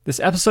This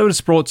episode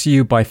is brought to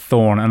you by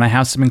Thorn, and I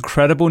have some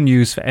incredible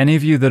news for any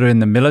of you that are in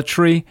the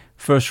military,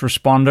 first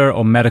responder,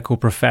 or medical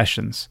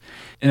professions.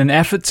 In an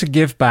effort to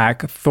give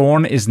back,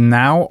 Thorn is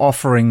now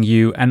offering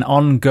you an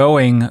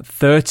ongoing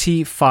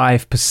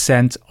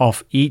 35%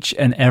 off each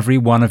and every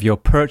one of your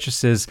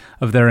purchases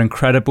of their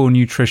incredible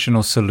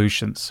nutritional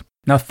solutions.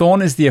 Now,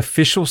 Thorn is the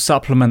official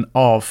supplement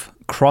of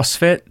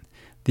CrossFit,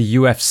 the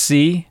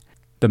UFC,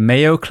 the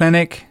Mayo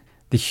Clinic,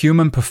 the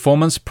Human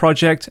Performance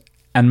Project,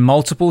 and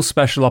multiple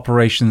special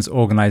operations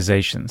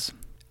organizations.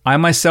 I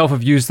myself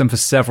have used them for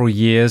several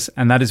years,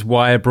 and that is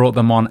why I brought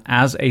them on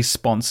as a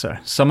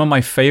sponsor. Some of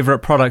my favorite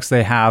products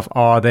they have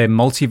are their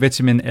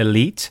Multivitamin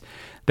Elite,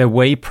 their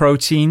Whey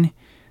Protein,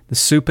 the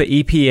Super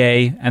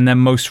EPA, and then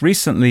most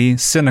recently,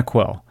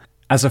 Cinequil.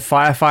 As a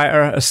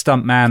firefighter, a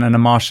stuntman, and a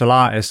martial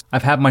artist,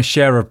 I've had my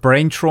share of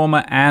brain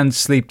trauma and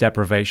sleep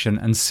deprivation,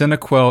 and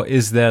Cinequil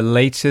is their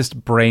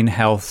latest brain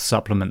health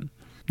supplement.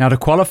 Now, to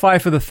qualify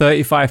for the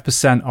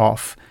 35%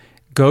 off,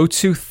 go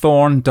to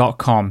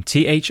thorn.com,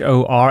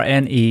 thorne.com,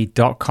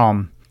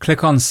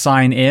 click on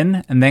sign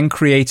in, and then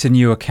create a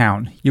new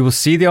account. You will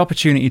see the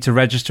opportunity to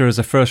register as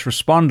a first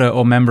responder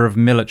or member of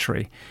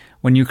military.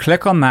 When you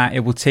click on that, it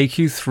will take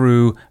you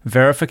through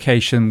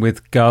verification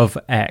with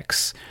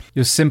GovX.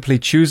 You'll simply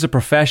choose a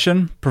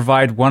profession,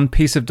 provide one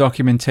piece of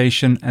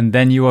documentation, and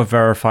then you are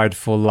verified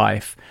for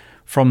life.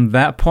 From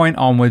that point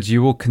onwards,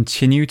 you will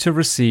continue to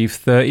receive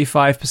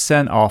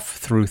 35% off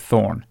through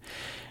Thorn.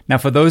 Now,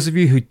 for those of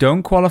you who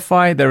don't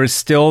qualify, there is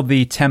still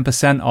the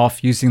 10%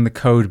 off using the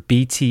code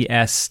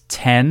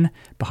BTS10,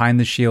 Behind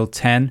the Shield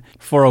 10,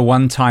 for a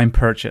one-time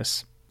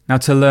purchase. Now,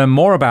 to learn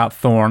more about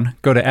Thorn,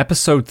 go to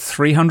episode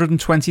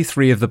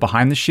 323 of the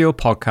Behind the Shield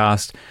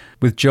podcast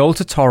with Joel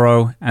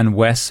Totoro and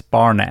Wes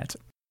Barnett.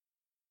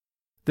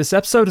 This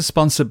episode is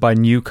sponsored by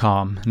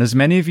Newcalm, and as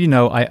many of you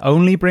know, I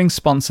only bring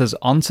sponsors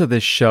onto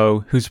this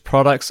show whose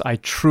products I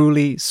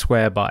truly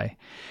swear by.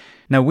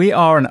 Now, we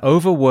are an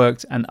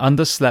overworked and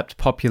underslept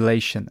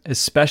population,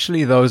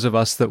 especially those of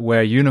us that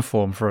wear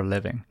uniform for a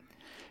living.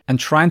 And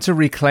trying to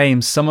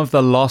reclaim some of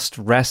the lost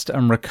rest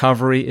and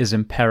recovery is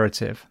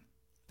imperative.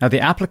 Now,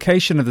 the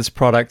application of this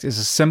product is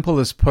as simple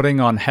as putting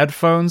on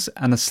headphones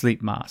and a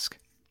sleep mask.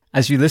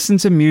 As you listen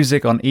to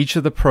music on each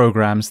of the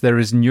programs, there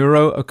is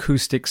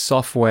neuroacoustic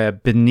software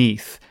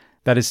beneath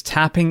that is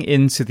tapping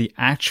into the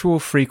actual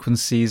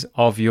frequencies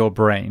of your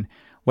brain,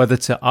 whether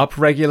to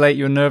upregulate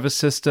your nervous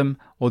system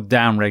or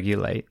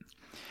downregulate.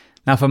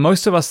 Now, for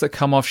most of us that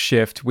come off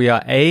shift, we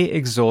are A,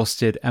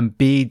 exhausted, and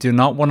B, do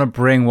not want to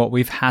bring what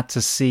we've had to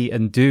see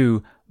and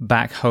do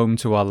back home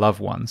to our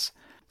loved ones.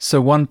 So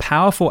one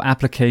powerful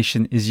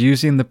application is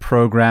using the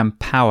program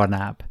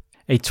PowerNap,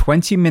 a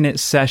 20-minute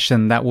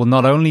session that will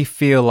not only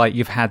feel like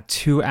you've had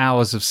 2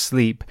 hours of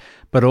sleep,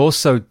 but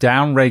also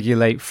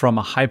downregulate from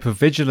a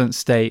hypervigilant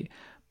state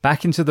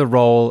back into the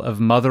role of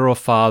mother or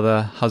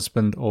father,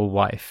 husband or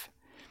wife.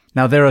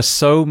 Now, there are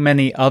so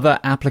many other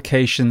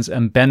applications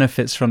and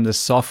benefits from this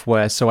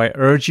software, so I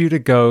urge you to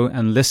go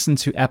and listen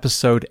to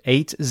episode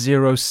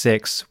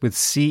 806 with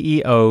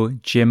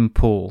CEO Jim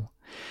Poole.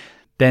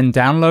 Then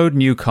download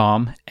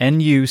Newcalm,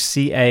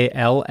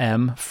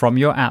 Nucalm, from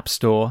your app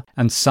store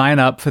and sign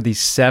up for the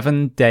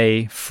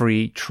 7-day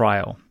free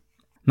trial.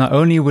 Not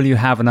only will you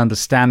have an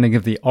understanding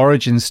of the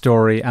origin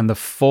story and the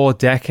 4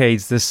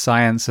 decades this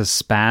science has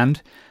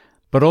spanned,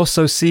 but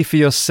also see for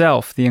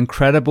yourself the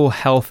incredible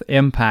health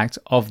impact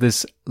of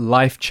this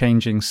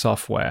life-changing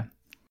software.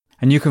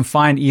 And you can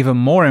find even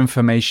more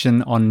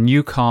information on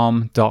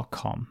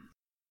newcalm.com.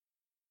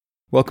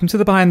 Welcome to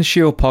the Behind the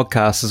Shield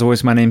podcast. As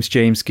always, my name's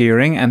James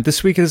Gearing, and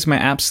this week it is my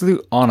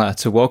absolute honor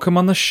to welcome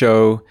on the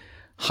show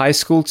high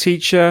school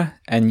teacher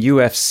and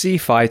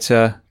UFC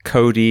fighter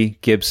Cody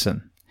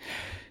GIbson.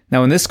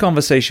 Now, in this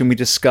conversation, we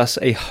discuss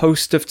a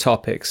host of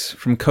topics,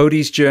 from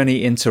Cody's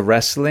journey into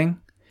wrestling,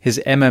 his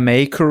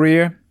MMA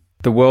career,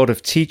 the world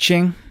of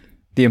teaching,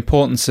 the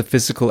importance of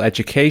physical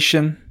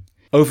education,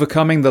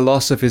 overcoming the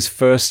loss of his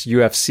first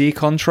UFC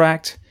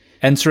contract,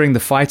 entering the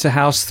fighter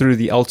house through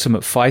the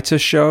Ultimate Fighter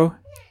show,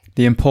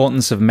 the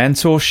importance of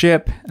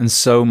mentorship, and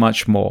so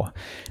much more.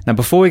 Now,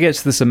 before we get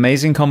to this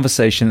amazing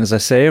conversation, as I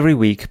say every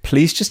week,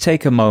 please just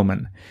take a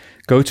moment.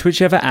 Go to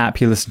whichever app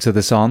you listen to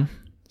this on,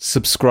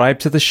 subscribe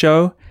to the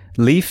show,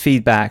 leave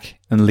feedback,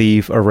 and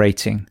leave a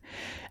rating.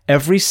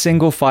 Every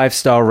single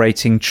 5-star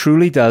rating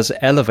truly does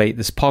elevate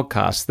this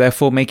podcast,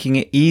 therefore making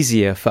it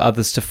easier for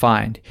others to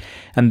find.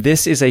 And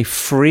this is a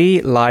free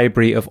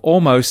library of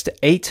almost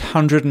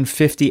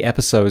 850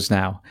 episodes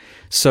now.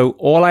 So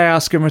all I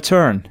ask in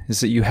return is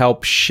that you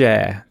help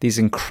share these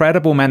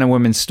incredible men and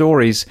women's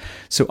stories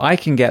so I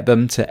can get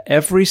them to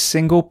every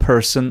single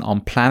person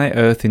on planet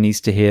Earth who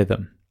needs to hear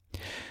them.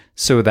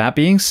 So with that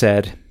being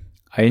said,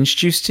 I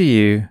introduce to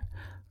you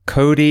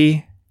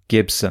Cody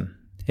GIbson.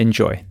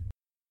 Enjoy.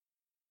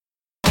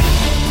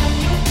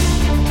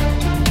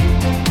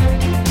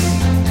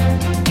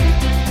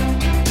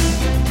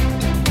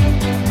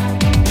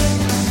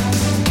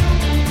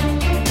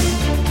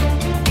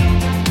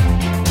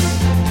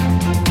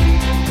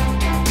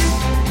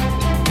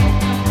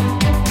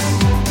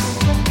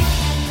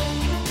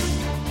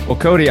 Well,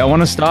 Cody, I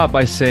want to start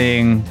by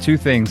saying two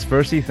things.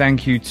 Firstly,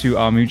 thank you to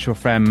our mutual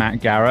friend Matt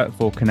Garrett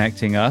for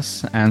connecting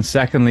us. And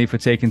secondly, for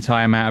taking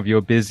time out of your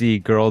busy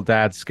girl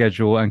dad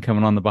schedule and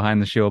coming on the Behind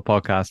the Shield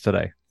podcast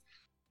today.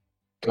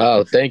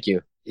 Oh, thank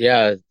you.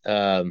 Yeah,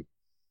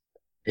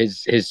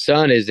 his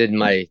son is in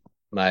my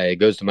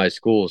goes to my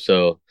school,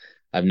 so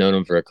I've known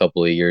him for a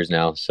couple of years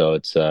now. So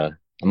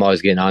I'm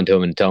always getting on to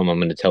him and tell him I'm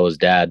going to tell his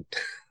dad.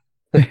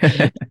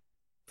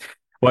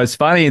 Well, it's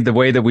funny the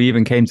way that we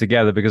even came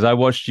together because I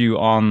watched you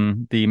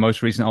on the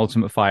most recent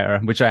Ultimate Fighter,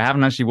 which I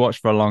haven't actually watched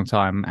for a long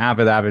time.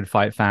 Avid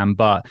fight fan,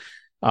 but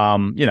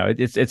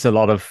it's a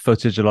lot of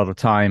footage, a lot of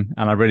time,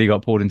 and I really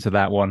got pulled into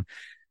that one.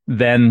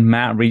 Then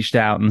Matt reached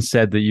out and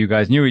said that you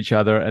guys knew each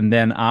other, and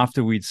then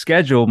after we'd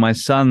scheduled, my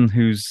son,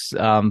 who's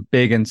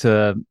big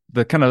into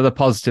the kind of the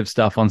positive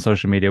stuff on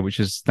social media,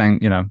 which is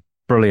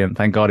brilliant.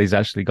 Thank God he's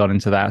actually got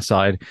into that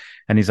side.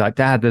 And he's like,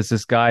 Dad, there's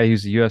this guy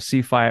who's a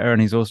UFC fighter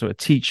and he's also a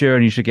teacher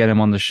and you should get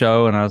him on the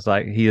show. And I was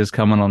like, he is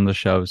coming on the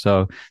show.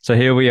 So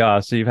here we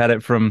are. So you've had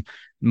it from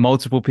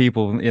multiple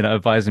people,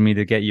 advising me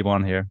to get you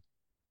on here.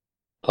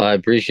 I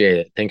appreciate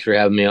it. Thanks for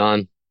having me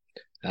on.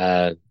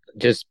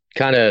 Just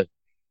kind of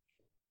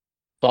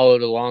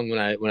followed along when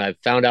I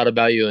found out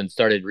about you and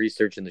started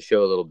researching the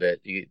show a little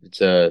bit.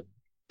 It's a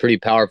pretty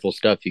powerful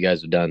stuff you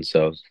guys have done.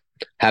 So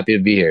happy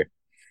to be here.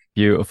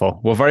 Beautiful.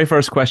 Well, very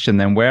first question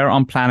then, where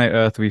on planet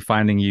Earth are we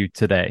finding you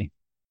today?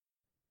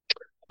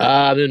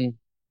 I'm in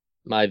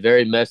my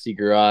very messy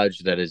garage.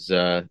 That is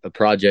a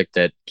project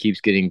that keeps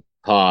getting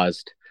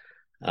paused.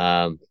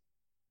 Um,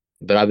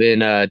 but I'm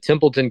in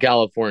Templeton,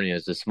 California.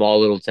 It's a small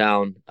little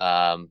town,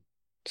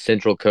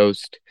 Central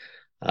Coast.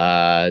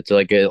 It's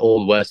like an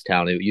old West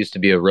town. It used to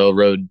be a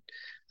railroad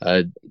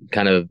uh,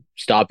 kind of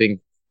stopping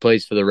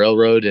place for the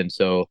railroad, and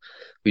so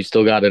we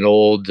still got an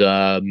old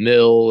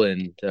mill,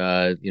 and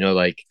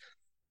like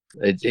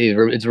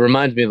it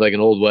reminds me of like an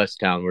old West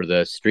town where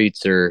the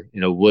streets are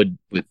wood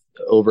with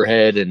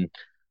overhead, and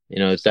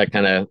it's that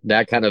kind of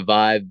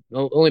vibe.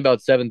 Only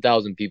about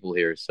 7,000 people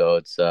here, so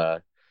it's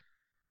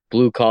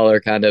blue collar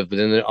kind of. But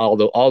then all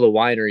the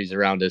wineries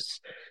around us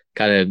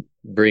kind of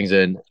brings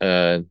in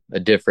a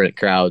different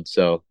crowd.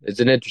 So it's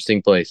an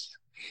interesting place.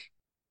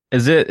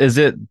 Is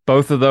it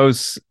both of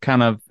those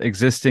kind of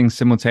existing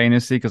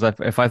simultaneously? Because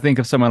if I think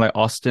of somewhere like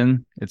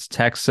Austin, it's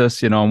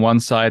Texas. On one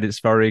side it's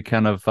very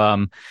kind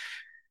of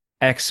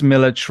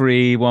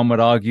ex-military, one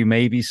would argue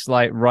maybe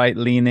slight right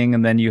leaning,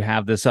 and then you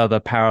have this other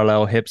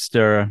parallel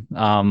hipster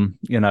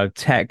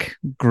tech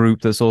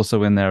group that's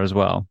also in there as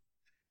well.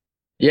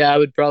 Yeah, I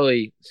would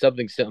probably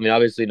something. I mean,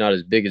 obviously not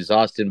as big as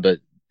Austin, but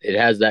it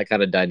has that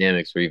kind of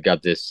dynamics where you've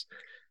got this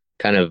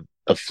kind of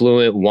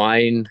affluent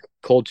wine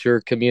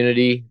culture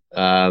community,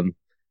 and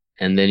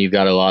then you've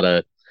got a lot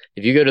of.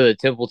 If you go to the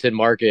Templeton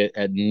market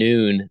at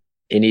noon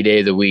any day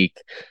of the week,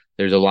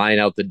 there's a line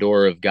out the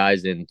door of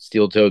guys in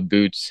steel-toed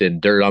boots and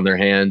dirt on their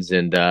hands,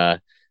 and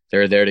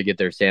they're there to get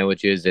their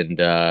sandwiches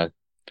and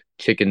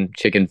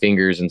chicken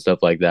fingers and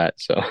stuff like that.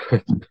 So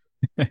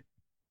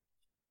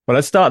Well,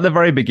 let's start at the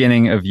very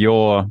beginning of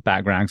your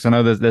background, because I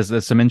know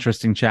there's some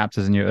interesting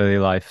chapters in your early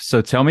life.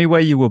 So tell me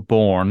where you were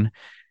born,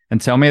 and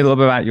tell me a little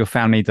bit about your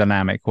family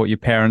dynamic, what your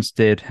parents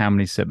did, how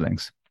many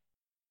siblings.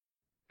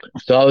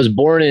 So I was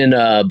born in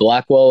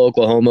Blackwell,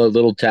 Oklahoma, a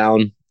little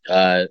town,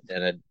 and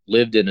I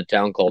lived in a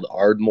town called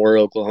Ardmore,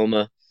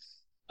 Oklahoma.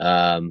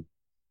 Um,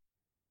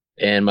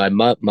 and my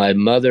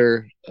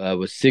mother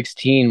was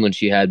 16 when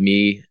she had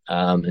me,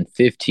 and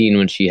 15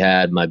 when she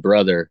had my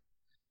brother.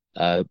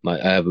 I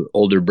have an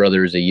older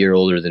brother who's a year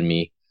older than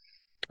me.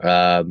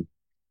 Um,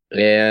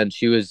 and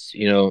she was,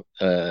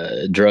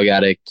 a drug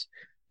addict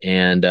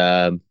and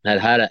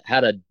had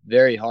a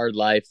very hard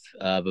life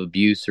of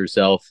abuse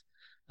herself.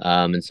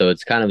 And so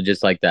it's kind of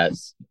just like that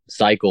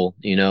cycle,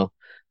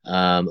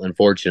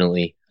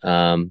 unfortunately.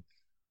 And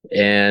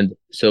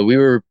so we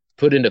were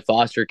put into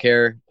foster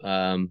care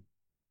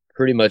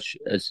pretty much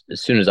as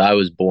soon as I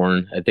was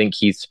born. I think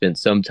Keith spent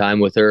some time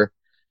with her,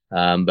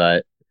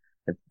 but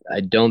I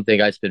don't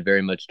think I spent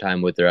very much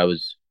time with her. I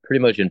was pretty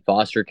much in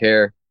foster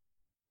care,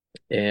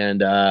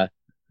 and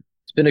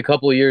spent a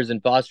couple of years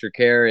in foster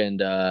care,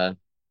 and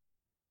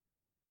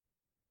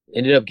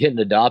ended up getting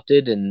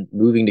adopted and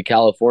moving to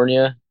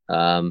California.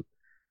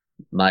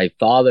 My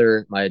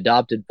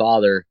adopted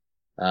father,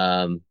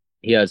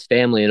 he has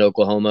family in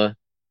Oklahoma,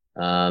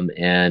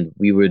 and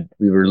we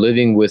were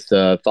living with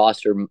a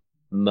foster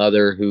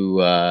mother who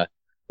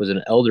was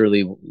an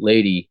elderly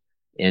lady,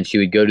 and she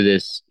would go to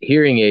this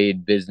hearing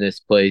aid business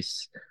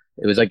place.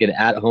 It was like an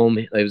at home,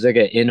 it was like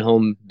an in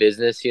home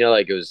business,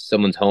 like it was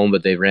someone's home,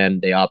 but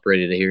they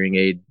operated a hearing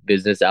aid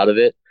business out of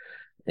it.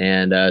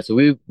 And so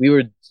we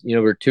were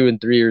we're 2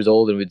 and 3 years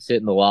old, and we'd sit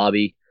in the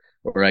lobby,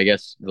 or I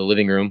guess the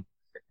living room,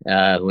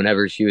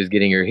 whenever she was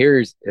getting her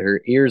ears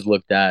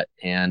looked at.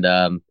 And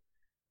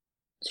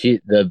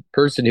the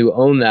person who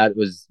owned that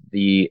was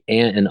the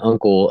aunt and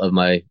uncle of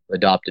my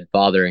adopted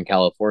father in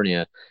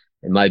California.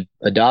 And my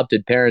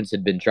adopted parents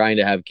had been trying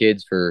to have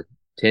kids for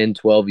 10,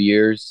 12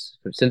 years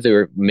since they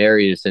were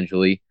married,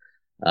 essentially.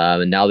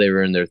 And now they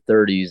were in their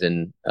 30s.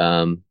 And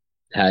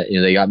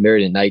they got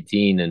married at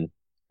 19, and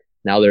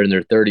now they're in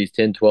their 30s.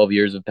 10, 12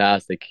 years have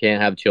passed. They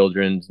can't have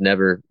children. It's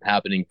never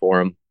happening for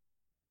them.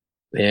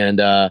 And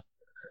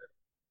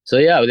so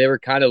yeah, they were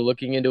kind of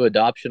looking into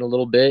adoption a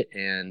little bit,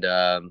 and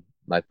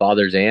my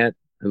father's aunt,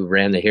 who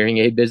ran the hearing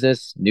aid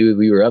business, knew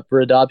we were up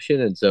for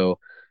adoption, and so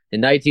in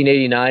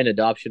 1989,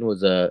 adoption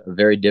was a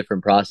very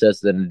different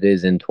process than it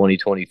is in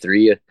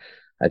 2023.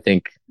 I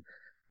think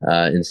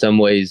in some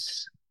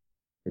ways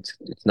it's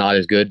not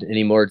as good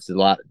anymore. It's a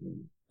lot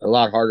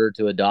harder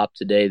to adopt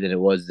today than it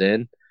was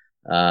then.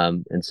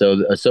 And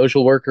so a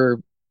social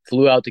worker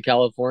flew out to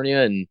California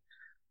and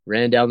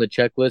ran down the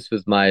checklist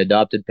with my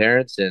adopted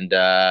parents, and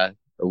a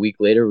week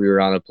later we were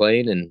on a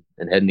plane and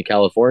heading to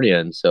California.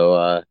 And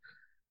so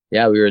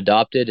yeah, we were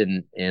adopted,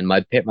 and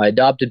my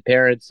adopted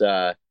parents,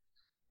 you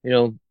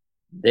know,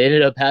 they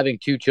ended up having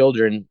two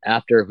children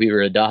after we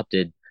were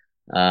adopted.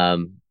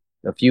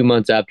 A few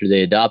months after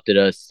they adopted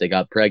us, they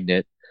got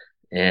pregnant,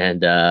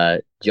 and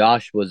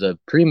Josh was a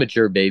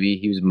premature baby.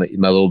 He was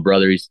my little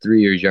brother. He's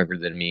 3 years younger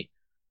than me.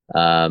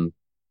 Um,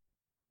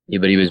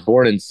 but he was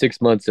born in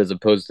 6 months as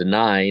opposed to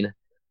nine.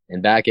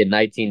 And back in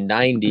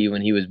 1990,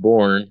 when he was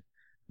born,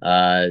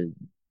 uh,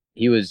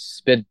 he was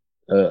spent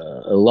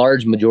a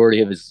large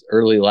majority of his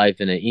early life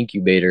in an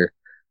incubator,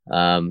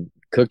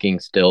 cooking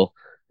still,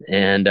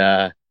 and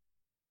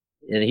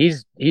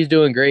he's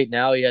doing great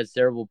now. He has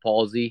cerebral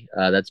palsy.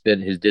 That's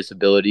been his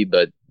disability,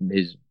 but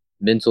his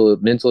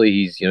mentally,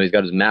 he's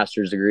got his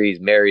master's degree. He's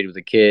married with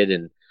a kid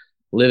and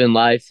living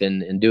life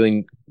and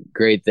doing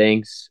great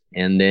things.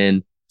 And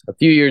then a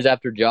few years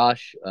after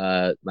Josh,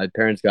 my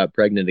parents got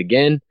pregnant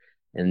again,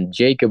 and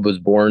Jacob was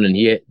born, and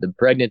the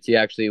pregnancy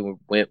actually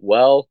went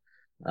well.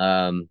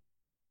 Um,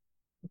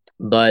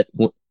 but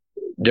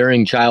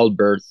during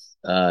childbirth,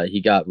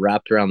 he got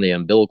wrapped around the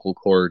umbilical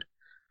cord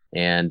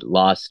and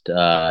lost,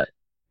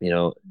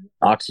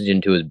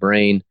 oxygen to his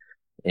brain,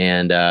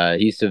 and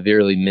he's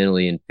severely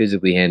mentally and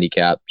physically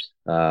handicapped.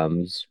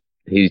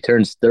 He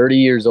turns 30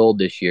 years old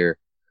this year,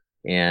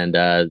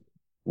 and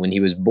when he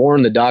was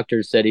born, the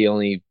doctors said he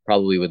only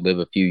probably would live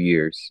a few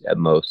years at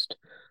most.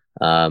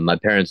 My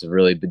parents have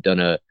really done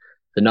a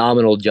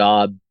phenomenal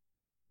job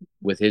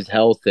with his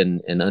health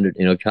and under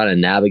trying to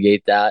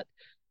navigate that.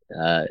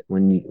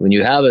 When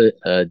you have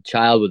a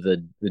child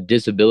with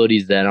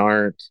disabilities that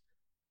aren't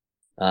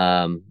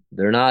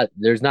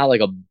there's not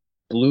like a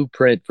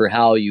blueprint for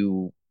how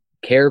you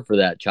care for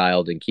that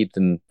child and keep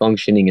them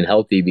functioning and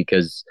healthy,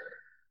 because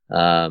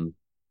um,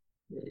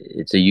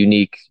 it's a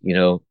unique,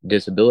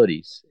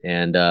 disabilities.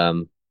 And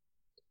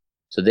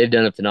so they've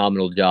done a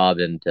phenomenal job,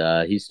 and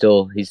he's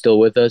still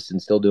with us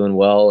and still doing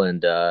well.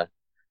 And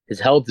his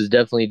health has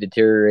definitely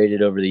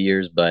deteriorated over the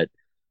years, but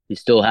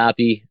he's still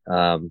happy.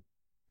 Um,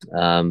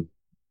 and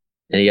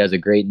he has a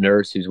great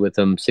nurse who's with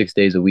him 6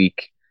 days a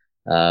week,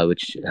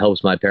 which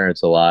helps my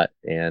parents a lot.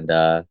 And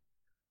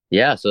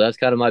yeah, so that's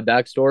kind of my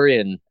backstory,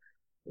 and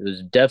it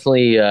was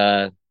definitely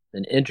an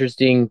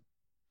interesting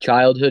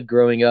childhood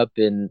growing up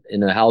in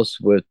a house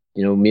with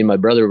me and my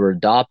brother were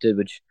adopted,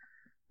 which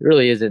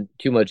really isn't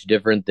too much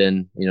different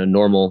than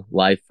normal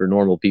life for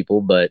normal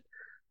people. But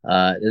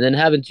and then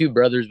having two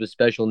brothers with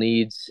special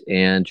needs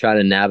and trying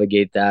to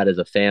navigate that as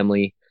a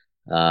family.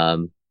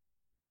 Um,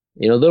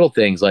 little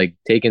things like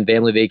taking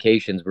family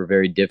vacations were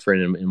very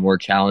different and more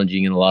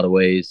challenging in a lot of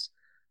ways.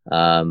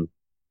 Um,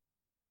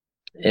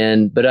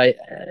 but I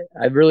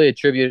really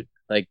attribute,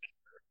 like,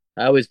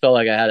 I always felt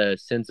like I had a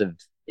sense of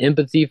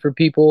empathy for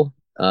people,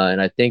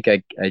 and I think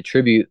I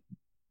attribute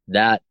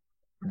that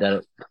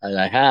that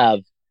I have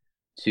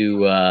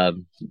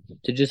to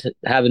just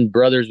having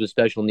brothers with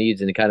special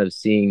needs and kind of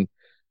seeing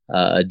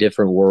a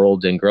different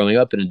world and growing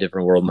up in a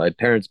different world. My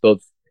parents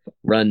both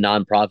run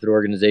nonprofit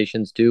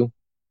organizations too,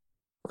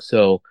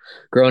 so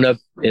growing up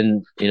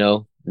in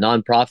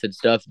nonprofit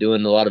stuff,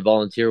 doing a lot of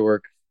volunteer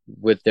work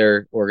with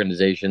their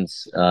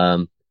organizations.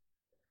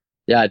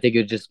 Yeah, I think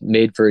it just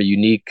made for a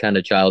unique kind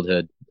of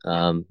childhood.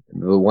 But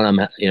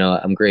one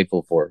I'm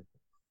grateful for.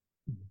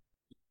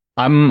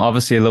 I'm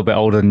obviously a little bit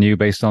older than you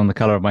based on the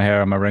color of my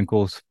hair and my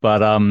wrinkles,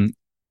 but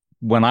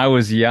when I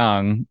was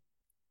young,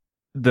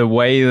 the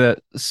way that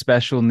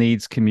special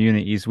needs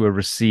communities were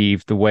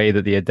received, the way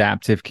that the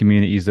adaptive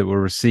communities that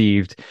were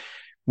received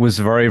was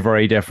very,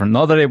 very different.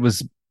 Not that it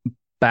was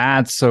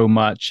bad so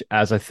much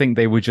as I think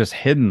they were just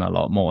hidden a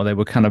lot more. They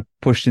were kind of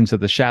pushed into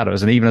the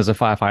shadows. And even as a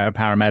firefighter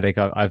paramedic,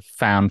 I've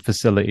found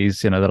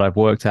facilities, that I've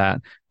worked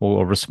at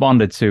or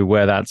responded to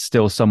where that's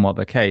still somewhat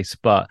the case.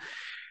 But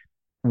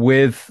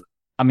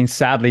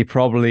sadly,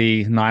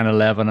 probably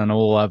 9/11 and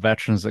all our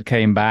veterans that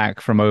came back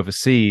from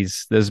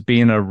overseas, there's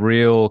been a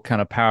real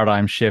kind of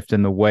paradigm shift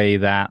in the way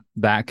that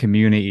that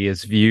community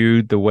is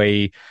viewed, the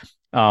way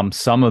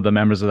some of the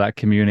members of that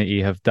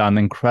community have done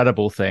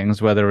incredible things,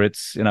 whether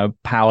it's,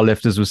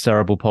 powerlifters with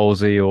cerebral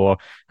palsy, or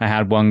I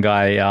had one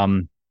guy,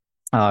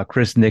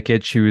 Chris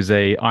Nikic, who's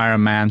a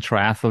Ironman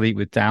triathlete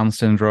with Down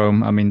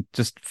syndrome. I mean,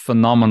 just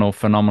phenomenal,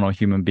 phenomenal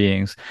human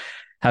beings.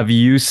 Have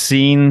you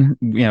seen,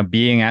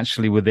 being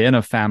actually within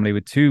a family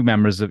with two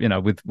members of,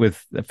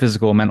 with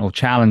physical or mental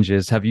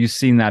challenges, have you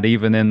seen that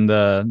even in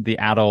the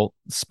adult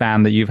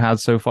span that you've had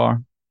so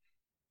far?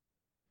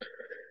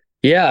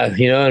 Yeah,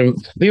 and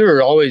we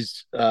were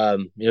always,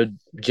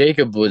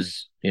 Jacob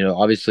was,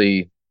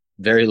 obviously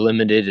very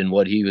limited in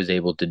what he was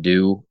able to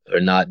do or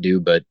not do,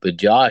 but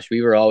Josh,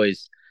 we were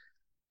always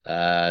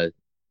uh,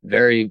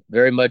 very,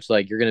 very much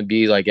like you're going to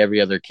be like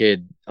every other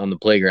kid on the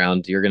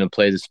playground. You're going to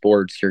play the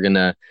sports. You're going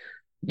to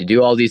you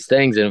do all these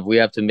things, and if we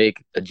have to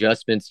make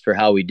adjustments for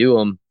how we do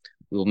them,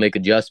 we'll make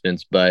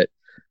adjustments. But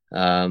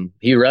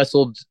he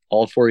wrestled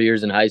all 4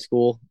 years in high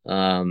school,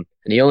 and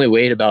he only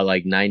weighed about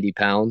like 90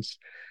 pounds.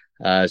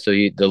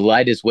 The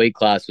lightest weight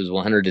class was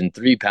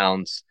 103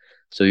 pounds.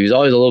 So he was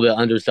always a little bit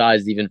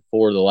undersized, even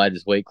for the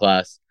lightest weight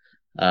class.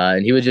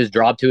 And he would just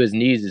drop to his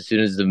knees as soon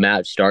as the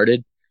match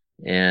started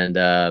and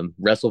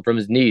wrestle from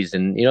his knees.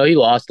 And, he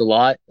lost a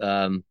lot,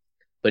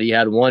 but he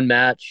had one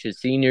match his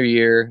senior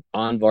year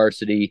on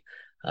varsity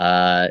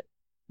uh,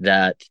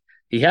 that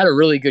he had a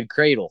really good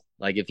cradle.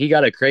 Like if he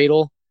got a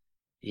cradle,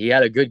 he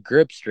had a good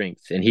grip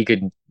strength and he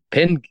could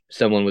pin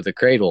someone with a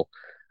cradle.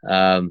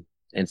 Um,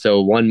 and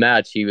so one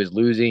match he was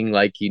losing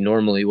like he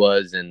normally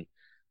was, and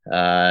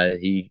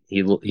he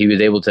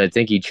was able to. I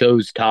think he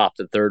chose top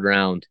the third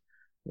round,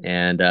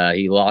 and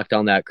he locked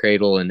on that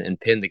cradle and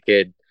pinned the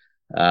kid.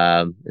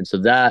 And so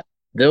that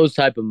those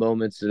type of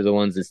moments are the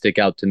ones that stick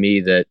out to me.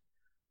 That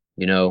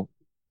you know,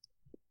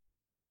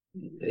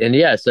 and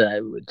yes,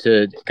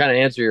 to kind of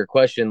answer your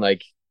question,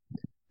 like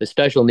the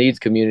special needs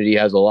community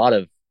has a lot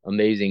of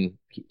amazing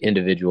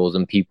individuals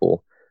and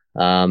people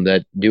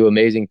that do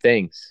amazing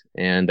things.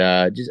 And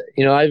I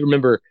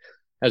remember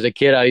as a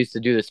kid, I used to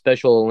do the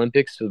Special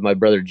Olympics with my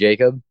brother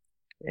Jacob,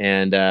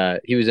 and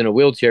he was in a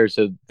wheelchair.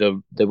 So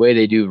the way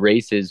they do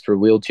races for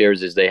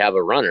wheelchairs is they have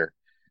a runner,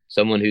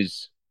 someone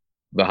who's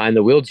behind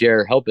the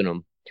wheelchair helping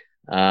them,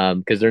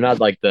 because they're not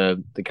like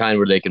the kind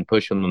where they can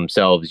push them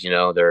themselves.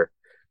 They're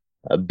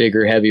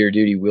bigger, heavier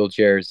duty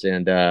wheelchairs.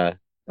 And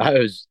I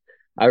was,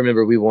 I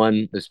remember we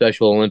won the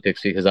Special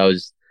Olympics because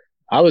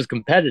I was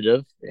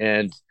competitive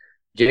and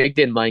Jake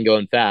didn't mind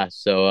going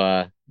fast.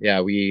 So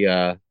yeah, we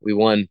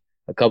won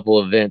a couple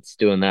of events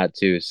doing that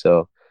too.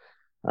 So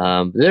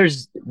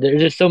there's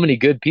just so many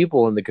good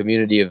people in the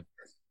community of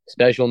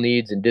special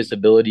needs and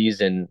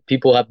disabilities and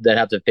people that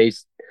have to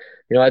face.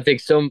 I think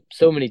so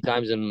many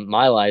times in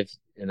my life,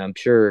 and I'm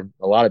sure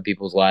a lot of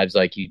people's lives,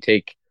 like you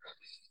take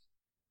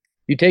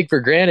for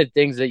granted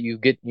things that you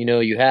get,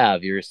 you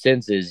have your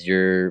senses,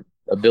 your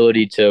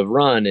ability to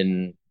run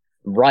and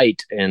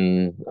write.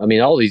 And I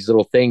mean, all these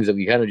little things that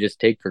we kind of just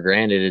take for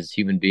granted as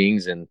human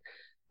beings. And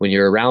when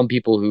you're around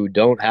people who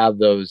don't have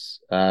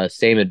those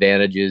same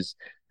advantages,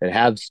 that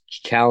have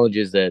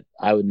challenges that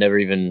I would never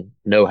even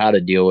know how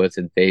to deal with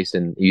and face,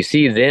 and you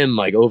see them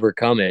like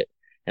overcome it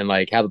and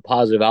like have a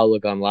positive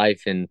outlook on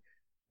life and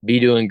be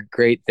doing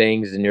great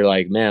things. And you're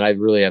like, man, I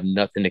really have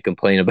nothing to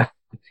complain about.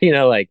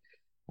 Like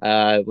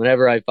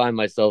whenever I find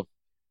myself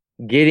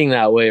getting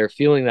that way or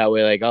feeling that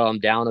way, like, oh, I'm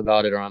down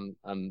about it, or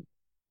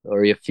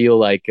or you feel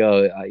like,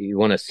 oh, you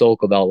want to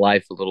sulk about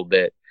life a little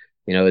bit.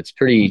 It's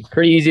pretty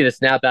easy to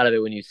snap out of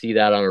it when you see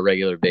that on a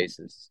regular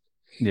basis.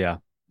 Yeah.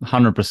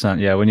 100%.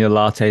 Yeah. When your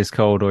latte's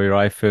cold or your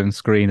iPhone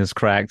screen is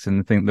cracked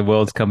and think the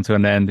world's come to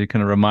an end, you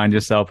kind of remind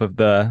yourself of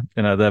the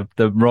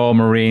Royal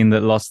Marine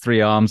that lost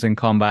three arms in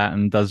combat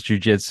and does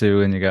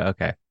jujitsu, and you go,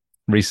 okay,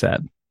 reset.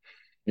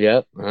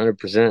 Yep,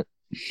 100%.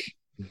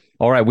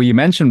 All right. Well, you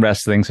mentioned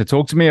wrestling. So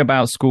talk to me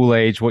about school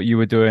age, what you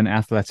were doing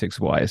athletics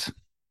wise.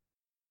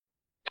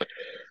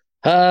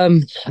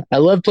 Um, I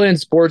loved playing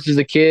sports as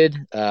a kid.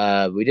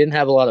 We didn't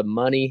have a lot of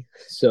money,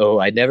 so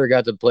I never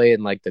got to play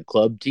in like the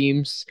club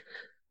teams.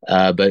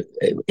 But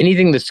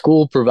anything the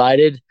school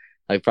provided,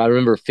 like if I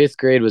remember, fifth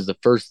grade was the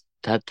first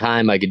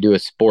time I could do a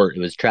sport. It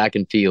was track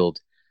and field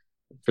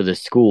for the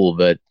school,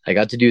 but I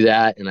got to do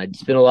that, and I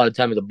spent a lot of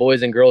time at the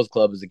Boys and Girls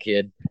Club as a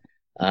kid,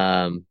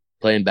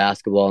 playing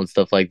basketball and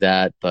stuff like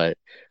that. But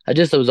I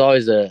was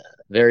always a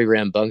very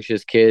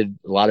rambunctious kid,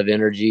 a lot of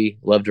energy,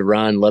 loved to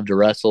run, loved to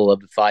wrestle,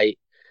 loved to fight,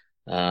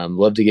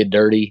 loved to get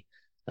dirty.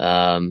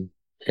 And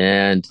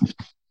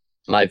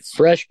my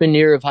freshman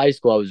year of high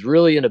school, I was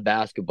really into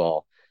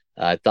basketball.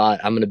 I thought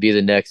I'm going to be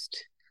the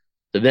next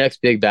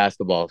big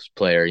basketball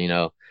player,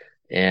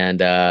 and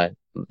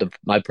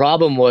my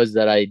problem was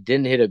that I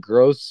didn't hit a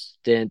growth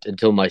stint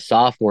until my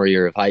sophomore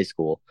year of high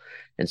school.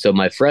 And so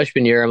my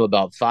freshman year, I'm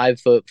about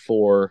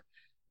 5'4",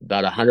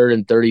 about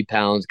 130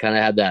 pounds, kind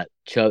of had that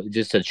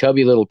just a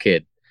chubby little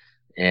kid,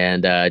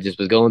 and just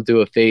was going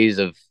through a phase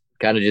of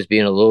kind of just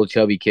being a little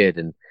chubby kid.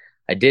 And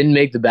I didn't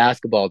make the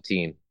basketball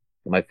team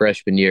my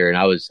freshman year,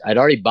 and I'd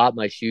already bought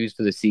my shoes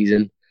for the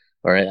season,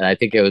 or I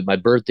think it was my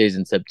birthday's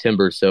in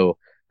September, so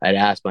I'd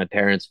asked my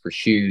parents for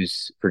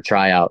shoes for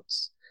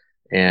tryouts,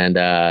 and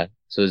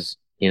so I was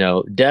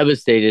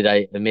devastated.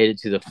 I made it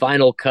to the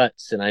final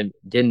cuts, and I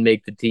didn't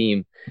make the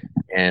team,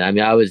 and I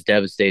mean I was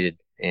devastated.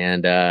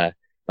 And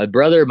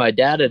my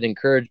dad had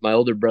encouraged my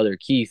older brother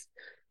Keith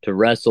to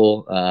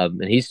wrestle,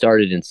 and he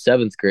started in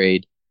seventh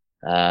grade.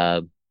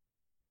 Uh,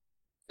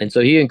 and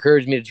so he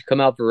encouraged me to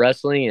come out for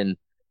wrestling. And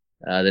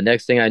the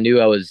next thing I knew,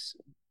 I was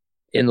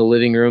in the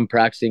living room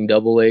practicing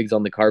double legs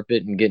on the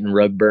carpet and getting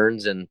rug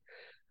burns. And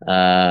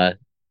uh,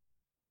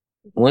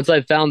 once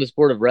I found the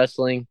sport of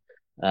wrestling,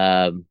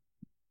 um,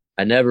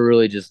 I never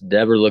really just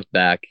never looked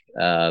back.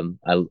 I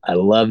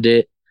loved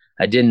it.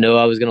 I didn't know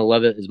I was going to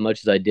love it as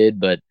much as I did,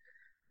 but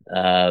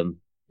um,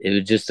 it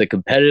was just the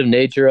competitive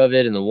nature of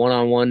it and the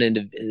one-on-one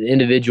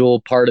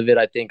individual part of it.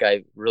 I think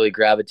I really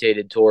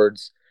gravitated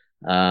towards,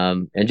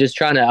 and just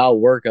trying to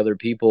outwork other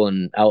people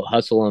and out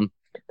hustle them.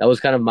 That was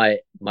kind of my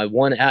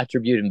one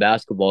attribute in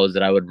basketball, is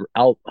that I would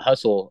out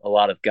hustle a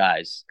lot of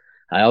guys.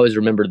 I always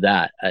remembered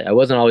that. I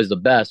wasn't always the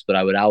best, but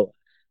I would out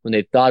when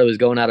they thought it was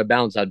going out of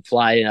bounds. I'd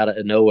fly out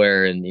of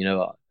nowhere, and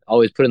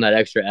always put in that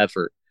extra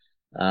effort.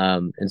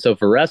 And so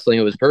for wrestling,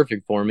 it was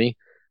perfect for me.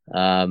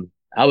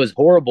 I was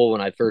horrible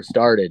when I first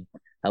started.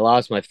 I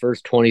lost my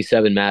first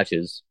 27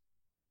 matches.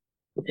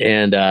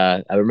 And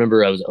I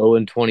remember I was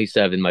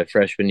 0-27 my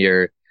freshman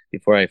year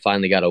before I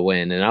finally got a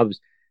win. And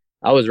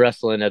I was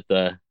wrestling at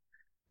the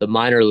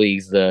minor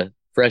leagues, the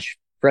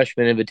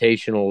freshman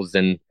invitationals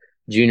and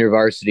junior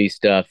varsity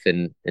stuff,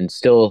 and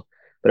still,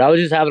 but I was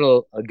just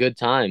having a good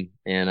time,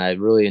 and I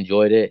really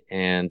enjoyed it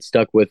and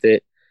stuck with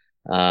it.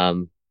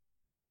 Um,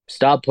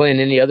 Stopped playing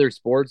any other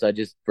sports. I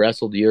just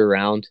wrestled year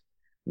round.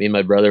 Me and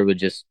my brother would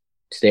just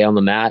stay on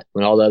the mat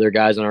when all the other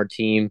guys on our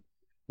team,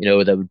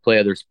 that would play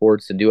other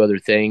sports and do other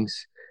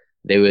things.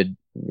 They would,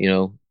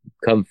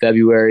 come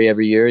February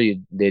every year,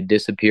 they'd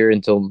disappear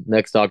until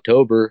next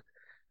October,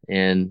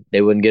 and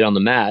they wouldn't get on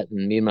the mat.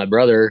 And me and my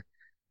brother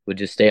would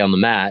just stay on the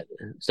mat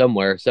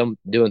somewhere,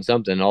 doing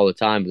something all the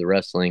time with the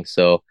wrestling.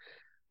 So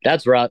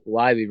that's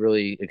why we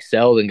really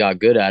excelled and got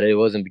good at it. It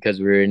wasn't because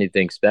we were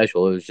anything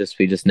special. It was just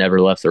we just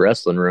never left the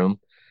wrestling room.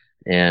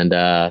 And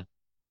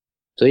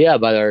so yeah,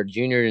 by our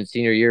junior and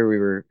senior year, we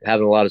were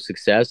having a lot of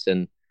success,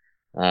 and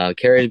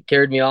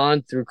carried me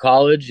on through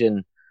college,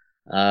 and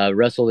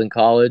wrestled in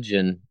college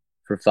and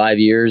for 5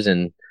 years.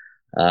 And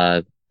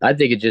uh, I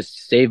think it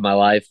just saved my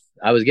life.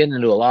 I was getting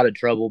into a lot of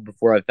trouble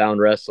before I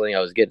found wrestling. I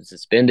was getting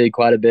suspended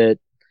quite a bit,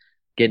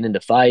 getting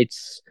into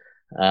fights.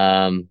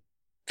 Um,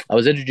 I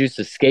was introduced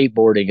to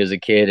skateboarding as a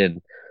kid,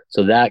 and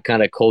so that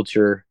kind of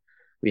culture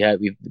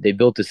they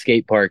built a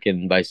skate park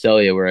in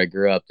Visalia where I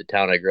grew up, the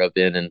town I grew up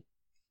in, and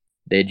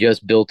they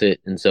just built it,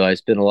 and so I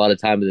spent a lot of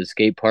time at the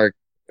skate park,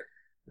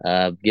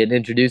 getting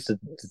introduced to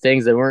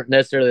things that weren't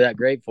necessarily that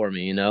great for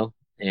me,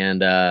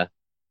 And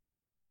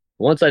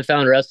once I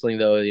found wrestling,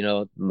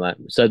 though,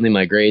 suddenly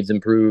my grades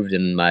improved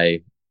and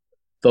my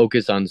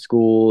focus on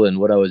school and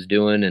what I was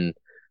doing, and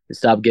I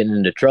stopped getting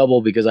into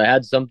trouble because I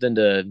had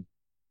something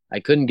I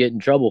couldn't get in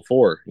trouble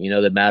for,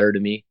 that mattered to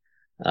me.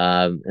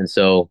 And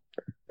so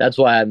that's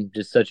why I'm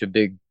just such a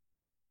big,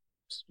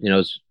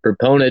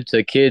 proponent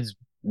to kids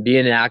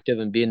being active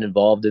and being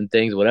involved in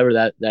things, whatever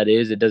that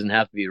is. It doesn't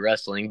have to be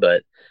wrestling,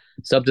 but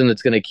something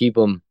that's going to keep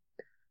them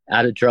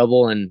out of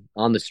trouble and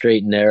on the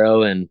straight and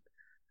narrow, and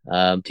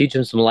teach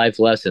them some life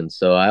lessons.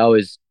 So I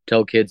always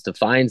tell kids to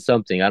find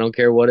something. I don't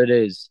care what it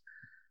is.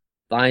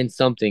 Find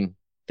something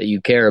that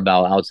you care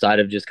about outside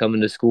of just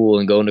coming to school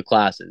and going to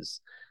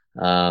classes.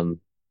 Um,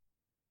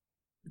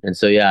 and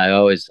so, yeah, I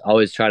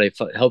always try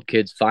to help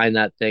kids find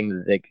that thing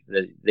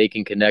that they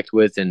can connect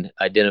with and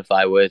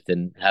identify with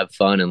and have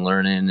fun and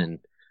learning. And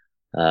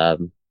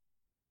um,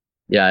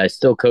 yeah, I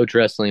still coach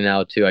wrestling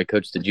now too. I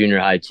coach the junior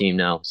high team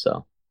now.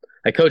 So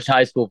I coached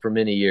high school for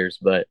many years,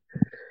 but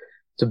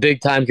it's a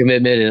big time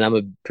commitment, and I'm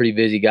a pretty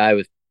busy guy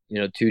with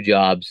two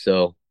jobs.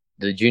 So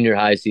the junior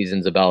high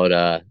season's about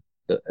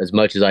as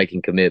much as I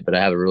can commit, but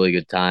I have a really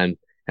good time,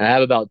 and I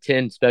have about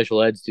 10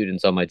 special ed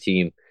students on my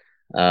team.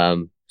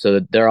 So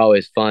that they're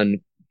always fun.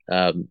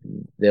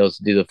 They'll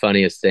do the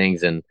funniest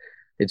things, and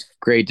it's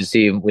great to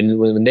see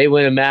when they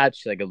win a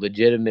match, like a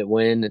legitimate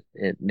win.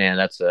 And man,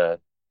 that's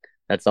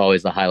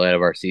always the highlight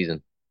of our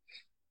season.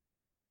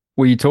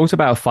 Well, you talked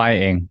about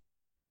fighting.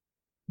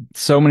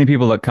 So many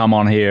people that come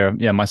on here,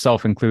 yeah,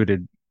 myself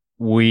included,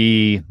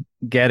 we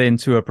get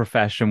into a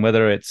profession,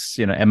 whether it's,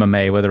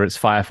 MMA, whether it's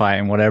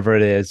firefighting, whatever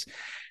it is.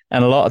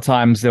 And a lot of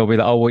times they'll be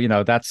like, oh,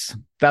 well,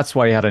 that's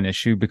why you had an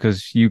issue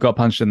because you got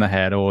punched in the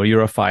head, or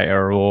you're a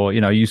fighter, or,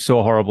 you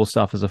saw horrible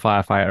stuff as a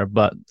firefighter.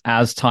 But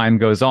as time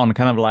goes on,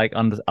 kind of like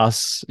under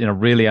us,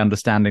 really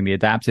understanding the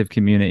adaptive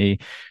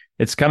community,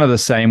 it's kind of the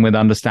same with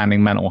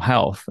understanding mental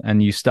health.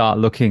 And you start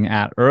looking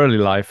at early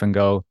life and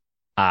go,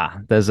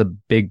 there's a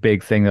big,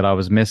 big thing that I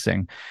was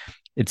missing.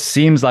 It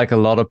seems like a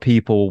lot of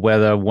people,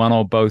 whether one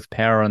or both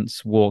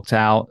parents walked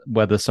out,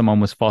 whether someone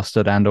was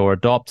fostered and or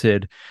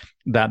adopted,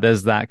 that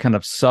there's that kind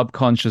of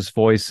subconscious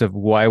voice of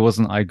why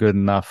wasn't I good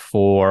enough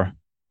for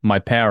my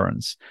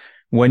parents?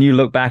 When you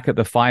look back at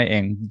the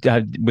fighting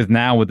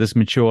with this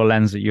mature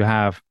lens that you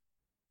have,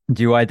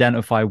 do you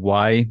identify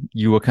why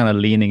you were kind of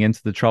leaning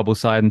into the trouble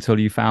side until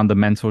you found the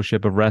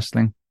mentorship of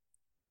wrestling?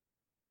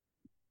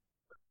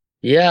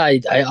 Yeah,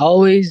 I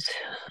always,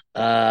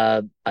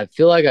 I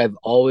feel like I've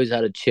always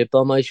had a chip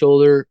on my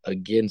shoulder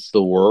against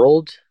the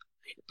world.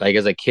 like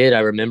as a kid,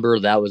 I remember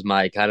that was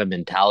my kind of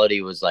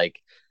mentality, was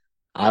like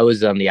I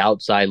was on the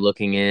outside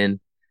looking in.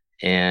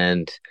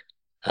 And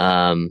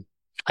um,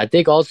 I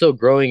think also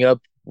growing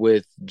up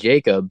with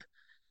Jacob,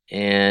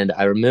 and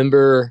I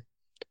remember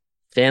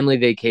family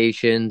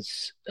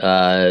vacations.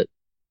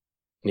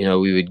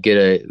 We would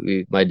get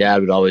my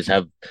dad would always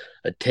have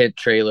a tent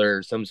trailer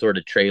or some sort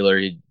of trailer.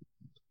 He'd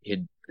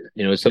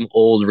some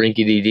old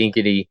rinkety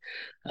dinkety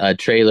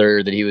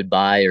trailer that he would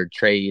buy or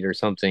trade or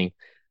something.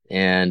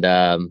 And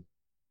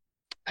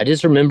I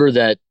just remember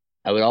that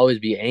I would always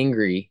be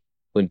angry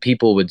when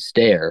people would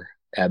stare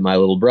at my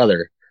little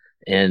brother.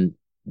 And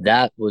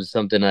that was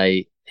something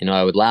I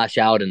would lash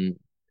out and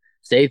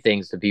say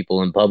things to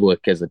people in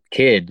public as a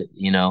kid.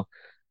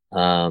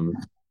 Um,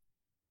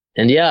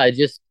 and yeah,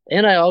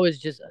 I always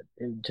just,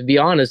 to be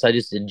honest, I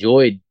just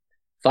enjoyed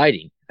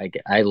fighting.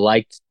 I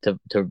liked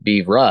to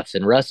be rough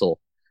and wrestle,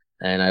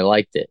 and I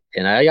liked it.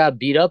 And I got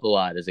beat up a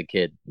lot as a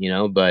kid,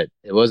 but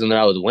it wasn't that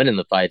I was winning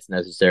the fights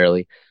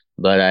necessarily.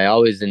 But I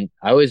always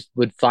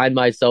would find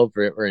myself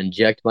or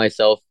inject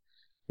myself.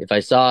 If I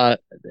saw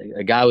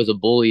a guy was a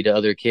bully to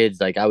other kids,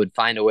 like I would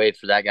find a way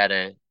for that guy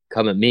to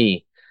come at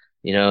me,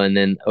 and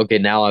then okay,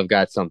 now I've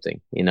got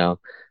something. And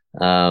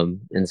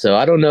so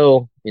I don't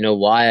know,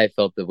 why I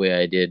felt the way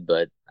I did,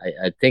 but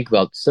I think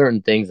about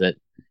certain things that,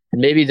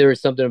 and maybe there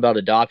was something about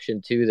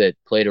adoption too that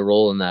played a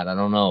role in that. I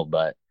don't know,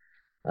 but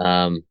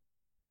um,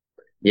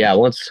 yeah,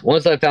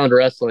 once I found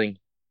wrestling,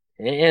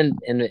 and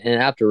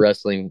after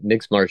wrestling,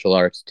 mixed martial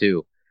arts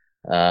too.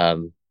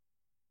 Um,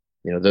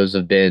 those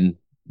have been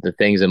the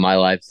things in my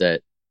life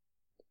that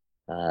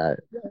uh,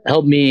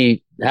 helped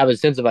me have a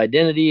sense of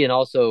identity and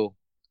also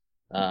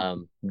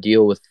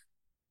deal with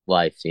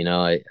life.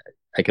 I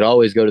could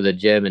always go to the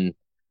gym and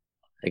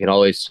I can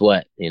always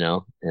sweat,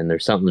 and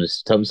there's something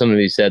to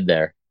be said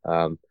there.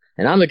 And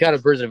I'm the kind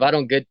of person, if I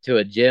don't get to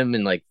a gym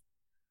and like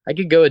I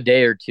could go a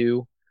day or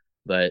two,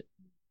 but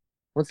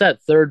once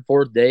that third,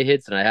 fourth day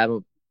hits and I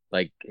haven't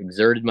like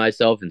exerted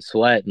myself and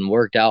sweat and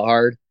worked out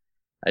hard,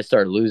 I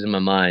start losing my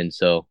mind.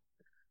 So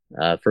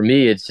for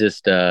me, it's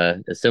just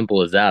as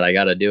simple as that. I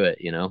got to do it.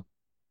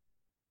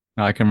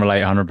 I can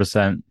relate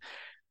 100%.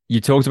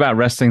 You talked about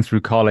wrestling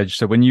through college.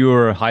 So when you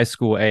were high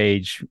school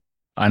age,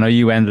 I know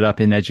you ended up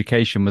in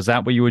education. Was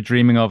that what you were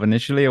dreaming of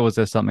initially, or was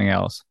there something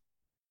else?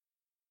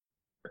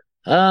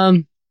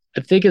 I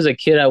think as a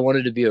kid, I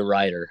wanted to be a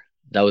writer.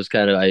 That was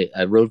kind of, I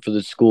wrote for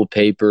the school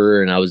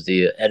paper and I was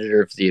the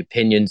editor for the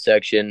opinion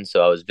section.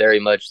 So I was very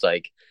much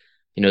like,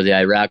 the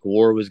Iraq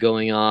war was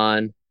going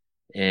on.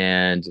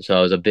 And so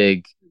I was a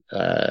big,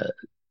 uh,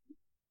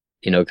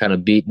 kind of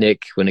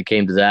beatnik when it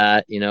came to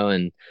that,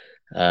 and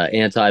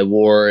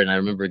anti-war. And I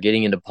remember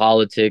getting into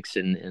politics,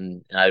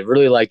 and I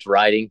really liked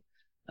writing.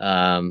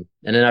 And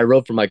then I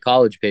wrote for my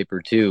college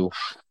paper too.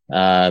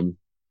 Um,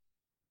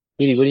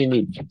 Edie, what do you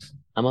need?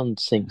 I'm on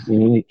sync. You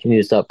need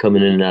to stop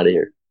coming in and out of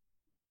here.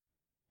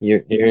 You're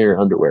in your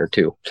underwear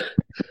too.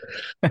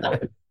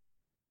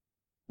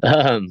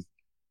 Um,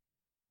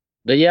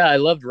 but yeah, I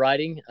loved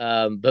writing.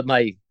 But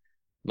my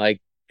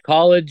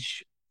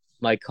college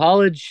my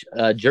college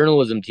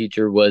journalism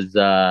teacher was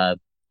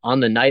on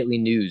the nightly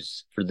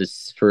news for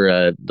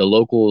the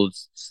local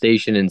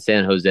station in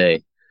San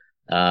Jose.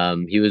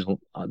 He was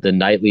the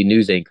nightly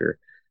news anchor,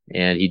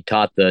 and he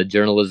taught the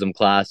journalism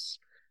class,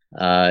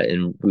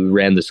 and we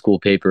ran the school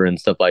paper and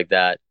stuff like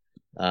that.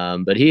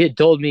 But he had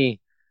told me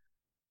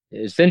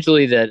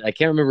essentially that I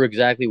can't remember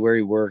exactly where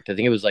he worked. I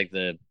think it was like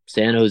the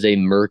San Jose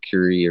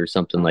Mercury or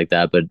something like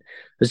that. But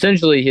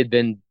essentially, he had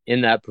been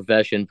in that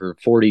profession for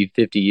 40,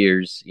 50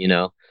 years,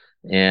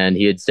 and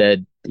he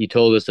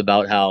told us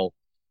about how,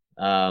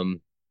 um,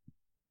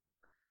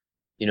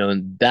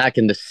 back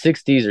in the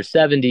 60s or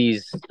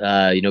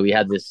 70s, we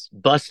had this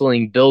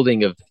bustling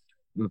building of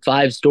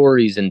 5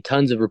 stories and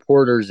tons of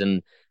reporters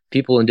and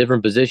people in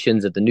different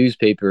positions at the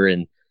newspaper,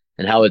 and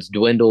how it's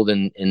dwindled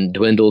and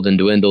dwindled and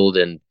dwindled.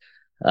 And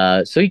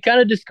so he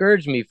kind of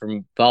discouraged me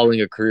from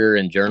following a career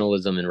in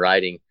journalism and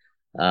writing.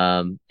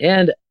 And,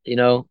 and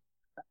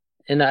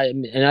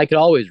I could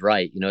always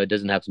write, it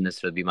doesn't have to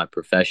necessarily be my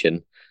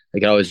profession. I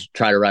could always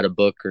try to write a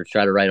book or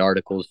try to write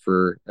articles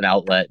for an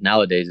outlet.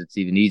 Nowadays, it's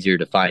even easier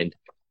to find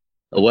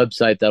a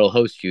website that'll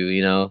host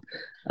you.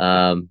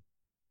 Um,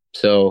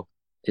 so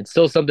it's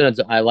still something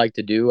that I like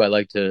to do.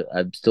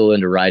 I'm still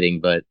into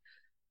writing, but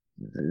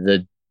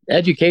the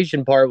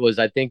education part was,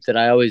 I think that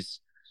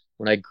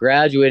when I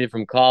graduated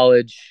from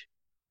college,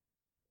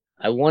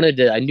 I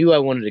knew I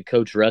wanted to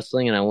coach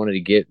wrestling, and I wanted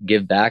to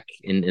give back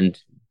and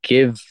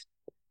give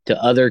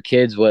to other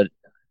kids what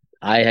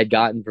I had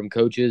gotten from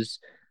coaches,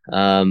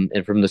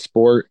 and from the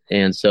sport.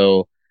 And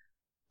so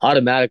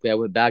automatically I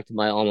went back to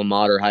my alma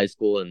mater, high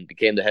school, and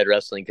became the head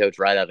wrestling coach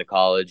right out of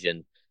college,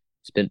 and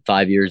spent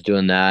 5 years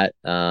doing that.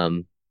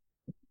 And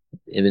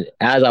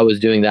as I was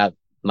doing that,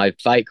 my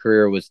fight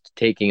career was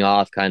taking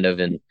off kind of,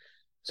 and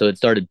so it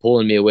started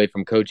pulling me away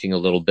from coaching a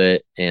little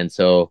bit. And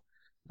so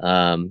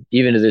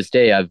even to this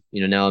day,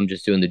 now I'm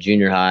just doing the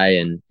junior high,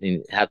 and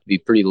have to be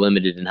pretty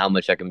limited in how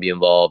much I can be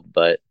involved.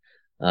 But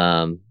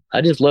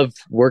I just love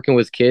working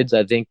with kids.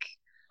 I think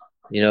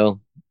you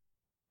know,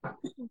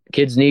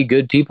 kids need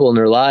good people in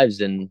their lives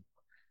and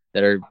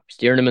that are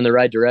steering them in the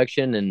right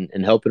direction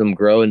and helping them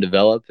grow and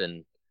develop.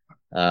 And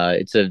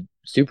it's a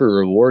super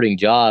rewarding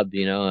job.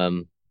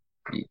 You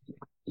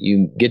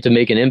get to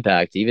make an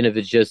impact, even if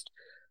it's just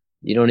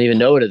you don't even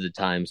know it at the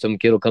time. Some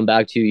kid will come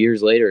back 2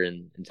 years later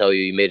and tell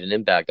you made an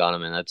impact on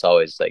them, and that's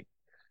always like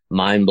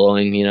mind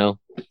blowing.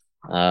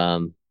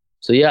 So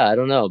yeah, I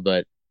don't know,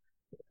 but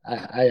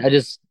I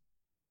just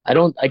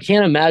I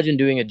can't imagine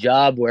doing a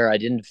job where I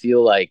didn't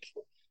feel like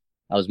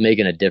I was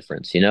making a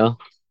difference.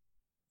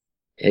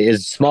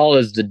 As small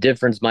as the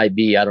difference might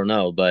be, I don't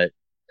know, but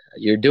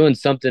you're doing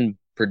something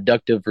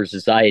productive for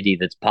society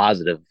that's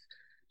positive.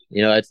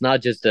 It's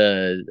not just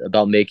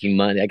about making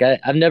money. Like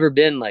I've never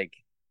been like,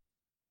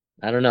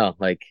 I don't know,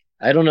 like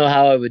I don't know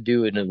how I would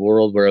do in a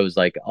world where it was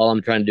like all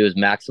I'm trying to do is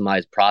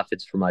maximize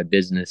profits for my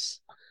business.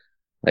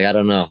 Like I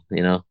don't know.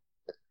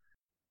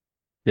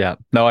 Yeah,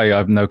 no,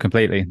 I know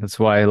completely. That's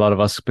why a lot of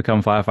us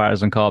become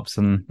firefighters and cops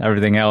and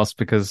everything else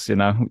because,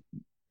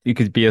 you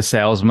could be a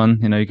salesman,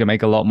 you can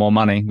make a lot more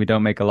money. We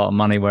don't make a lot of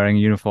money wearing a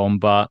uniform,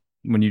 but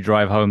when you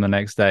drive home the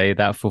next day,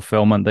 that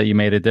fulfillment that you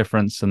made a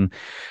difference and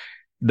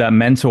that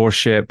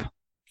mentorship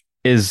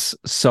is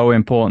so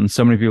important.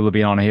 So many people have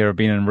been on here have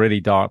been in really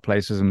dark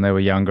places when they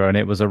were younger, and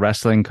it was a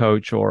wrestling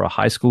coach or a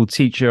high school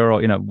teacher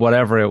or,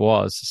 whatever it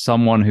was,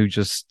 someone who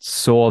just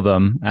saw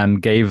them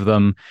and gave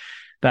them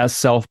that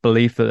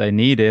self-belief that they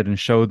needed and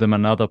showed them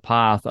another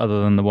path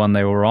other than the one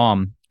they were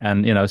on.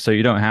 And, so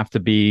you don't have to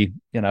be,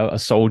 a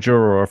soldier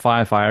or a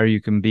firefighter.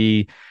 You can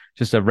be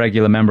just a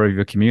regular member of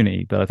your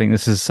community. But I think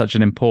this is such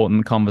an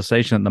important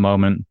conversation at the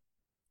moment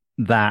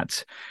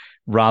that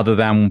rather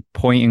than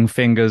pointing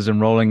fingers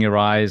and rolling your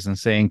eyes and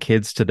saying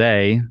kids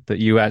today, that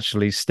you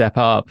actually step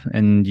up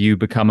and you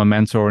become a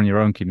mentor in your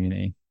own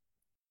community.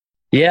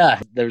 Yeah,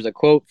 there's a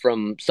quote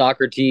from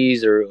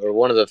Socrates or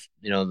one of the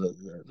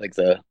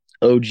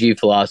OG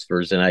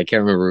philosophers, and I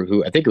can't remember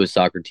who. I think it was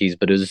Socrates,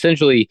 but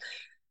he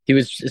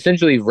was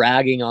essentially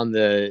ragging on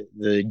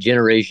the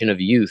generation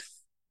of youth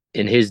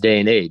in his day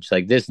and age.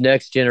 Like this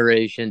next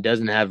generation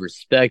doesn't have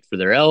respect for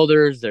their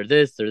elders. They're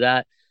this, they're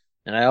that.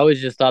 And I always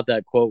just thought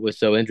that quote was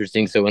so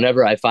interesting. So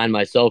whenever I find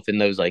myself in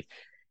those like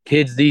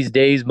kids these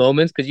days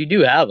moments, because you do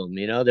have them,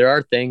 there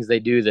are things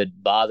they do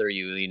that bother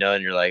you,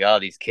 and you're like, oh,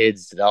 these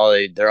kids,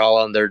 they're all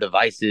on their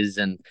devices,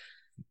 and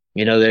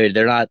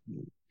they're not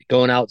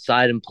going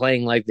outside and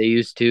playing like they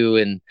used to,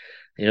 and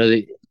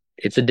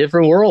it's a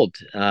different world.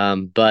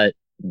 But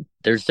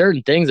there's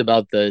certain things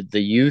about the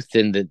youth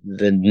and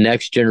the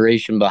next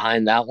generation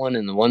behind that one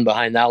and the one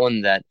behind that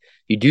one that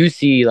you do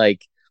see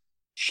like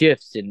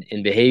shifts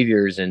in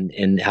behaviors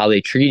and how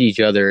they treat each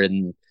other.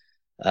 And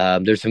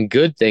there's some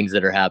good things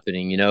that are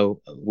happening,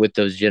 with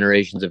those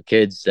generations of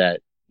kids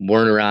that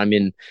weren't around. I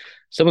mean,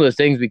 some of the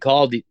things we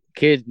called the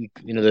kids,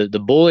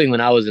 the bullying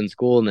when I was in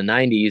school in the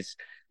 90s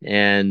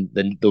and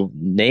the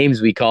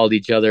names we called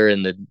each other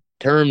and the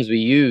terms we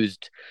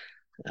used.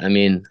 I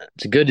mean,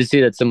 it's good to see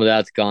that some of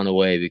that's gone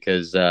away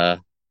because the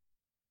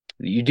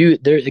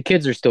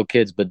kids are still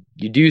kids, but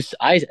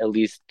I at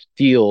least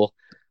feel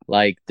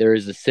like there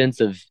is a sense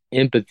of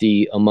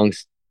empathy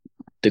amongst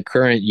the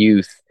current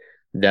youth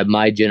that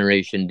my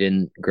generation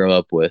didn't grow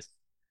up with.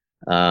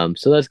 So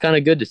that's kind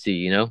of good to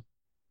see.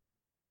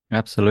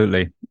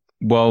 Absolutely.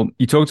 Well,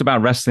 you talked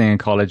about wrestling in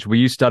college. Were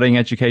you studying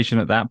education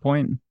at that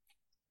point?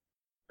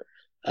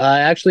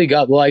 I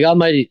got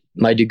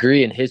my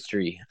degree in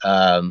history.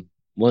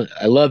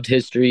 I loved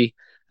history.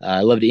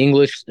 I loved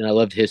English and I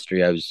loved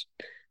history. I was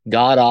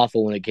god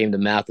awful when it came to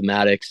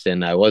mathematics,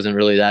 and I wasn't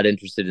really that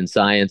interested in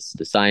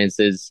the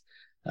sciences.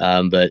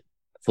 But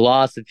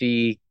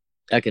philosophy,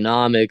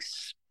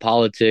 economics,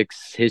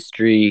 politics,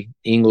 history,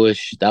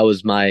 English, that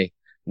was my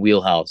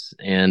wheelhouse.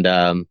 And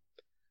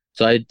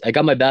so I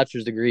got my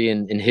bachelor's degree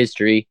in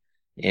history,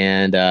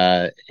 and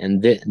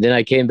then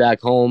I came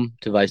back home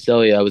to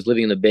Visalia. I was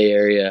living in the Bay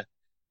Area,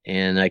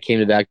 and I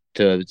came back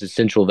to the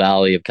Central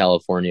Valley of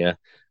California,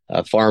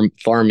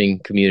 farming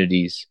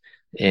communities,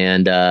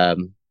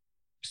 and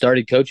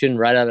started coaching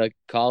right out of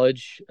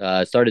college.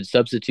 Started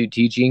substitute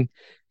teaching,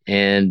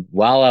 and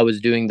while I was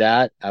doing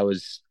that, I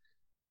was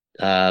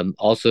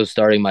also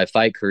starting my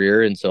fight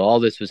career, and so all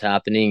this was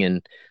happening,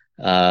 and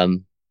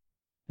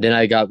then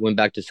I went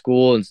back to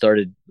school and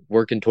started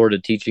working toward a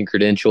teaching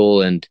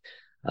credential, and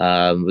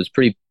was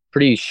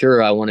pretty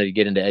sure I wanted to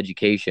get into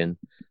education.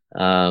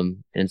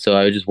 And so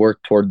I just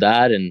worked toward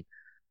that, and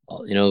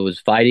was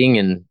fighting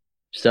and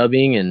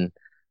subbing and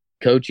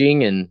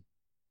coaching, and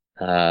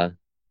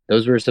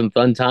those were some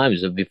fun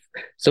times.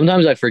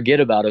 Sometimes I forget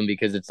about them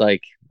because it's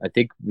like I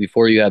think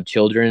before you have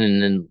children,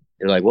 and then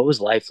you're like, what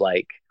was life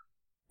like?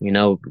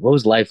 What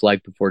was life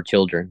like before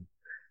children?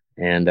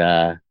 And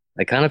I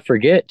kind of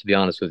forget, to be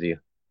honest with you.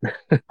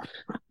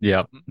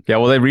 Yeah. Yeah.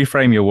 Well, they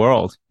reframe your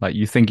world. Like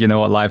you think you know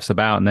what life's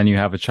about, and then you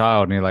have a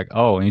child and you're like,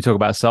 oh, and you talk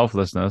about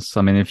selflessness.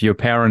 I mean, if you're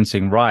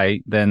parenting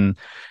right, then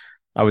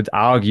I would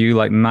argue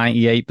like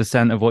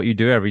 98% of what you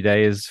do every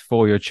day is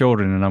for your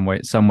children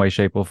in some way,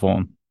 shape, or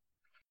form.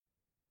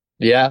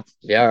 Yeah.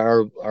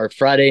 Our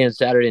Friday and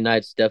Saturday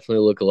nights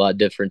definitely look a lot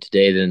different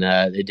today than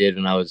they did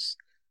when I was,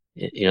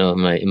 in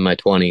my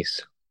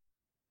 20s.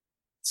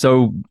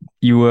 So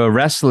you were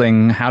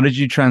wrestling. How did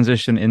you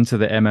transition into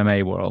the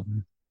MMA world?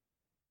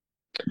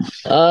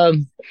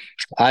 Um,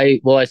 I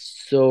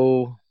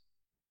so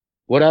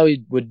what I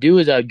would do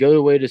is I'd go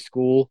away to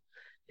school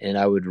and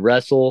I would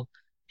wrestle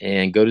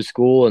and go to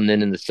school, and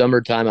then in the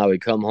summertime I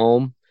would come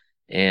home.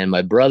 And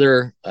my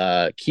brother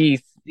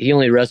Keith, he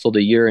only wrestled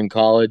a year in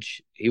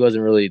college. He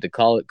wasn't really the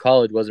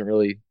college wasn't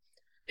really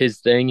his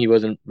thing. He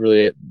wasn't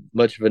really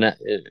much of an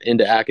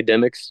into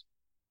academics.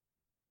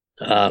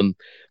 Um,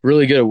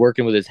 really good at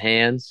working with his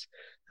hands,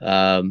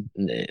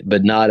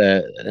 but not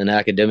an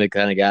academic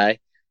kind of guy.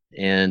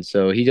 And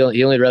so he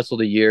only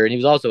wrestled a year, and he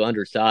was also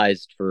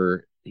undersized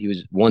for he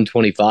was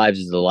 125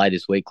 is the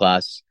lightest weight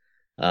class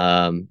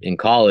in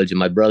college. And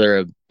my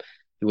brother,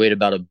 he weighed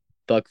about a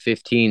buck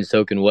 15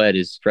 soaking wet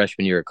his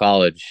freshman year of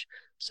college.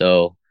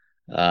 So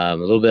a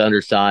little bit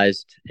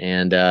undersized,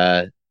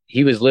 and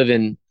he was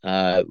living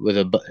with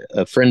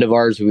a friend of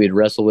ours who we had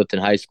wrestled with in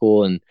high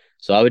school, and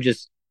so I would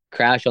just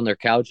crash on their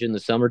couch in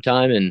the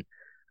summertime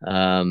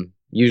and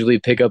usually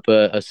pick up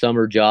a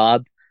summer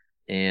job.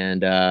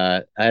 And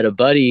I had a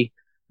buddy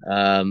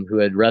who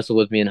had wrestled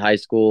with me in high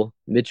school,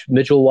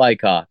 Mitchell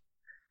Wyckoff,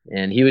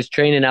 and he was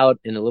training out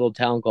in a little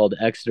town called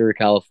Exeter,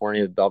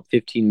 California, about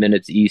 15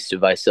 minutes east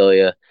of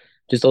Visalia.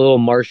 Just a little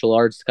martial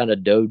arts kind of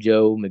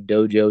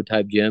McDojo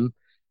type gym.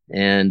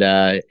 And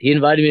he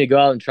invited me to go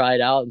out and try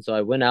it out, and so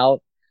I went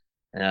out.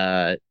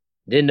 Uh,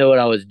 didn't know what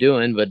I was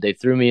doing, but they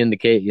threw me in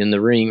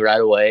the ring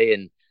right away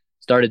and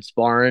started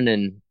sparring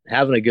and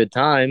having a good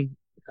time.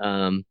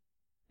 Um,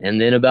 and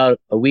then about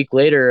a week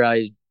later,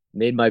 I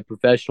made my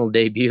professional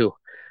debut.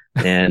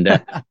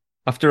 And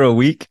After a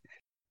week?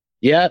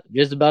 yeah,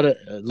 just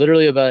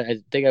literally about, I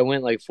think I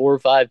went like 4 or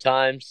 5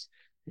 times,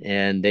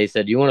 and they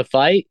said, "You want to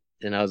fight?"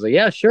 And I was like,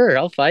 "Yeah, sure,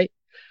 I'll fight."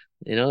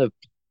 You know,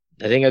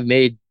 I think I've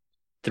made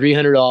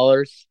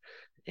 $300,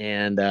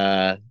 and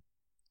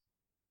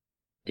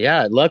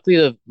yeah,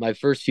 luckily my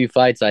first few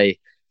fights, I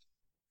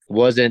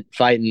wasn't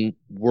fighting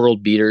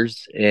world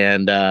beaters,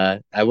 and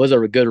I was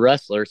a good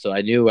wrestler, so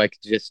I knew I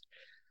could just,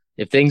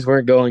 if things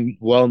weren't going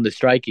well in the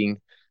striking,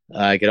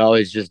 I could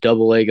always just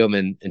double leg them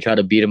and try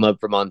to beat them up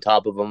from on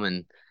top of them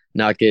and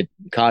not get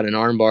caught in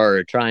an armbar or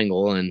a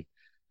triangle. And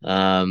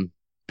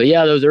but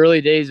yeah, those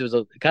early days was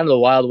kind of the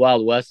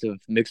wild west of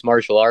mixed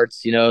martial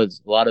arts.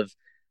 It's a lot of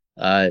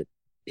uh,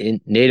 in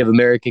Native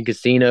American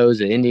casinos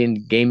and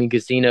Indian gaming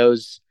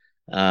casinos.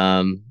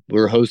 We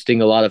were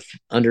hosting a lot of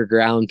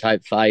underground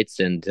type fights,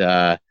 and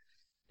I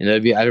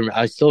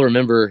still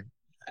remember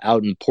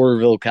out in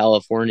Porterville,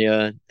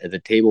 California, at the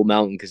Table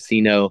Mountain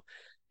Casino.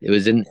 It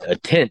was in a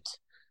tent,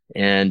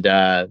 and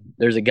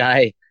there's a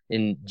guy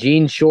in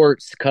jean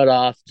shorts, cut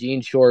off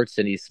jean shorts,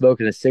 and he's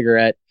smoking a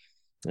cigarette.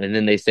 And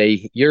then they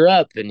say, "You're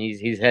up," and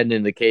he's heading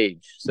in the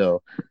cage.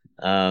 So,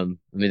 I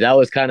mean, that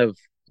was kind of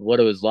what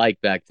it was like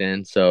back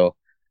then. So,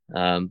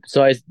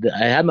 I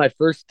had my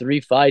first 3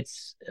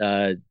 fights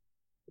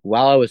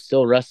while I was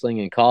still wrestling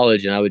in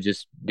college, and I would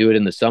just do it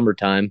in the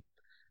summertime.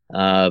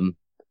 Um,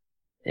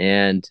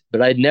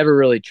 but I'd never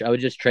really I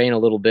would just train a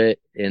little bit,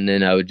 and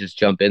then I would just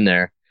jump in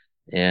there.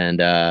 And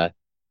uh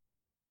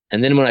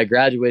and then when I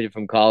graduated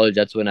from college,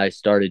 that's when I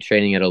started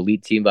training at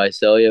Elite Team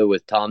Visalia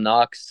with Tom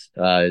Knox,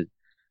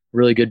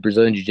 really good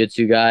Brazilian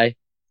jiu-jitsu guy.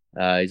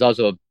 He's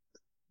also a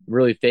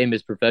really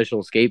famous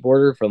professional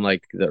skateboarder from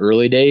like the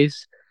early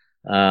days.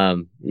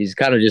 He's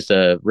kind of just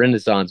a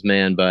renaissance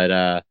man,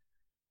 but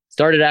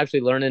started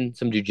actually learning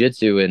some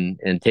jujitsu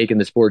and taking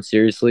the sport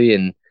seriously,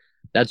 and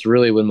that's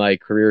really when my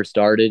career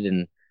started.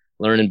 And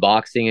learning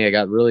boxing, I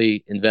got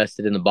really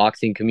invested in the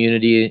boxing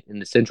community in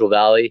the Central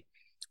Valley.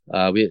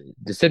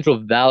 The Central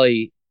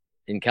Valley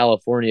in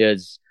California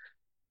is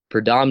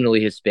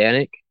predominantly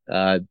Hispanic,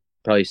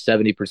 probably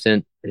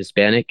 70%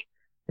 Hispanic,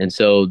 and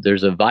so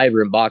there's a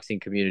vibrant boxing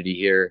community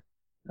here.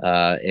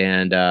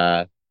 And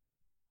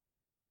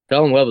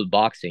Fell in love with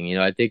boxing.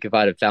 I think if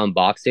I'd have found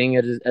boxing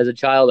as a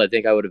child, I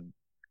think I would have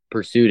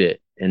pursued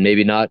it and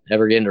maybe not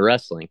ever get into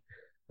wrestling,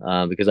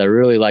 because I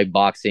really like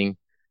boxing.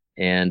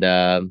 And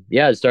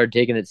yeah, I started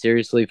taking it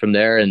seriously from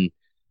there and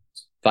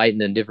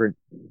fighting in different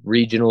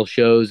regional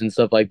shows and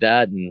stuff like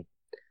that. And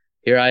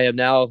here I am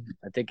now.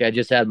 I think I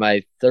just had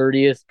my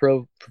 30th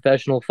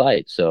professional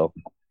fight. So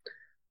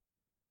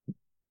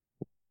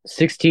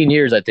 16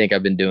 years, I think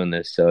I've been doing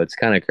this. So it's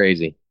kind of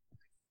crazy.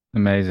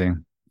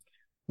 Amazing.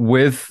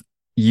 With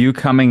you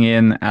coming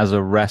in as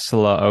a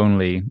wrestler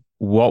only,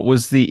 what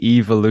was the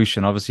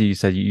evolution? Obviously, you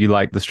said you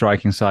like the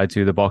striking side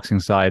too, the boxing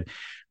side.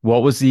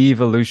 What was the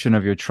evolution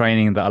of your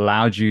training that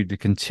allowed you to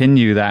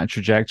continue that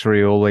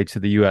trajectory all the way to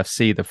the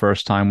UFC the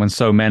first time when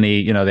so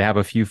many, they have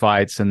a few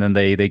fights and then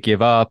they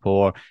give up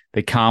or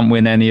they can't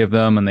win any of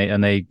them and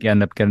they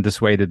end up getting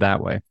dissuaded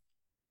that way?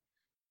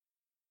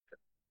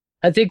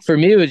 I think for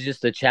me, it was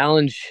just the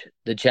challenge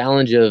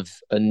of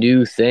a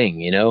new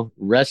thing.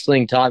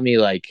 Wrestling taught me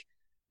like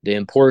the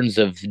importance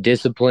of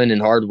discipline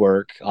and hard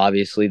work.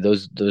 Obviously,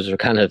 those are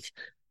kind of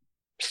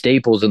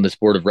staples in the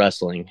sport of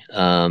wrestling.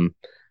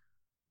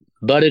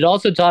 But it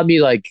also taught me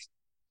like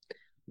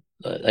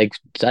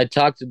I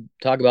talk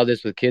about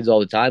this with kids all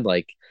the time.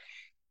 Like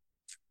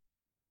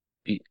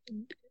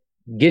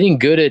getting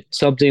good at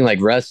something like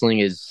wrestling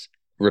is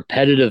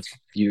repetitive.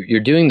 You're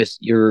doing this.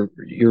 You're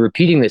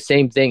repeating the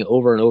same thing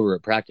over and over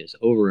at practice,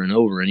 over and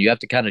over, and you have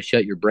to kind of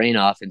shut your brain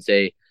off and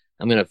say,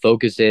 "I'm going to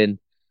focus in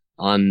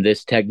on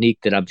this technique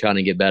that I'm trying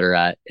to get better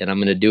at, and I'm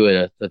going to do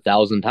it a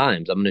thousand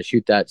times. I'm going to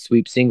shoot that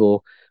sweep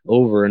single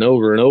over and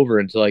over and over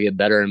until I get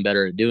better and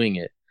better at doing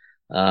it."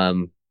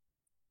 Um,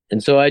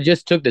 and so I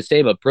just took the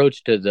same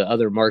approach to the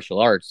other martial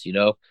arts.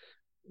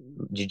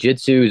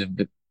 Jiu-jitsu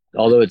is,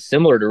 although it's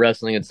similar to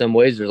wrestling in some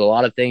ways, there's a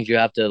lot of things you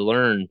have to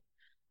learn.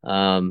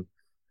 Um,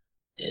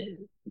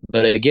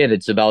 but again,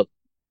 it's about,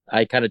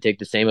 I kind of take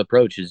the same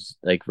approach as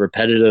like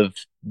repetitive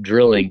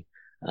drilling.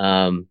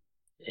 And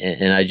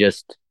I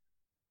just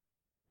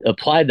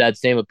applied that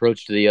same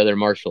approach to the other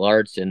martial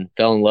arts and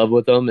fell in love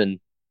with them. And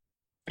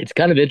it's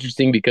kind of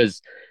interesting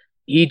because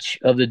each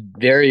of the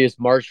various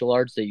martial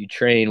arts that you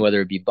train,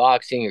 whether it be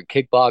boxing or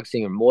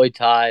kickboxing or Muay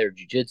Thai or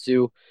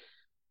Jiu-Jitsu,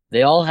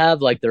 they all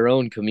have like their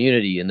own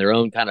community and their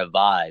own kind of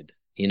vibe.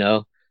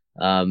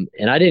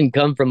 And I didn't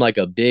come from like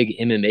a big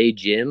MMA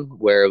gym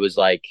where it was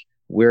like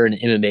we're an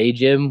MMA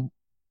gym.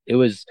 It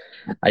was,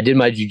 I did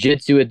my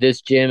jujitsu at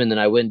this gym, and then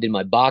I went and did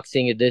my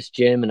boxing at this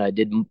gym, and I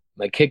did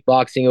my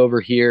kickboxing over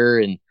here,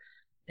 and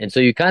so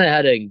you kind of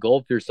had to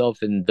engulf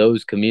yourself in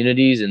those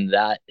communities and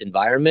that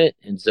environment.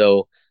 And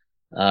so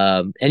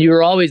and you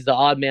were always the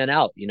odd man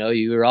out.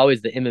 You were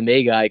always the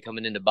MMA guy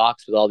coming into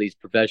box with all these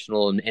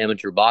professional and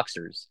amateur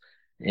boxers.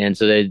 And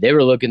so they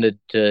were looking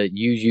to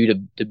use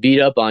you to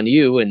beat up on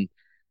you, and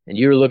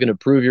you were looking to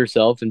prove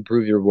yourself and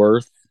prove your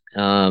worth.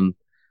 And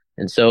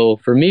so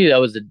for me,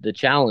 that was the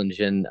challenge.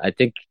 And I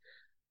think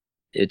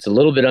it's a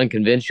little bit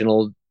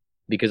unconventional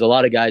because a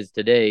lot of guys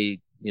today,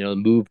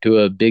 move to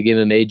a big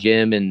MMA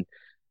gym and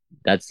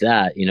that's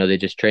that. They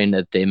just train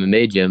at the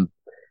MMA gym.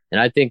 And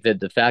I think that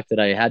the fact that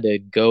I had to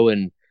go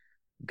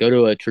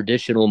to a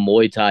traditional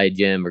Muay Thai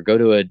gym or go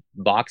to a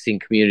boxing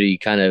community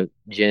kind of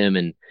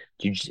gym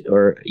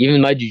or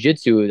even my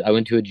jujitsu, I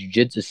went to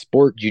a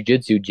sport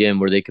jujitsu gym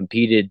where they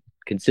competed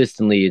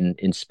consistently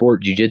in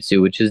sport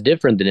jujitsu, which is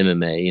different than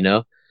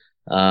MMA.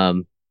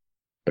 Um,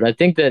 but I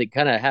think that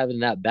kind of having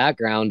that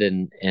background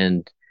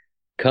and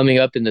coming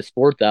up in the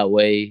sport that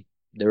way,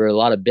 there were a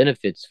lot of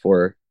benefits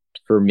for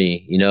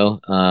me.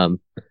 And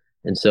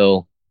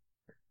so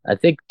I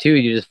think too,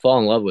 you just fall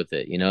in love with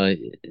it.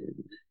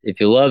 If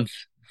you love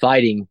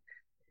fighting,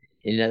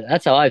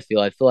 that's how I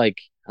feel. I feel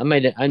like I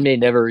may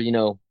never,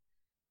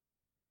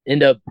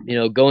 end up,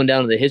 going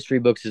down to the history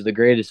books as the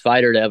greatest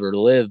fighter to ever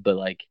live, but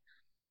like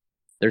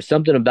there's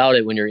something about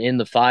it when you're in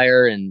the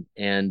fire and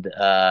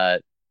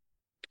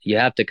you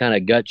have to kind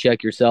of gut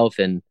check yourself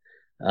and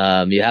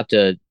you have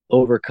to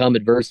overcome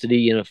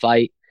adversity in a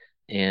fight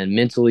and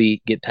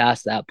mentally get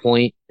past that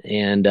point.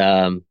 And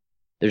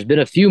there's been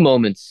a few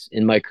moments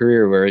in my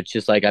career where it's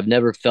just like I've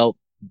never felt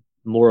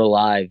more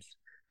alive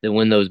than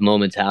when those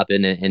moments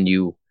happen and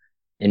you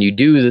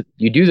do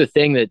the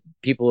thing that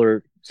people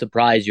are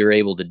surprised you're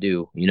able to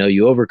do.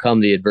 You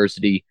overcome the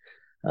adversity.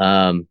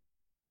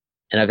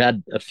 And I've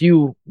had a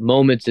few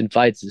moments in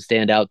fights that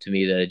stand out to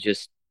me that it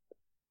just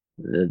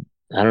uh,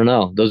 I don't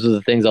know. Those are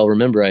the things I'll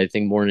remember. I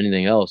think more than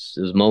anything else,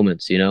 those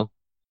moments. Now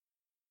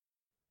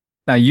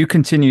you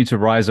continue to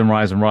rise and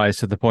rise and rise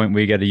to the point where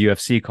you get a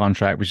UFC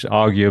contract, which is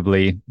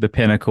arguably the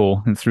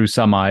pinnacle and through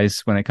some eyes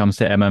when it comes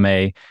to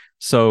MMA.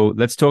 So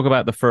let's talk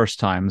about the first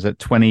times at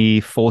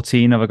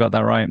 2014. Have I got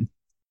that right?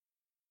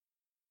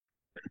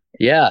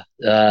 Yeah.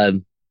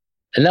 And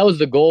that was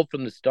the goal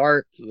from the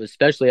start,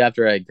 especially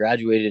after I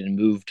graduated and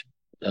moved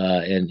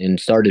and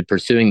started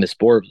pursuing the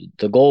sport.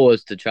 The goal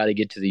was to try to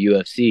get to the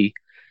UFC.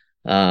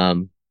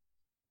 Um,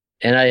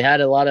 and I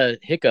had a lot of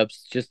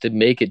hiccups just to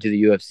make it to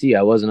the UFC.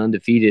 I wasn't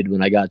undefeated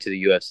when I got to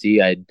the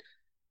UFC. I'd,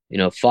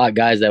 fought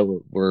guys that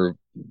were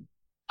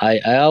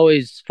I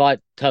always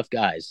fought tough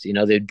guys.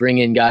 They'd bring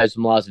in guys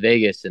from Las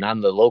Vegas, and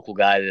I'm the local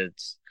guy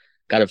that's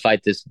got to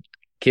fight this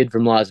kid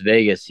from Las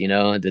Vegas,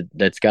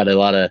 that's got a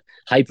lot of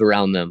hype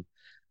around them.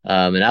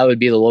 And I would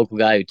be the local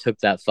guy who took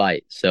that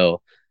fight.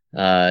 So,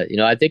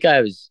 I think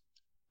I was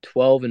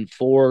 12-4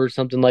 or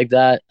something like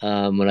that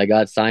when I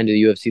got signed to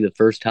the UFC the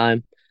first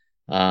time.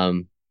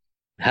 Um,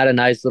 had a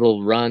nice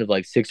little run of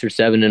like 6 or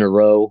 7 in a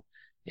row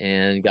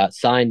and got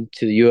signed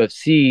to the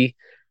UFC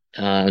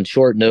on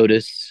short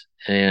notice.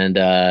 And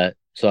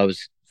so I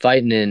was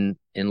fighting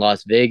in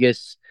Las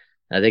Vegas.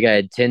 I think I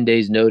had 10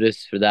 days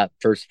notice for that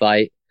first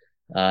fight.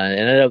 And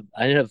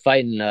I ended up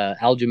fighting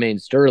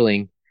Aljamain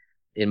Sterling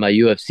in my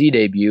UFC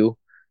debut,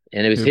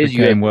 and it was Who his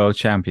became UFC. world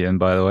champion,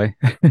 by the way.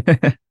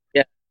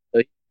 Yeah, so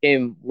he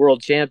became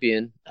world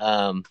champion.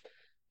 And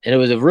it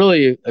was a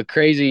really a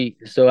crazy.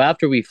 So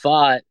after we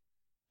fought,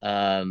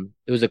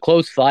 it was a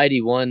close fight.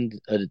 He won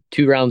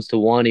 2 rounds to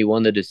 1. He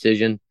won the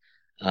decision.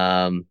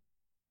 Um,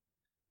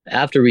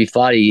 After we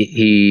fought,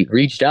 he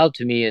reached out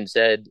to me and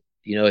said,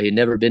 he had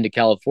never been to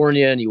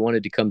California and he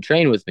wanted to come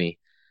train with me.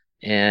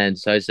 And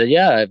so I said,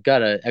 yeah, I've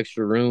got an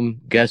extra room,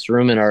 guest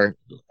room in our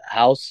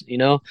house,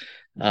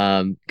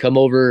 come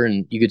over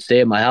and you could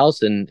stay at my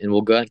house and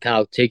we'll go kind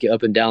of take you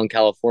up and down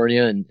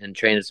California and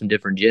train at some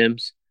different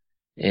gyms.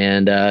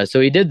 And so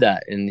he did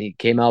that and he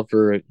came out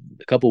for a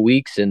couple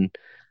weeks and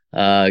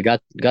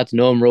got to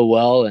know him real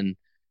well and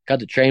got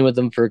to train with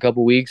him for a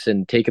couple weeks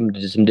and take him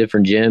to some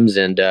different gyms.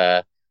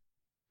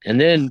 And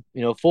then,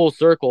 full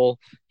circle,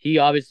 he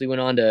obviously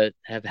went on to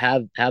have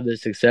the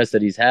success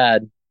that he's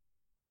had.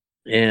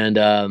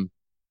 And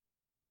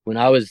when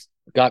I was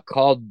got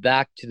called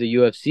back to the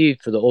UFC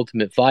for the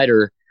Ultimate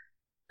Fighter,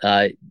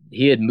 uh,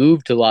 he had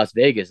moved to Las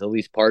Vegas at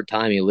least part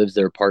time. He lives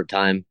there part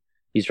time.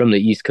 He's from the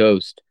East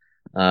Coast,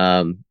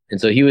 and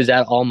so he was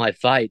at all my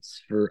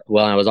fights for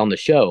while I was on the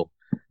show,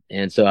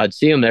 and so I'd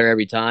see him there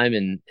every time.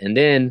 And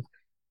then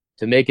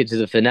to make it to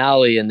the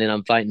finale, and then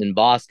I'm fighting in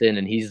Boston,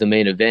 and he's the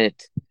main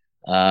event.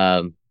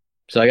 Um,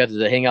 so I got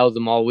to hang out with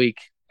him all week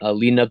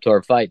leading up to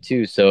our fight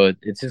too. So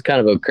it's just kind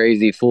of a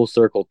crazy full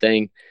circle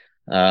thing.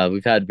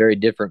 We've had very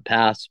different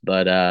paths,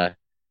 but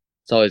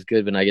it's always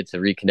good when I get to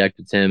reconnect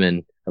with him.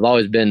 And I've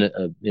always been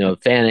a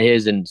fan of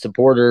his and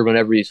supporter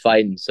whenever he's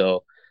fighting.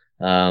 So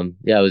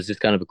yeah, it was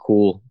just kind of a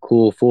cool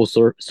full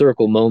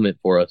circle moment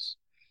for us.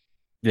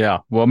 Yeah.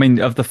 Well, I mean,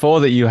 of the four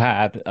that you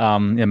had, yeah,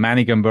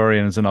 Manny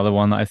Gamburian is another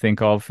one that I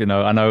think of.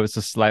 I know it's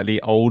a slightly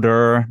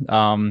older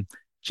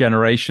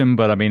generation,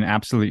 but I mean,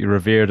 absolutely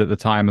revered at the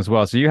time as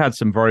well. So you had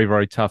some very,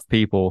 very tough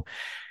people.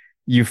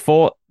 You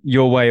fought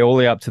your way all the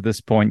way up to this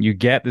point. You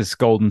get this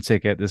golden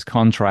ticket, this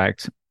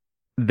contract.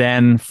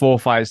 Then 4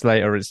 fights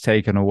later, it's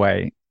taken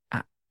away.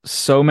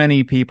 So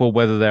many people,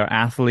 whether they're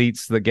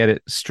athletes that get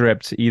it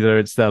stripped, either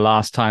it's their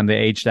last time they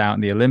aged out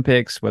in the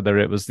Olympics, whether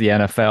it was the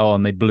NFL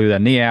and they blew their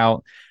knee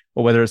out,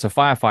 or whether it's a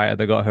firefighter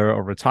that got hurt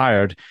or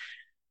retired,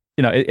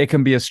 it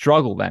can be a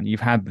struggle then.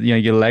 You've had,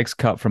 your legs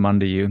cut from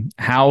under you.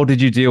 How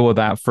did you deal with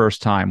that first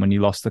time when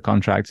you lost the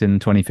contract in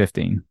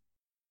 2015?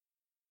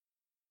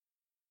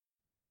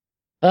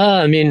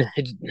 I mean,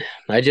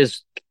 I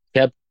just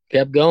kept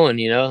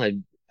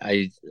going.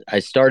 I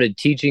started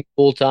teaching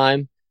full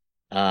time.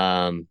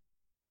 Um,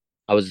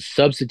 I was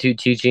substitute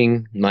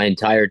teaching my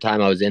entire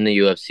time I was in the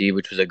UFC,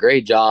 which was a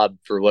great job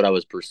for what I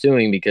was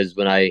pursuing because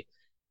when I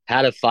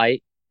had a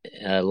fight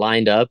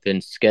lined up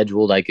and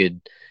scheduled, I could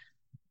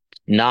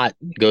not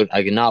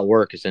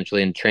work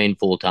essentially and train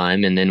full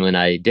time. And then when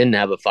I didn't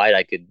have a fight,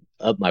 I could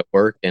up my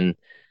work and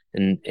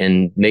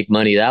make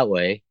money that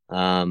way.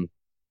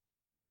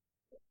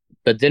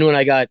 But then when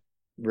I got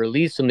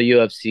released from the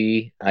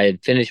UFC, I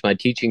had finished my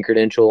teaching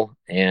credential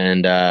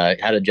and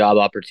had a job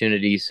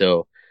opportunity.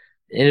 So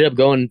ended up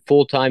going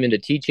full time into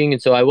teaching.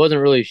 And so I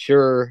wasn't really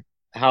sure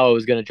how I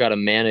was going to try to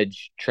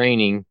manage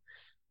training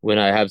when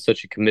I have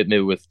such a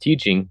commitment with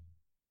teaching.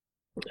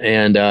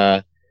 And,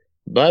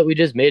 but we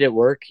just made it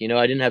work. I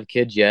didn't have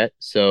kids yet.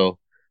 So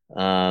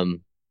I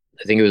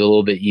think it was a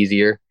little bit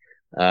easier.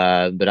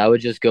 But I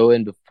would just go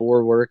in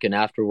before work and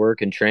after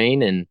work and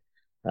train and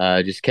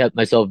just kept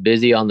myself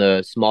busy on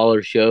the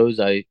smaller shows.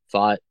 I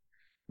fought,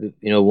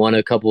 won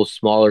a couple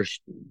smaller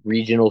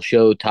regional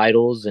show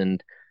titles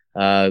and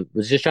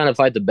was just trying to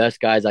fight the best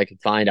guys I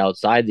could find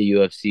outside the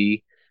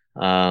UFC.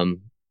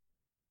 Um,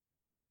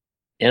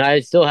 and I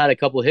still had a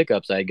couple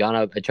hiccups. I had gone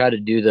up, I tried to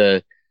do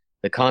the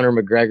Conor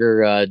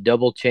McGregor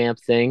double champ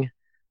thing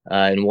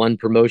in one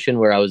promotion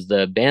where I was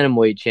the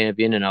bantamweight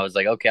champion, and I was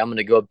like, okay, I'm going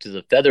to go up to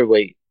the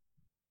featherweight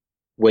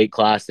weight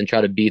class and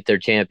try to beat their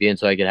champion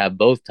so I could have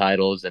both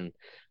titles, and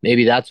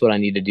maybe that's what I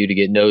need to do to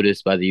get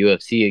noticed by the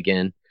UFC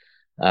again.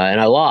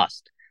 And I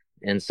lost,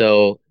 and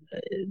so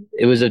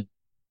it was a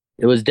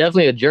it was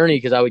definitely a journey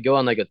because I would go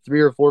on like a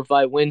 3 or 4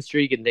 fight win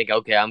streak and think,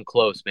 okay, I'm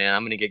close, man.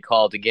 I'm going to get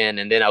called again.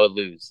 And then I would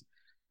lose.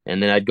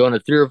 And then I'd go on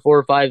a 3 or 4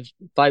 or 5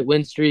 fight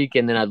win streak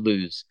and then I'd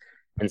lose.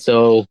 And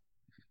so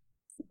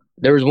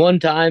there was one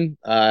time,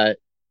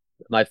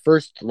 my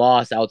first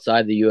loss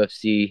outside the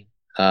UFC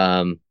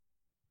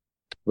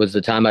was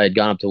the time I had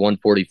gone up to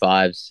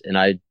 145s. And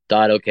I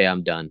thought, okay,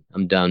 I'm done.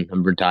 I'm done.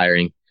 I'm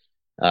retiring.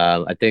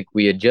 I think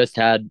we had just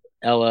had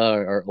Ella,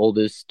 our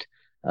oldest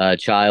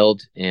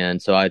child.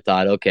 And so I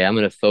thought, okay, I'm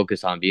going to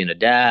focus on being a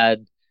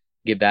dad,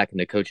 get back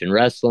into coaching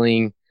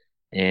wrestling,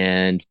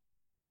 and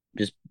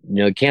just,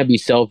 can't be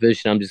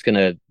selfish. And I'm just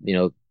going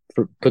to,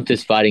 put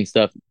this fighting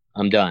stuff,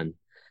 I'm done.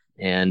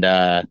 And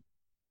I,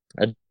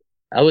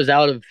 I was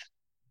out of,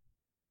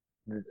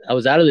 I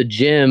was out of the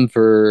gym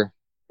for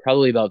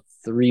probably about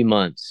 3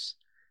 months.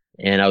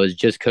 And I was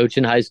just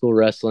coaching high school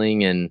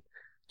wrestling and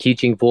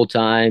teaching full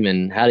time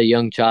and had a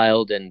young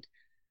child.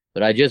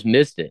 But I just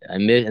missed it.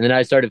 And then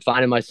I started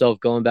finding myself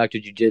going back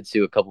to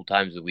jujitsu a couple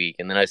times a week.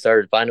 And then I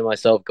started finding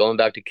myself going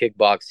back to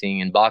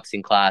kickboxing and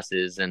boxing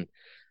classes. And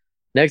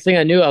next thing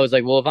I knew, I was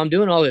like, well, if I'm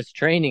doing all this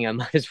training, I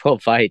might as well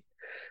fight.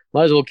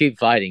 Might as well keep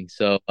fighting.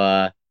 So,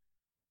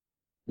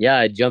 yeah,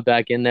 I jumped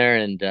back in there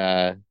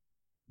and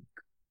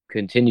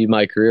continued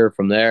my career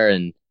from there.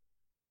 And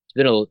it's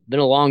been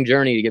a long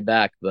journey to get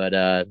back. But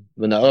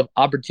when the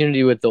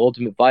opportunity with the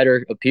Ultimate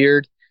Fighter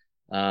appeared,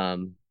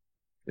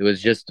 it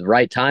was just the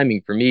right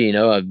timing for me.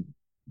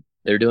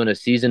 they're doing a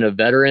season of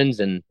veterans,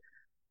 and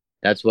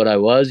that's what I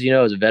was.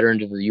 I was a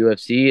veteran of the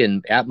UFC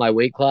and at my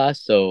weight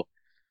class. So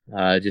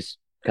just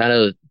kind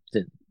of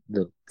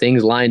the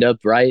things lined up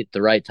right at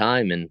the right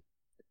time, and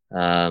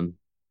um,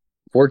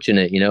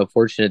 fortunate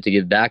to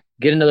give back,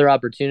 get another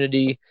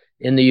opportunity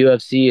in the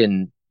UFC,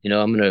 and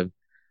I'm gonna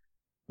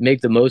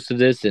make the most of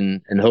this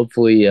and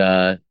hopefully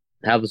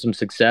have some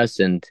success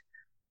and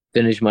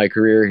finish my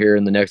career here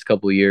in the next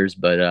couple of years.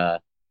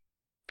 But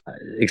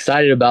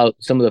excited about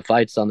some of the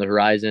fights on the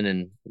horizon,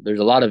 and there's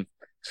a lot of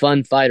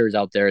fun fighters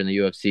out there in the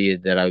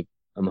UFC that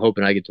I'm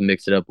hoping I get to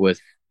mix it up with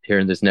here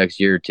in this next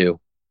year or two.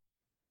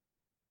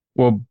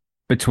 Well,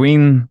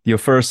 between your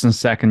first and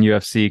second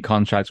UFC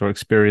contracts or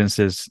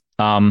experiences,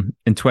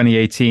 in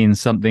 2018,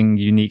 something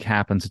unique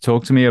happened. To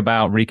talk to me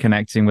about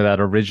reconnecting with that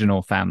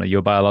original family,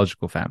 your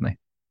biological family.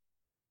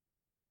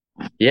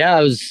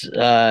 Yeah,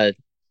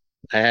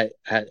 I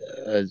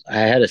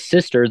had a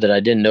sister that I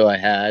didn't know I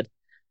had,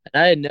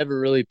 and I had never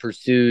really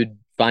pursued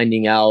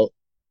finding out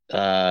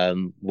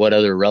what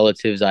other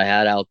relatives I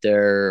had out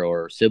there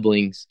or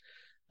siblings.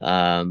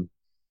 Um,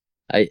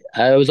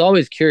 I was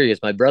always curious.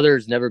 My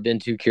brother's never been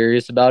too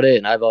curious about it,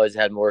 and I've always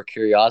had more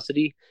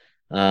curiosity.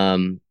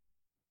 Um,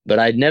 but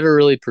I'd never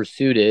really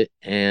pursued it.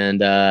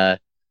 And I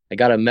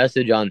got a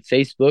message on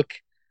Facebook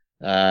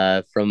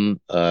from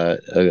a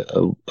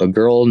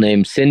girl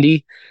named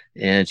Cindy,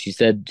 and she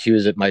said she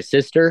was my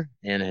sister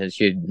and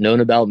she had known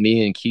about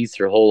me and Keith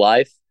her whole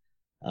life,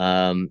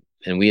 and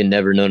we had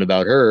never known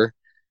about her.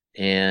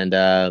 And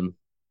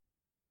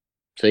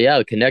so yeah,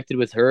 I connected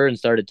with her and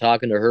started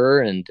talking to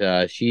her, and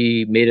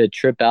she made a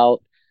trip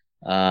out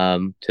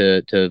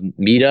to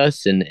meet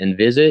us and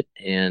visit,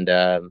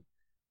 and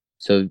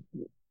so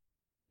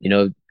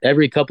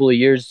every couple of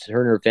years, her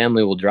and her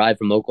family will drive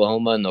from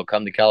Oklahoma and they'll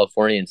come to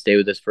California and stay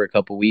with us for a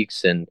couple of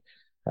weeks. And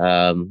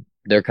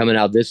they're coming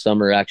out this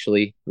summer,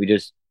 actually. We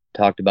just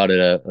talked about it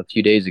a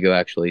few days ago,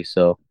 actually.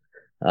 So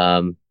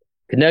um,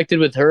 connected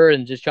with her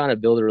and just trying to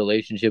build a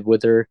relationship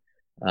with her.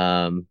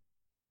 Um,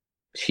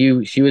 she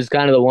was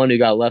kind of the one who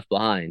got left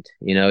behind.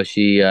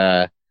 She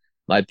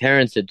my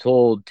parents had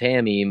told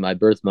Tammy, my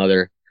birth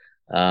mother,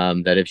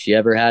 that if she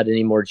ever had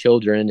any more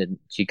children and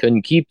she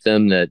couldn't keep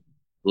them, that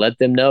let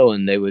them know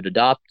and they would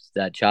adopt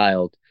that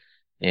child.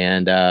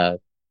 And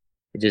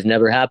it just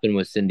never happened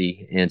with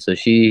Cindy. And so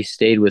she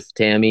stayed with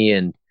Tammy,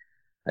 and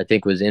I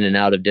think was in and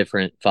out of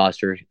different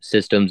foster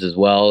systems as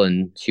well.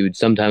 And she would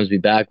sometimes be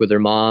back with her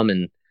mom,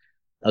 and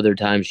other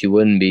times she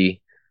wouldn't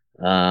be.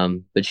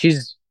 But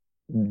she's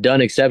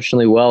done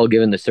exceptionally well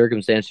given the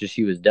circumstances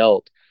she was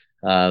dealt.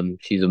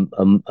 She's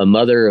a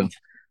mother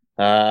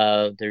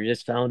of, they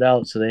just found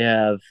out, so they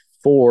have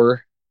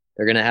four.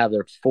 They're going to have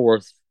their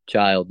fourth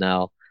child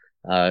now.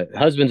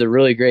 Husband's a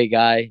really great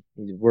guy.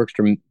 He works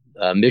for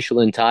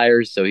Michelin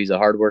tires, so he's a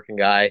hardworking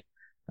guy,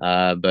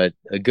 but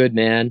a good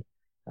man.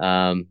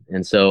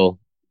 And so,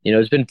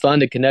 it's been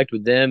fun to connect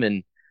with them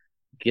and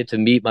get to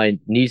meet my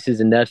nieces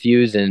and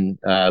nephews, and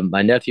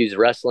my nephew's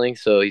wrestling,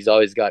 so he's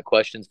always got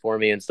questions for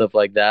me and stuff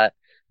like that.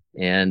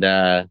 And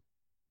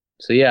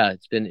so yeah,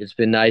 it's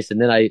been nice.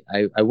 And then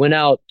I went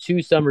out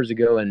 2 summers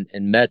ago and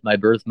met my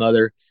birth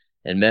mother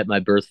and met my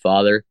birth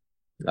father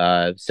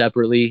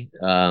separately.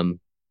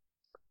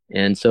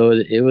 And so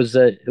it was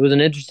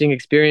an interesting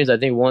experience. I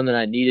think one that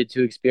I needed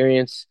to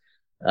experience.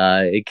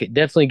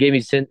 Definitely gave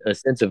me a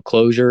sense of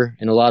closure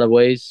in a lot of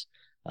ways.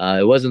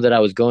 It wasn't that I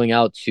was going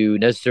out to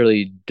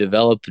necessarily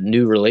develop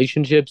new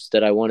relationships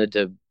that I wanted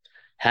to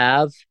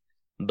have,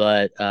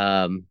 but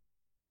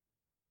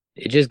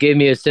it just gave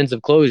me a sense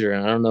of closure.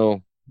 And I don't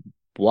know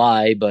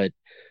why, but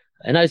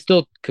and I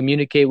still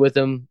communicate with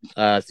them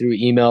through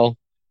email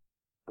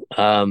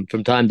from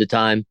time to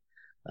time.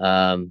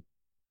 Um,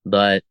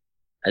 but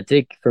I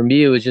think for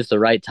me, it was just the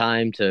right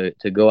time to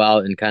go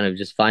out and kind of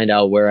just find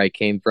out where I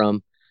came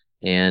from,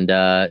 and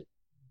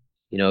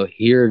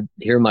hear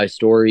my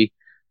story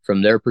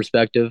from their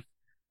perspective,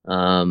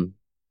 um,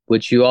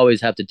 which you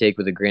always have to take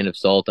with a grain of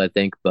salt, I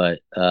think. But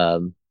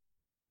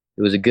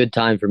it was a good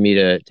time for me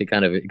to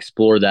kind of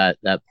explore that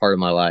part of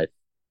my life.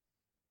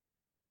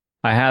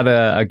 I had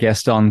a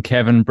guest on,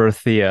 Kevin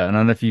Berthia, and I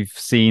don't know if you've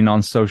seen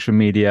on social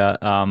media.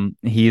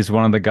 He is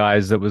one of the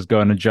guys that was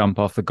going to jump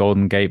off the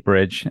Golden Gate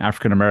Bridge,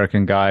 African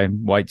American guy,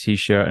 white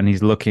t-shirt, and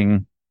he's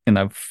looking,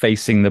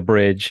 facing the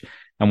bridge.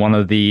 And one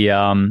of the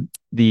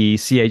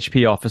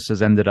CHP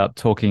officers ended up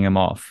talking him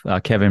off,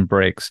 Kevin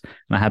Briggs,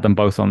 and I had them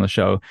both on the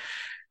show.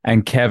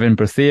 And Kevin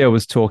Berthia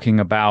was talking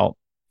about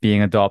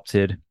being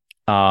adopted.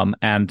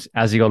 And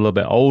as he got a little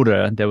bit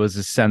older, there was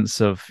a sense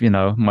of,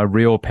 my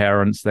real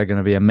parents, they're going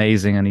to be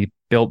amazing. And he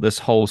built this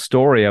whole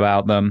story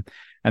about them.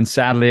 And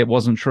sadly, it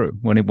wasn't true.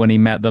 When he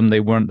met them, they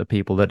weren't the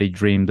people that he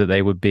dreamed that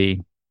they would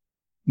be.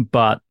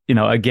 But,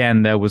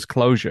 again, there was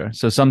closure.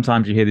 So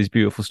sometimes you hear these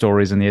beautiful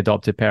stories and the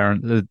adopted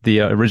parent, the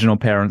original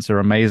parents are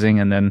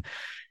amazing. And then,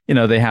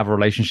 they have a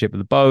relationship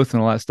with both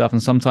and all that stuff.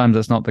 And sometimes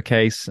that's not the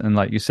case. And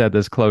like you said,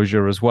 there's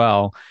closure as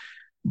well.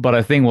 But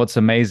I think what's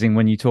amazing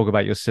when you talk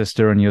about your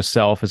sister and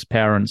yourself as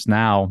parents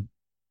now,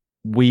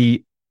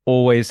 we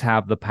always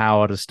have the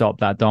power to stop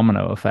that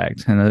domino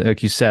effect. And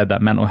like you said,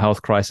 that mental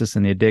health crisis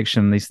and the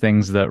addiction, these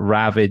things that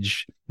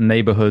ravage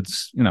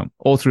neighborhoods,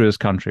 all through this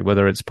country,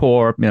 whether it's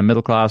poor,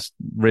 middle class,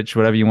 rich,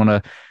 whatever you want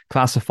to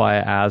classify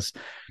it as.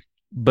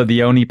 But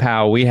the only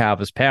power we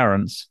have as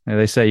parents,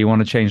 they say you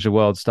want to change the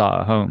world,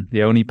 start at home.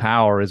 The only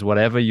power is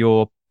whatever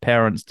your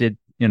parents did,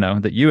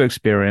 that you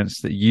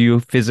experienced, that you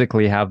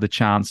physically have the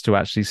chance to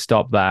actually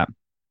stop that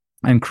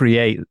and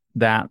create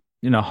that,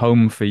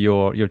 home for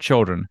your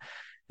children.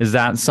 Is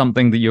that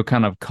something that you're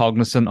kind of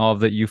cognizant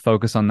of, that you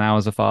focus on now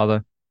as a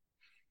father?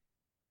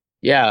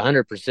 Yeah,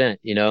 100%.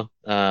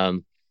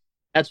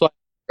 That's why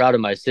I'm proud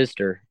of my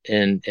sister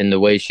and the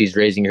way she's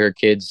raising her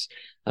kids.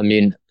 I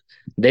mean,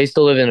 they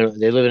live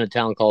in a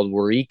town called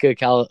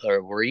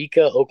Waurika,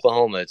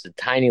 Oklahoma. It's a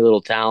tiny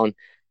little town.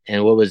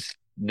 And what was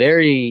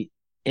very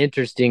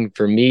interesting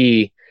for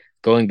me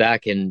going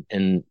back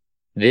and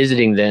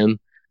visiting them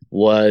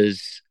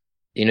was,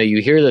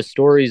 you hear the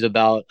stories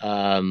about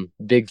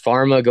big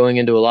pharma going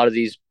into a lot of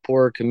these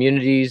poor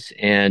communities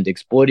and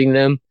exploiting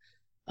them.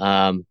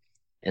 Um,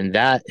 and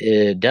that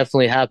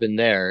definitely happened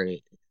there.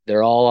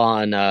 They're all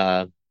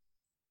on,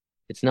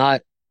 it's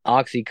not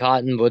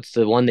Oxycontin. What's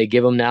the one they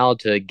give them now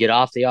to get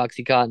off the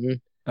Oxycontin?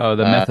 Oh,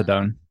 the Uh,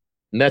 methadone.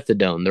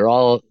 Methadone. They're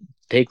all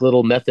take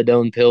little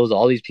methadone pills.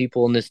 All these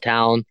people in this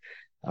town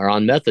are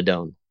on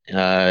methadone,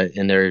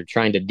 and they're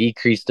trying to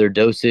decrease their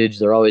dosage.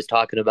 They're always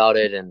talking about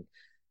it, and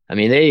I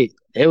mean,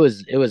 it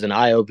was an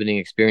eye opening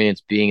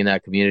experience being in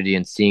that community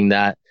and seeing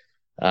that.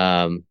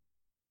 Um,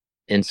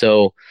 and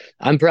so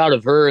I'm proud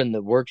of her and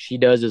the work she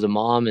does as a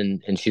mom,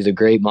 and she's a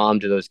great mom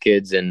to those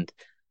kids. And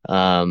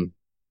um,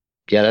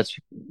 yeah,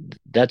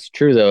 that's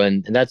true though,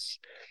 and that's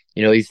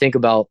you think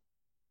about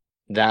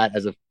that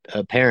as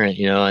a parent,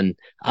 and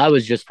I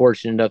was just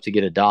fortunate enough to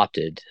get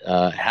adopted.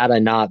 Had I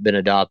not been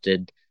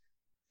adopted,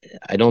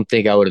 I don't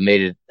think I would have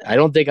made it. I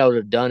don't think I would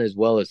have done as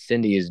well as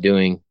Cindy is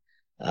doing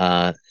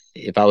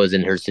if I was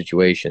in her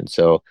situation.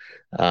 So,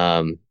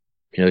 um,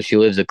 she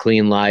lives a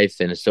clean life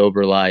and a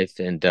sober life,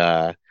 and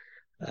uh,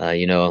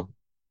 you know,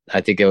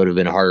 I think it would have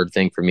been a harder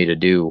thing for me to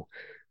do,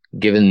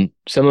 given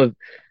some of.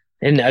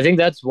 And I think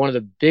that's one of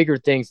the bigger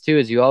things too.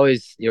 Is you're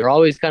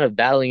always kind of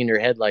battling in your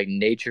head like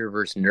nature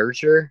versus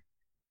nurture.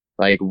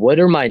 Like, what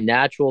are my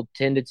natural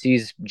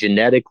tendencies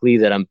genetically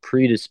that I'm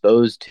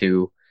predisposed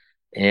to,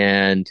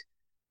 and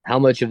how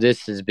much of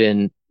this has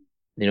been,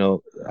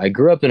 I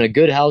grew up in a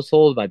good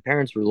household. My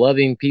parents were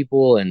loving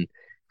people and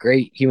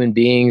great human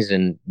beings,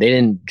 and they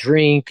didn't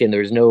drink, and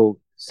there's no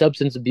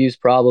substance abuse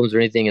problems or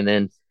anything. And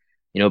then,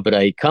 but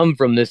I come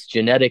from this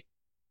genetic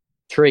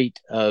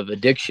trait of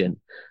addiction.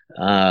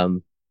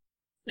 Um,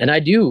 and I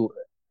do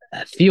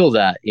feel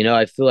that,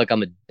 I feel like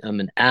I'm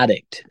an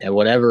addict at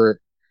whatever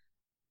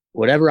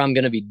I'm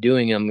going to be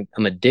doing.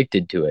 I'm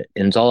addicted to it,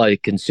 and it's all I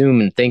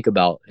consume and think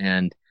about.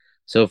 And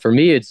so for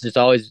me, it's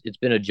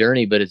been a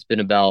journey, but it's been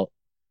about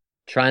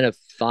trying to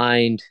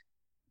find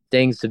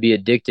things to be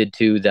addicted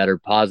to that are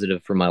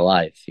positive for my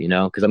life,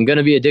 because I'm going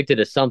to be addicted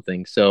to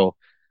something. So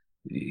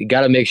you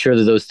got to make sure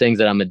that those things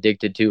that I'm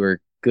addicted to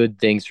are good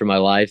things for my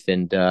life.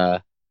 And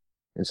so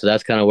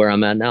that's kind of where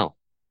I'm at now.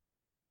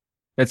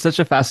 It's such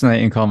a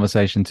fascinating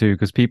conversation too,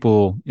 because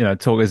people,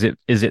 talk, is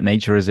it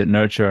nature, is it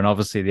nurture? And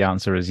obviously the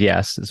answer is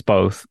yes, it's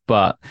both.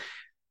 But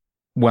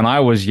when I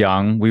was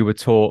young, we were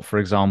taught, for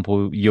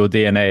example, your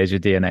DNA is your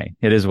DNA.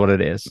 It is what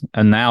it is.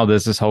 And now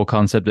there's this whole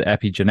concept of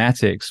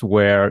epigenetics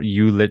where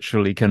you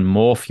literally can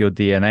morph your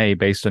DNA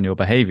based on your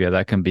behavior.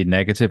 That can be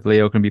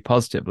negatively or can be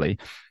positively.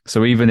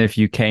 So even if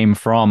you came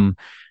from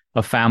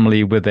a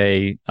family with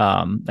a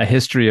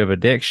history of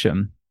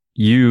addiction,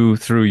 you,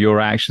 through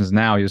your actions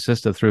now, your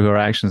sister, through her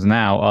actions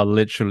now, are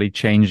literally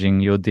changing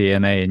your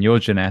DNA and your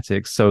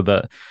genetics so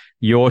that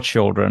your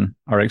children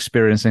are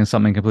experiencing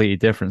something completely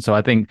different. So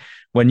I think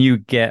when you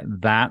get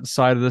that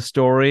side of the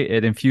story,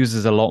 it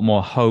infuses a lot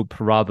more hope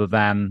rather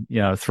than,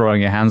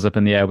 throwing your hands up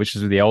in the air, which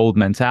is the old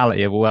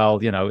mentality of, well,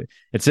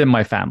 it's in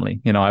my family.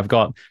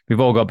 We've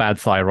all got bad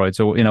thyroids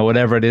or,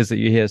 whatever it is that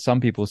you hear some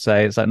people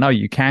say. It's like, no,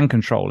 you can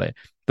control it.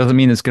 Doesn't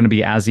mean it's going to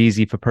be as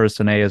easy for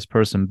person A as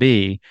person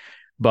B,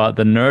 but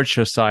the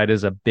nurture side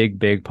is a big,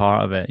 big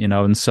part of it,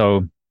 and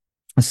so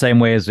the same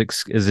way as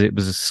it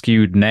was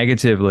skewed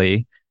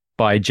negatively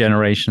by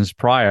generations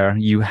prior,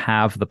 you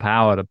have the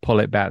power to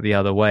pull it back the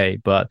other way,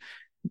 but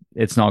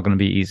it's not going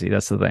to be easy.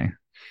 That's the thing.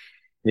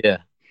 Yeah.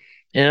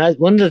 And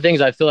one of the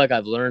things I feel like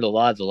I've learned a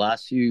lot the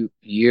last few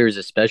years,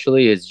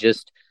 especially, is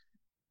just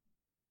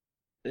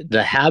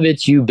the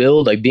habits you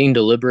build, like being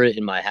deliberate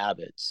in my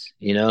habits,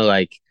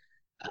 like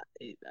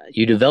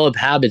you develop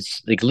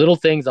habits, like little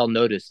things I'll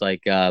notice,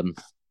 like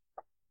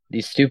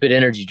these stupid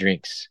energy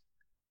drinks.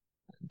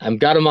 I've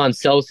got them on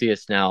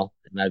Celsius now,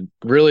 and I'm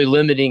really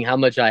limiting how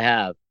much I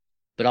have.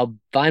 But I'll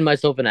find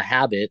myself in a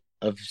habit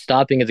of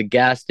stopping at the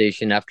gas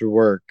station after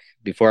work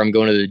before I'm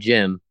going to the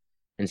gym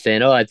and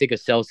saying, "Oh, I think a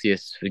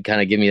Celsius would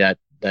kind of give me that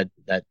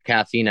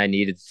caffeine I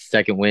need. It's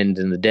second wind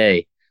in the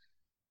day."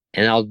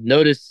 And I'll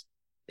notice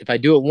if I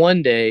do it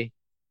one day,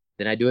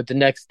 then I do it the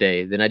next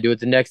day, then I do it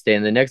the next day,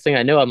 and the next thing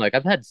I know, I'm like,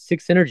 I've had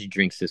 6 energy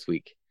drinks this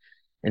week.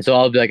 And so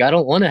I'll be like, I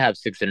don't want to have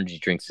 6 energy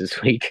drinks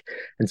this week.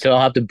 And so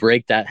I'll have to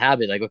break that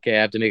habit. Like, okay,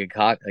 I have to make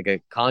like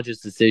a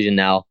conscious decision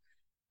now.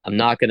 I'm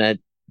not going to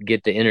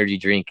get the energy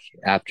drink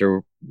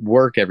after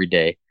work every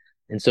day.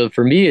 And so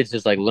for me, it's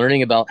just like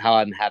learning about how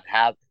I'm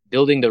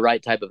building the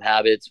right type of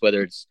habits,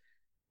 whether it's,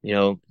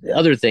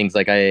 other things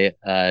like I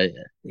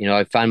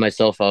find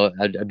myself,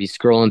 I'd be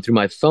scrolling through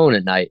my phone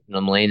at night and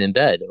I'm laying in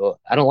bed.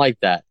 Well, I don't like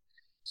that.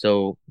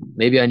 So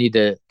maybe I need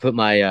to put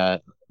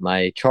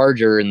my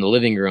charger in the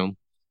living room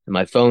and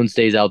my phone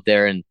stays out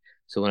there. And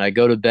so when I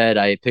go to bed,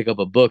 I pick up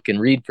a book and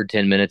read for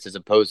 10 minutes as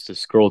opposed to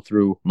scroll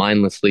through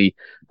mindlessly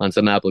on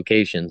some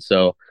application.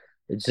 So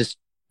it's just,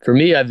 for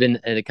me, I've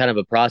been in a kind of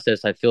a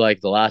process. I feel like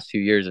the last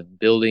few years of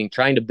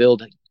trying to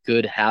build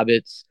good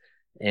habits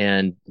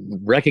and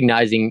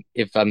recognizing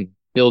if I'm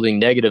building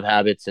negative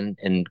habits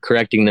and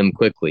correcting them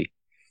quickly.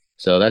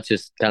 So that's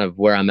just kind of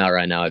where I'm at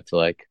right now, I feel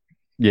like.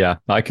 Yeah,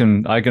 I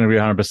can agree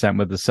 100%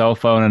 with the cell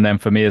phone, and then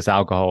for me it's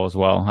alcohol as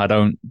well. I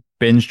don't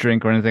binge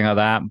drink or anything like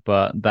that,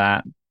 but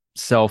that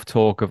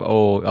self-talk of,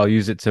 oh, I'll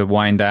use it to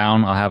wind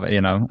down, I'll have,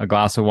 a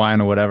glass of wine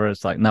or whatever.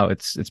 It's like, no,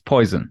 it's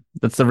poison.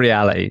 That's the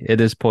reality.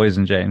 It is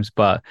poison, James.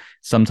 But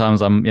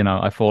sometimes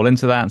I fall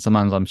into that, and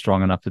sometimes I'm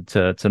strong enough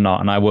to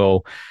not, and I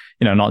will,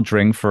 not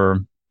drink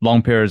for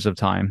long periods of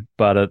time.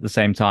 But at the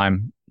same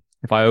time,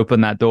 if I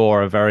open that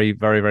door very,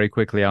 very, very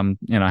quickly, I'm,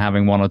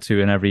 having one or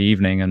two in every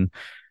evening and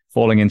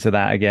falling into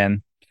that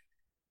again.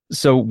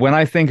 So when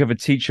I think of a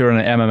teacher and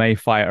an MMA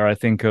fighter, I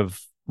think of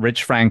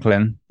Rich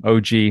Franklin,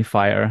 OG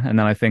fighter, and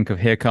then I think of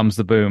Here Comes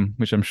the Boom,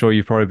 which I'm sure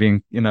you've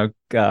probably been,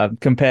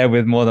 compared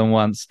with more than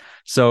once.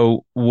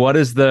 So what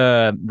is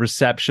the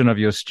reception of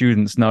your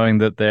students knowing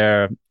that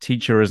their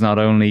teacher is not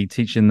only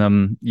teaching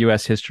them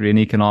US history and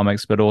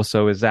economics, but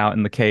also is out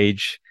in the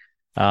cage,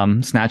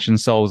 snatching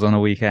souls on a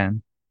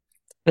weekend?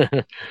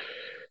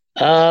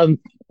 Um,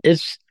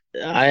 it's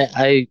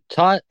I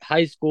taught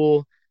high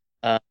school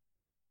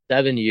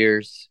 7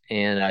 years,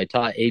 and I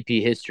taught AP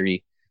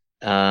history,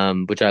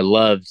 which I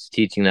loved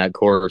teaching that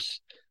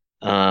course.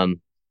 Um,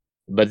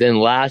 but then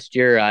last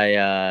year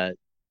I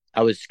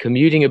was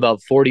commuting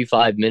about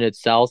 45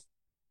 minutes south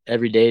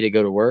every day to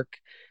go to work.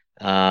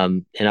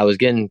 And I was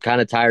getting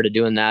kind of tired of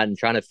doing that and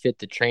trying to fit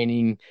the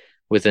training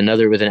with an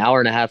hour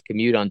and a half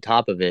commute on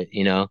top of it.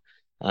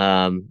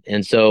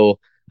 And so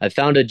I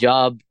found a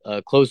job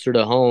closer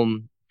to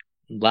home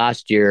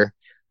last year.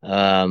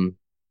 Um,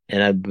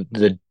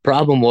 the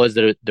problem was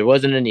that there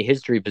wasn't any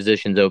history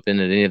positions open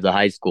at any of the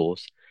high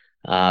schools,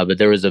 but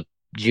there was a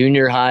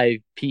junior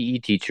high PE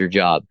teacher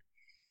job.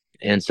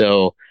 And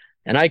so,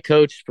 and I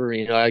coached for,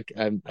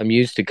 I'm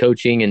used to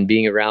coaching and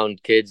being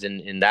around kids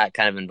in that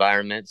kind of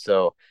environment.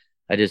 So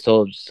I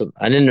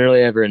didn't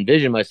really ever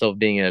envision myself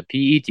being a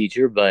PE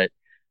teacher, but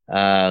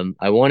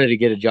I wanted to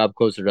get a job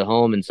closer to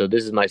home. And so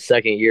this is my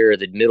second year at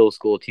the middle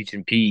school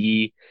teaching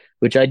PE,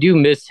 which I do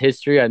miss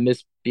history. I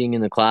miss being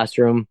in the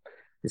classroom,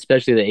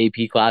 especially the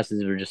AP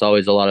classes were just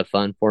always a lot of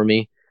fun for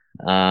me.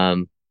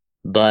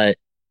 But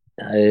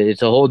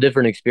it's a whole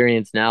different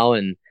experience now,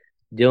 and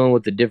dealing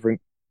with the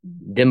different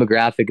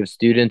demographic of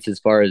students as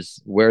far as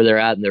where they're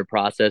at in their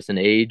process and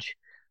age.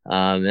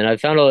 And I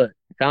found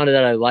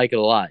that I like it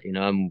a lot.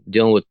 I'm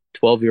dealing with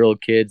 12-year-old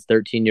kids,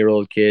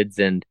 13-year-old kids,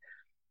 and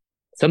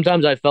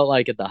sometimes I felt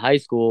like at the high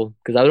school,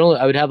 because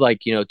I would have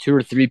like 2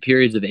 or 3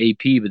 periods of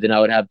AP, but then I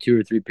would have 2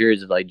 or 3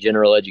 periods of like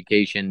general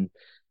education,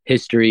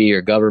 history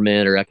or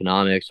government or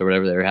economics or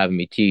whatever they were having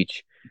me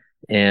teach.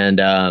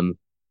 And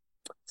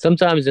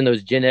sometimes in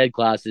those gen ed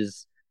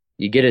classes,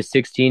 you get a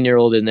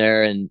 16-year-old in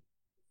there, and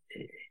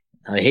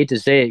I hate to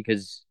say it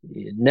because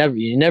you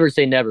never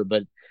say never,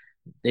 but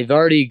they've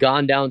already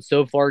gone down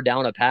so far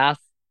down a path,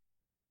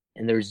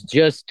 and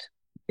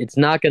it's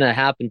not going to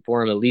happen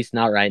for them, at least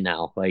not right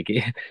now. Like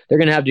they're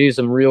going to have to do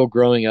some real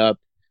growing up.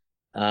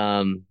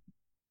 Um,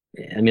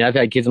 I mean, I've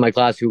had kids in my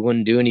class who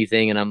wouldn't do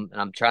anything, and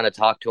I'm trying to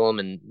talk to them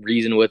and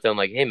reason with them,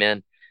 like, hey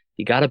man,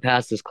 you got to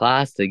pass this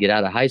class to get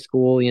out of high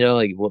school.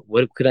 Like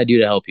what could I do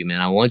to help you, man?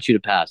 I want you to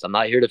pass. I'm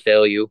not here to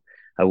fail you.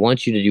 I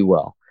want you to do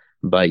well,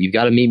 but you've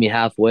got to meet me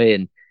halfway.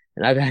 And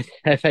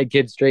I've had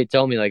kids straight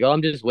tell me like, oh,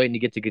 I'm just waiting to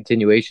get to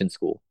continuation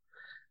school.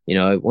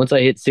 Once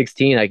I hit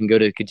 16, I can go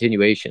to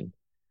continuation,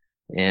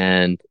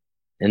 and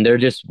they're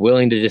just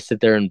willing to just sit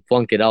there and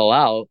flunk it all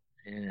out.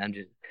 And I'm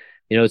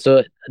just,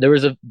 so there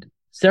was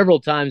several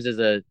times as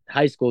a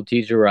high school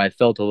teacher where I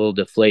felt a little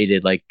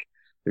deflated, like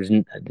there's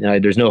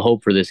no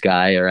hope for this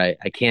guy, or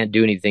I can't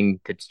do anything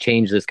to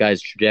change this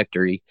guy's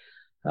trajectory.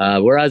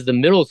 Whereas the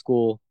middle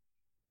school,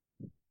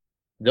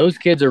 those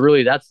kids are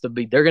really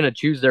they're going to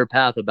choose their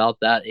path about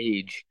that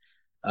age,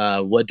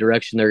 what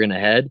direction they're going to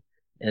head.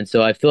 And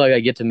so I feel like I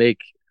get to make.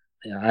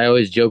 I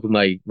always joke with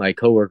my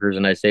coworkers,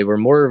 and I say we're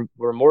more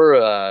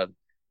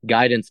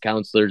guidance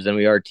counselors than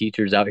we are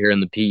teachers out here in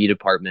the PE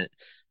department,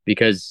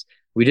 because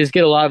we just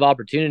get a lot of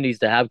opportunities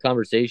to have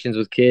conversations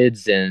with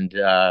kids and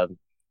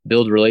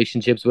build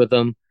relationships with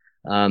them.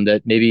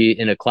 That maybe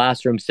in a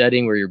classroom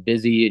setting where you're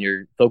busy and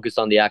you're focused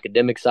on the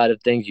academic side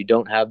of things, you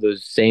don't have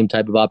those same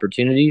type of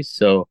opportunities.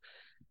 So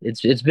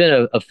it's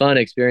been a fun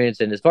experience.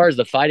 And as far as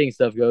the fighting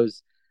stuff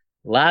goes,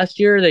 last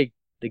year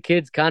the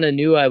kids kind of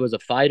knew I was a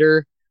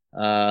fighter,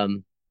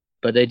 um,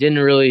 but they didn't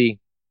really.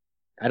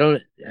 I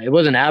don't. It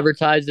wasn't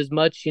advertised as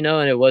much, and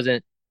it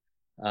wasn't.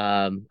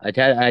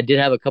 I did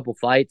have a couple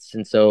fights,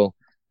 and so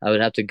I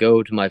would have to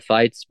go to my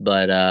fights,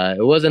 but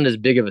it wasn't as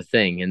big of a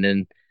thing. And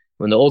then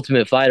when the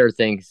Ultimate Fighter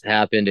things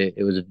happened,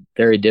 it was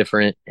very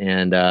different,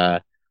 and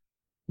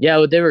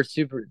yeah, they were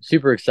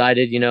super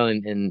excited,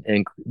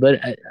 and but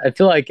I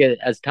feel like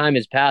as time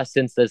has passed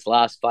since this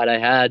last fight I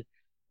had,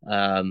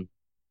 um,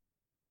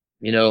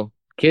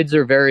 kids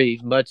are very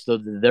much so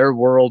their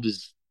world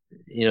is,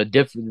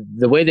 different.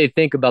 The way they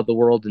think about the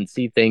world and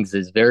see things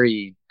is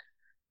very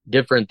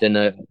different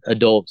than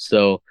adults.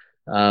 So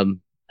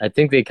I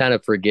think they kind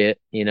of forget,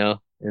 and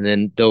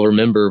then they'll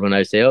remember when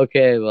I say,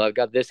 okay, well, I've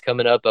got this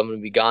coming up. I'm going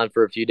to be gone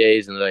for a few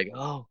days. And they're like,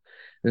 oh,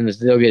 and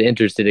they'll get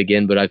interested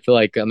again. But I feel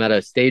like I'm at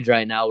a stage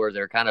right now where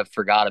they're kind of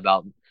forgot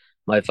about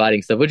my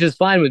fighting stuff, which is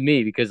fine with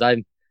me because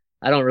I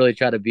don't really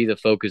try to be the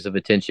focus of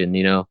attention,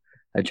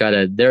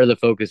 they're the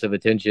focus of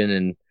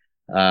attention.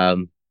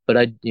 And, but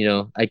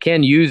I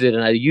can use it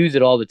and I use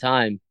it all the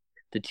time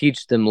to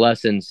teach them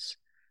lessons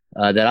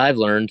that I've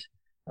learned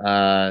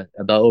about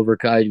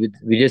overcome.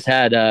 We just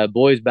had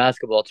boys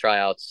basketball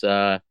tryouts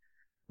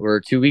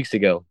were 2 weeks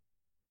ago,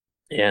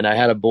 and I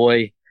had a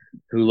boy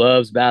who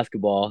loves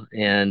basketball,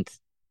 and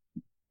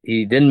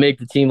he didn't make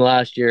the team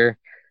last year,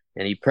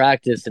 and he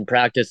practiced and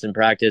practiced and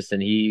practiced,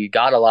 and he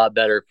got a lot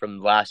better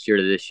from last year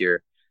to this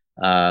year.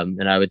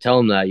 And I would tell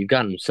him that you've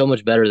gotten so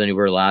much better than you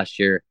were last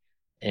year.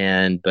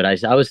 But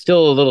I was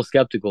still a little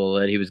skeptical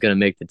that he was going to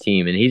make the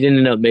team, and he didn't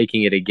end up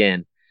making it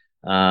again.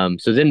 But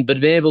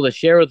being able to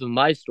share with him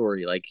my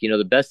story, like,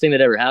 the best thing that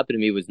ever happened to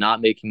me was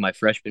not making my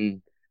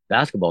freshman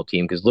basketball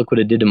team because look what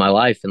it did to my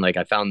life. And like,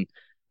 I found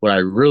what I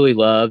really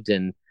loved,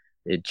 and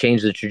it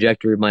changed the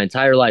trajectory of my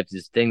entire life.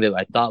 This thing that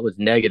I thought was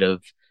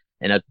negative,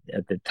 and at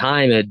the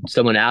time, had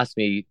someone asked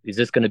me, "Is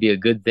this going to be a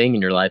good thing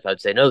in your life?"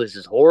 I'd say, "No, this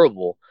is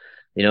horrible,"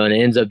 and it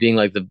ends up being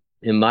like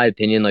in my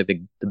opinion, like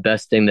the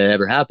best thing that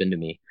ever happened to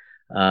me,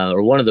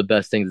 or one of the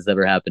best things that's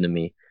ever happened to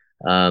me.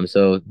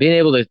 So being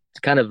able to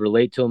kind of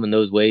relate to them in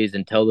those ways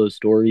and tell those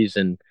stories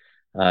and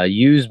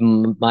use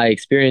my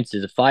experience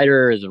as a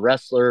fighter, as a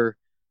wrestler,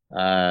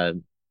 uh,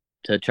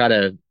 to try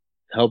to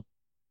help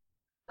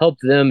help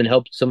them and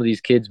help some of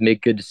these kids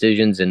make good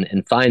decisions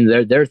and find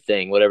their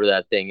thing, whatever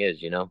that thing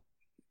is.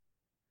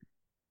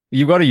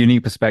 You've got a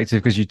unique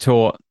perspective because you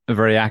taught a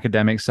very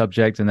academic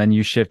subject and then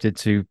you shifted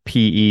to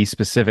PE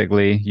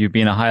specifically. You've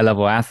been a high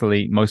level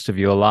athlete most of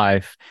your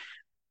life.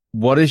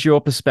 What is your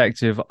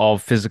perspective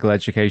of physical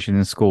education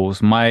in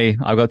schools?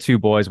 I've got two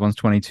boys, one's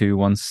 22,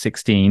 one's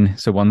 16.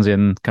 So one's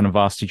in kind of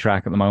varsity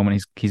track at the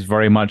moment. He's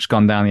very much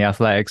gone down the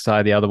athletic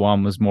side. The other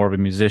one was more of a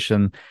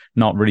musician,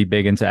 not really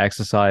big into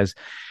exercise.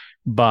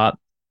 But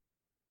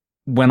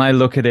when I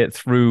look at it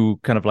through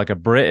kind of like a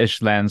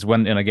British lens,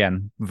 and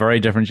again, very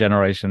different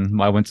generation.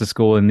 I went to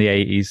school in the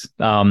 80s,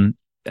 and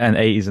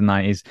 80s and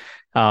 90s.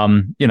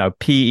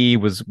 PE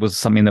was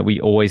something that we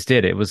always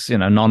did. It was,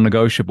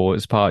 non-negotiable. It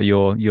was part of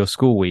your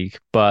school week.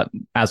 But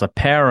as a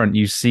parent,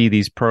 you see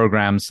these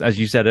programs, as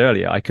you said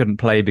earlier, I couldn't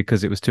play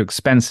because it was too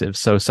expensive.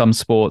 So some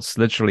sports,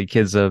 literally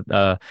kids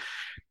are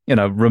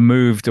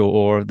removed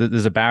or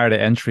there's a barrier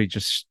to entry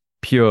just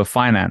pure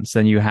finance.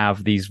 Then you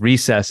have these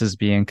recesses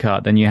being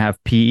cut. Then you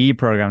have PE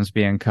programs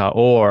being cut.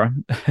 Or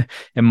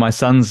in my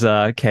son's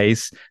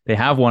case, they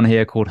have one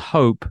here called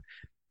Hope.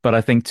 But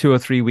I think 2 or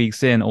 3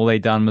 weeks in, all they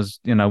done was,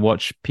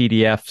 watch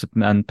PDFs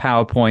and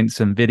PowerPoints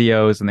and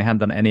videos, and they hadn't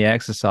done any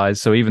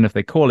exercise. So even if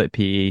they call it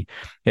PE,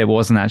 it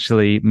wasn't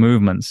actually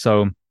movement.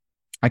 So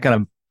I kind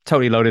of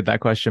totally loaded that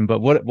question. But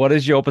what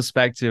is your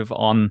perspective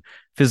on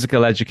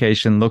physical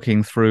education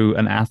looking through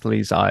an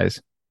athlete's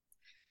eyes?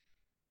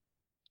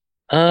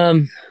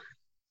 Um,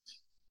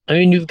 I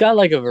mean, you've got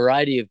like a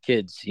variety of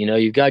kids.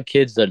 You've got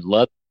kids that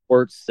love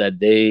sports that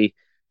they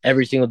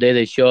every single day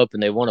they show up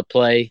and they want to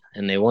play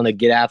and they want to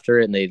get after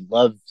it and they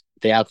love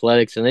the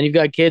athletics. And then you've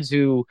got kids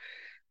who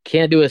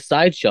can't do a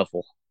side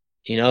shuffle.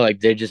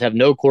 Like they just have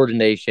no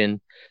coordination.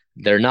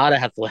 They're not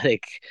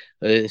athletic.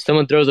 If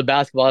someone throws a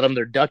basketball at them,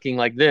 they're ducking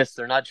like this.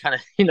 They're not trying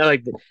to,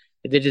 like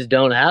they just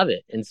don't have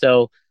it. And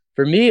so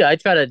for me, I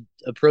try to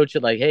approach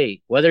it like,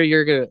 hey, whether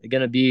you're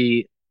going to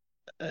be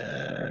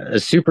a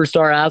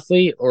superstar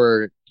athlete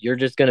or you're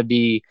just going to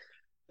be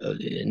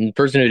a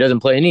person who doesn't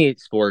play any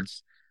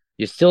sports,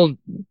 you still,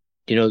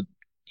 you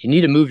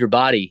need to move your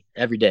body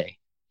every day.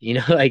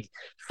 Like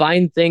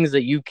find things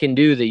that you can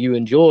do that you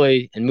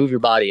enjoy and move your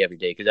body every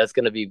day because that's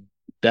going to be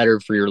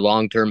better for your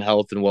long term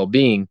health and well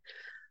being.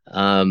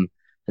 Um,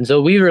 and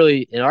so we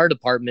really, in our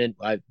department,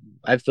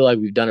 I feel like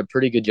we've done a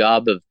pretty good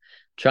job of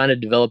trying to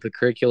develop a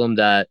curriculum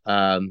that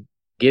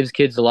gives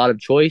kids a lot of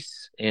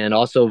choice and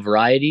also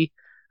variety.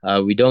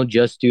 We don't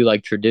just do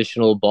like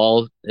traditional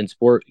ball and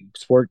sports.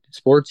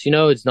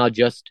 It's not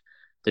just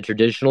the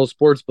traditional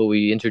sports, but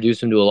we introduce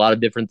them to a lot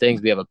of different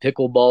things. We have a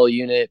pickleball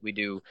unit. We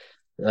do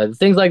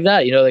things like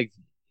that. Like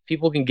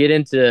people can get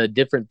into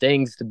different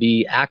things to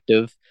be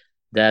active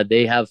that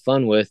they have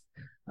fun with.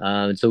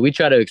 So we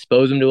try to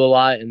expose them to a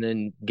lot and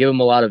then give them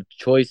a lot of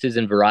choices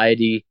and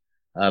variety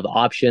of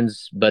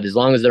options. But as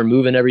long as they're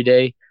moving every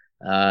day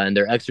and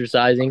they're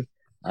exercising,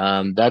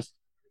 that's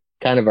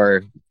kind of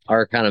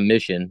our kind of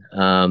mission.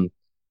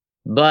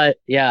 But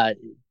yeah,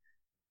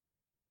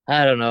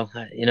 I don't know.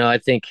 I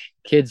think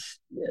kids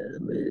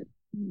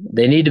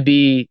they need to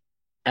be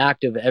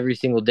active every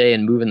single day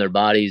and moving their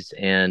bodies.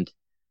 And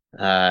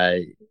uh,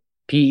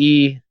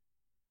 PE,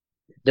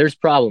 there's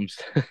problems.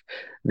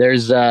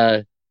 there's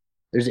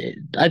there's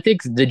I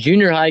think the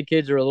junior high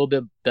kids are a little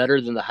bit better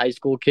than the high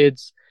school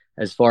kids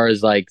as far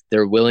as like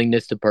their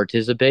willingness to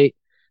participate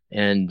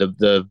and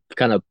the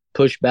kind of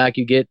pushback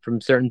you get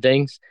from certain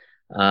things.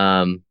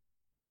 Um,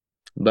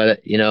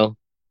 but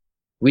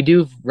we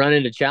do run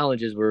into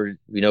challenges where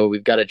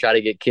we've got to try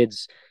to get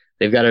kids.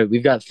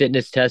 We've got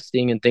fitness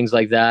testing and things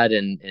like that,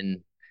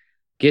 and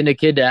getting a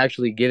kid to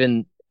actually give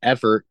in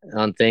effort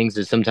on things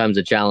is sometimes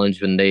a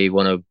challenge when they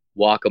want to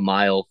walk a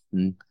mile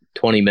in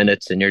 20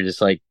 minutes and you're just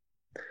like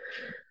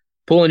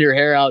pulling your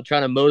hair out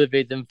trying to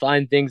motivate them,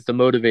 find things to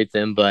motivate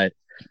them. But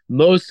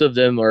most of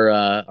them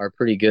are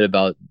pretty good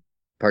about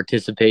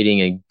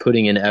participating and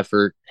putting in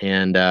effort.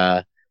 And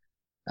I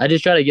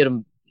just try to get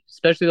them,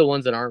 especially the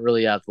ones that aren't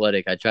really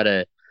athletic. I try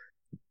to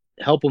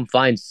help them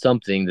find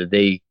something that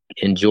they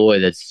enjoy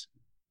that's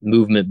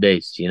movement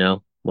based,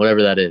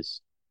 whatever that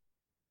is.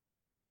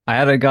 I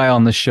had a guy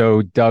on the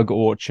show, Doug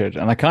Orchard,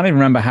 and I can't even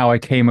remember how I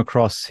came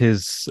across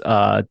his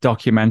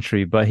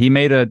documentary, but he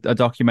made a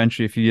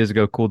documentary a few years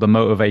ago called The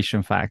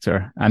Motivation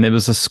Factor. And it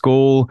was a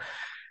school,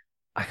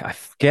 I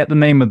forget the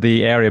name of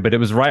the area, but it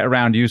was right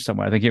around you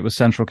somewhere. I think it was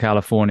Central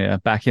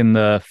California back in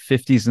the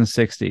 50s and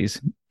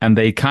 60s. And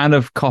they kind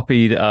of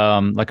copied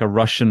like a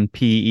Russian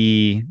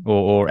PE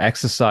or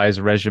exercise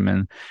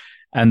regimen.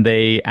 And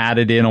they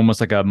added in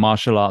almost like a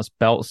martial arts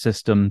belt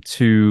system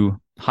to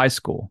high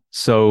school.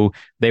 So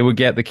they would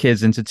get the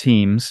kids into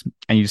teams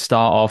and you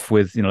start off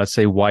with, let's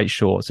say white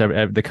shorts.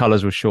 The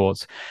colors were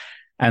shorts.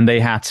 And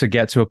they had to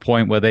get to a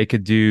point where they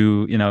could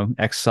do,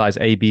 exercise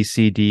A, B,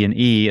 C, D, and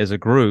E as a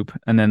group.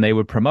 And then they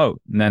would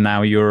promote. And then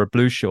now you're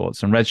blue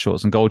shorts and red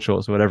shorts and gold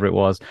shorts, whatever it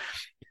was.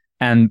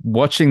 And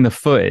watching the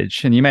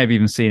footage, and you may have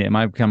even seen it, it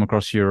might come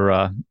across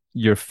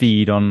your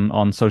feed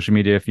on social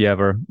media if you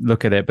ever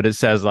look at it, but it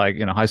says like,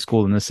 high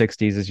school in the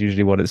 60s is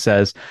usually what it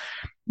says.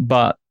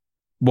 But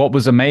what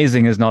was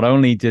amazing is not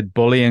only did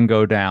bullying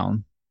go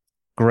down,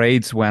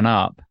 grades went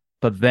up,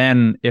 but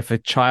then if a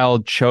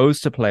child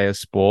chose to play a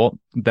sport,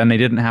 then they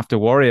didn't have to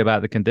worry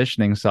about the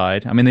conditioning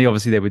side. I mean, they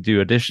would do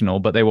additional,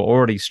 but they were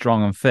already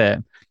strong and fit.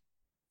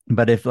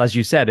 But if, as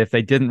you said, if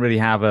they didn't really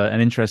have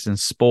an interest in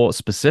sport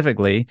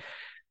specifically,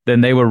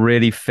 then they were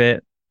really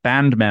fit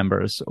band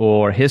members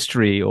or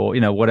history or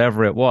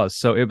whatever it was.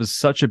 So it was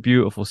such a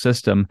beautiful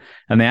system.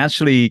 And they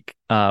actually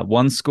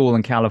one school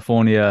in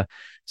California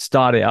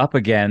started up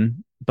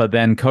again, but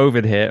then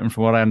COVID hit, and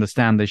from what I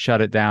understand they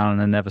shut it down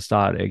and then never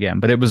started it again.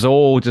 But it was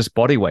all just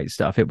body weight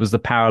stuff. It was the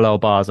parallel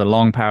bars, the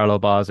long parallel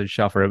bars and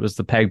shuffle. It was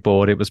the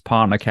pegboard, it was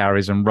partner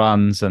carries and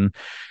runs, and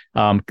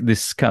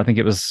this kind of, I think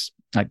it was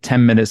like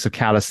 10 minutes of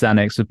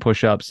calisthenics with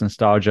push-ups and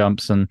star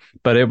jumps.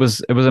 But it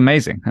was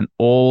amazing. And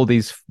all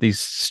these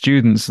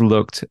students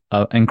looked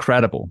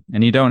incredible.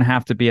 And you don't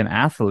have to be an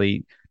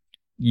athlete.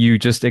 You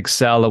just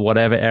excel at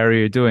whatever area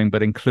you're doing,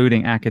 but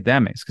including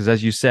academics. Because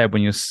as you said,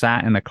 when you're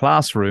sat in a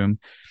classroom,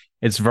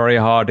 it's very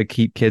hard to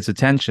keep kids'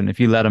 attention. If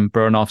you let them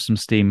burn off some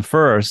steam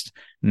first,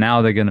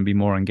 now they're going to be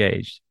more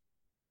engaged.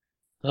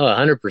 Oh,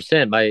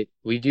 100%.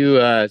 We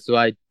do, so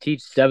I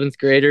teach seventh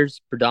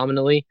graders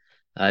predominantly.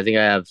 I think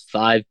I have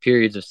 5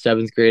 periods of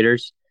seventh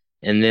graders,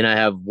 and then I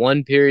have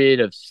 1 period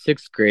of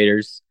sixth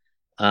graders.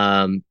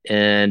 And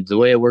the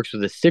way it works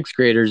with the sixth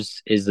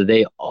graders is that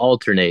they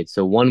alternate.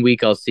 So 1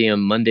 week I'll see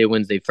them Monday,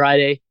 Wednesday,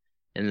 Friday,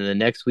 and then the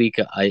next week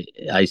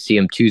I see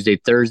them Tuesday,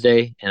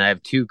 Thursday, and I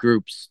have two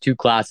groups, two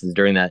classes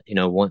during that,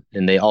 one,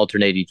 and they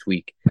alternate each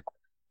week.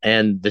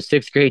 And the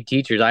sixth grade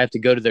teachers, I have to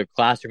go to their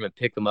classroom and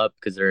pick them up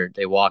because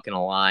they walk in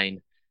a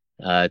line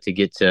to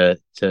get to.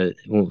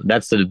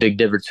 That's the big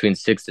difference between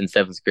sixth and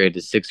seventh grade.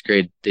 The sixth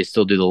grade, they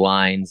still do the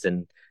lines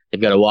and they've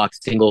got to walk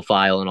single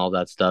file and all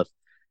that stuff.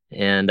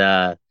 And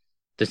the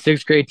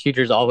sixth grade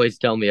teachers always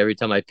tell me every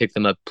time I pick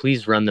them up,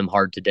 please run them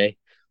hard today.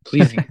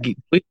 Please,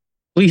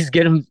 please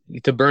get them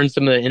to burn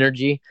some of the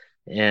energy.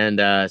 And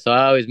so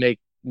I always make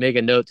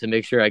a note to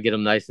make sure I get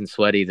them nice and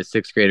sweaty, the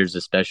sixth graders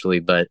especially.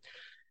 But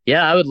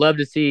yeah, I would love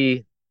to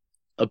see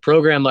a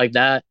program like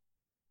that.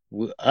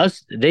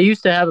 They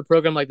used to have a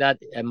program like that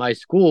at my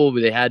school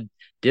where they had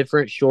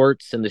different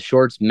shorts, and the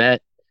shorts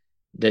met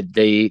that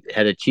they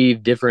had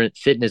achieved different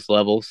fitness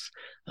levels.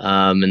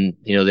 And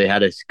they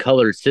had a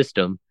color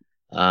system,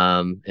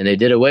 and they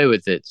did away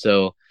with it.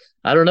 So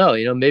I don't know,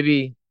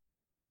 maybe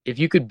if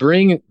you could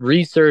bring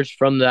research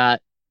from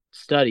that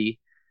study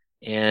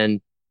and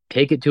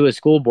take it to a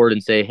school board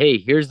and say, hey,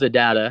 here's the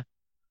data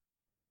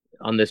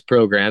on this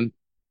program.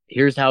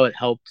 Here's how it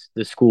helped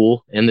the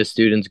school and the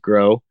students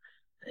grow.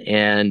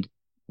 And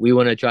we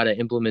want to try to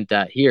implement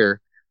that here.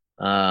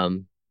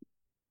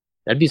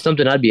 that'd be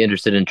something I'd be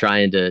interested in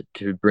trying to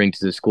bring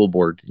to the school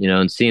board,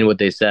 and seeing what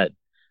they said.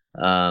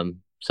 So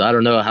I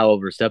don't know how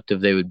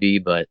receptive they would be,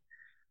 but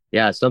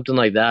yeah, something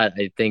like that.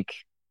 I think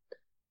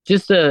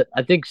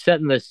I think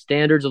setting the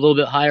standards a little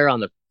bit higher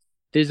on the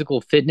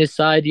physical fitness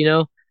side,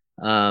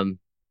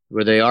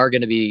 where they are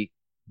going to be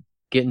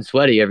getting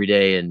sweaty every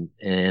day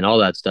and all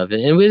that stuff.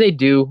 And they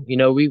do,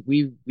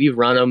 we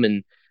run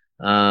them,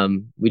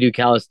 and we do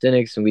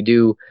calisthenics, and we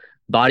do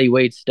body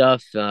weight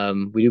stuff.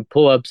 We do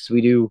pull ups,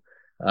 we do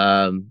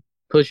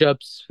push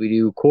ups, we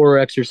do core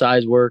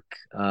exercise work.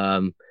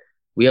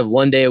 We have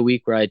one day a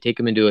week where I take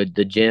them into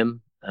the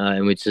gym,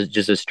 and it's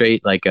just a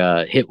straight like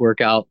hit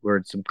workout where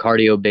it's some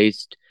cardio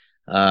based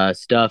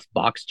stuff,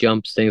 box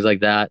jumps, things like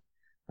that.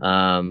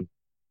 Um,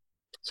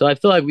 so I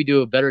feel like we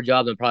do a better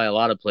job than probably a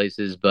lot of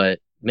places. But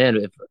man,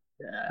 if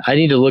I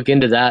need to look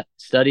into that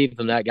study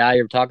from that guy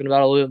you're talking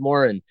about a little bit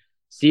more and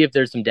see if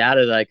there's some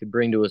data that I could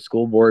bring to a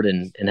school board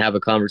and have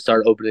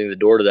start opening the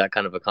door to that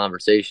kind of a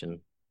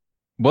conversation.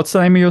 What's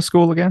the name of your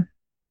school again?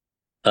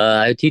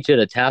 I teach at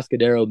a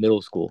Atascadero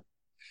Middle School.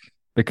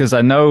 Because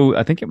I know,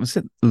 I think it was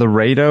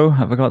Laredo.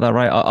 Have I got that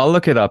right? I'll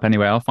look it up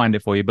anyway. I'll find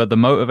it for you. But the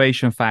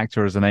motivation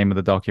factor is the name of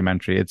the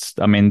documentary.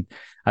 I mean,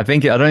 I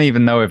don't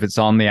even know if it's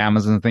on the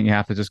Amazon. I think you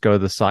have to just go to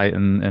the site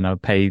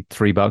and, pay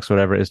 $3,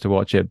 whatever it is to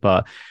watch it.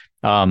 But,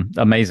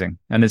 amazing.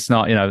 And it's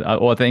not,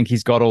 I think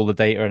he's got all the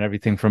data and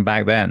everything from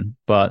back then.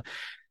 But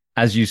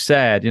as you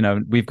said,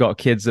 we've got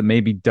kids that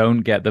maybe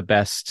don't get the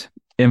best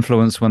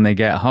influence when they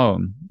get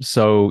home.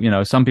 So,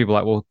 some people are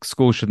like, well,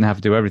 school shouldn't have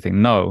to do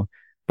everything. No,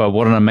 but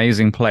what an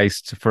amazing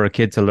place for a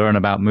kid to learn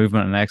about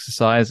movement and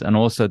exercise and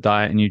also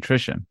diet and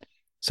nutrition.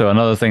 So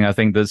another thing I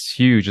think that's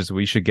huge is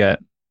we should get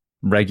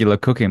regular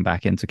cooking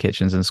back into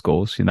kitchens and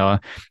schools,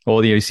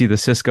 or you see the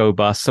Cisco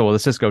bus or the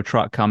Cisco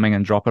truck coming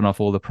and dropping off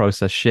all the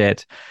processed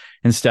shit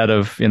instead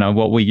of,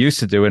 what we used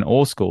to do in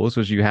all schools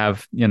was you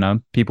have,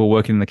 people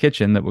working in the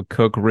kitchen that would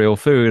cook real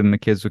food and the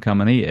kids would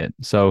come and eat it.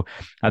 So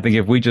I think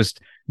if we just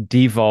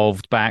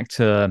devolved back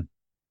to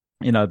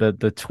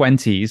the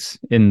 20s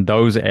in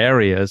those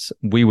areas,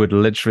 we would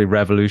literally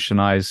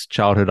revolutionize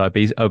childhood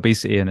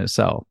obesity in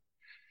itself.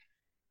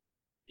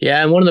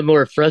 Yeah, and one of the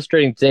more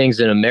frustrating things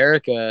in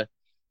America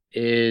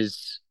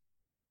is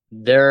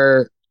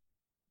there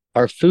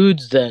are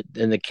foods that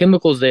and the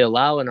chemicals they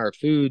allow in our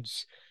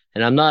foods,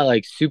 and I'm not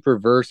like super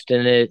versed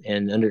in it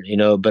and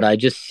but I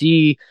just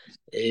see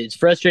it's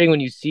frustrating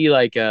when you see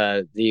like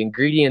the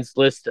ingredients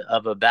list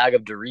of a bag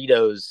of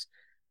Doritos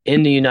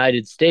in the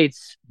United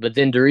States, but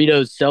then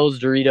Doritos sells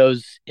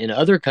Doritos in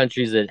other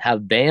countries that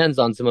have bans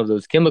on some of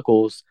those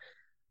chemicals,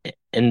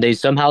 and they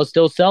somehow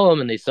still sell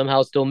them and they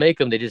somehow still make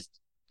them. They just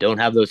don't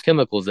have those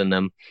chemicals in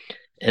them.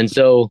 And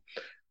so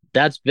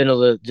that's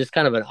been just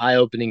kind of an eye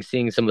opening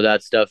seeing some of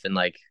that stuff. And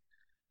like,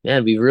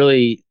 man, we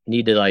really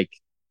need to like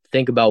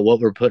think about what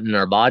we're putting in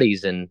our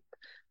bodies. And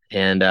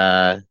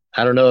I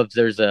don't know if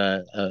there's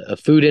a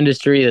food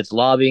industry that's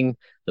lobbying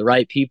the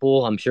right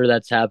people. I'm sure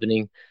that's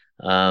happening.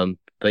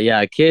 But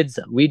yeah, kids,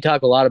 we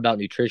talk a lot about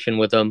nutrition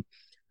with them,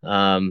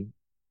 um,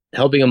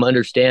 helping them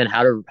understand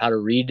how to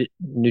read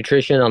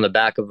nutrition on the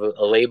back of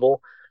a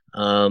label.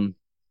 Um,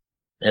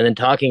 and then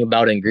talking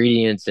about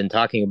ingredients and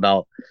talking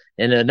about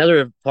and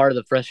another part of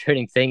the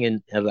frustrating thing,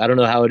 and I don't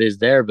know how it is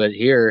there, but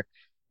here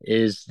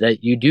is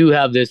that you do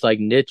have this like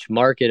niche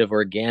market of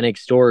organic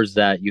stores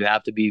that you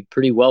have to be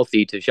pretty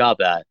wealthy to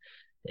shop at,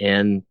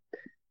 and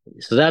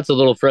so that's a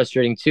little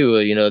frustrating too.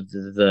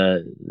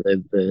 The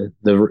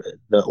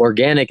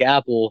organic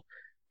apple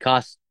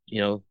costs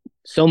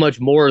so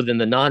much more than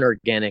the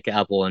non-organic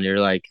apple, and you're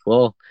like,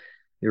 well,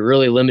 you're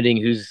really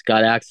limiting who's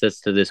got access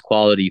to this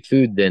quality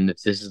food then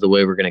if this is the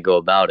way we're going to go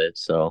about it.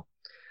 So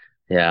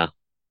yeah.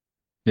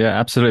 Yeah,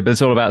 absolutely. But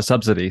it's all about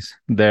subsidies.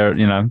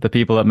 The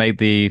people that make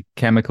the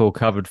chemical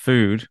covered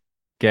food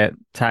get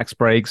tax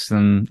breaks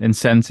and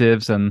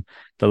incentives, and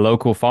the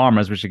local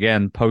farmers, which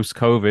again, post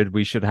COVID,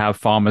 we should have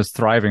farmers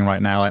thriving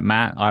right now. Like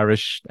Matt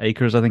Irish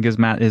Acres, I think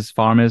his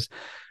farm is.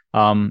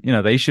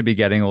 They should be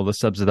getting all the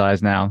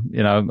subsidized now.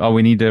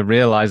 We need to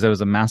realize there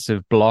was a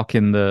massive block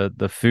in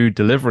the food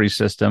delivery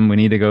system. We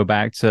need to go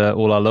back to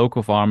all our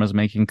local farmers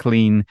making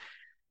clean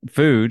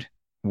food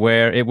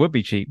where it would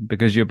be cheap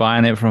because you're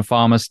buying it from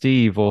Farmer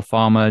Steve or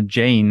Farmer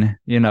Jane,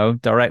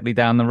 directly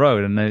down the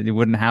road, and they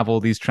wouldn't have all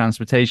these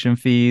transportation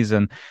fees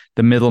and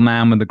the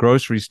middleman with the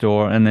grocery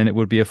store, and then it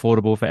would be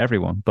affordable for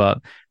everyone. But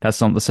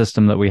that's not the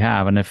system that we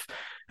have. And if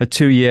a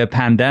 2-year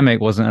pandemic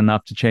wasn't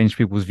enough to change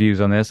people's views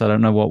on this, I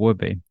don't know what would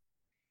be.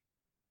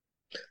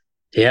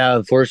 Yeah,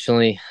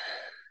 unfortunately,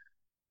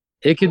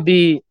 it could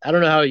be. I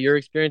don't know how your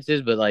experience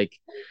is, but like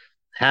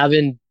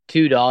having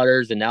two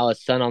daughters and now a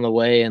son on the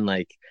way, and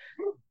like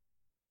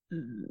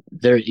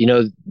they're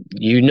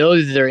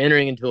that they're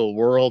entering into a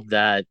world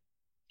that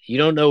you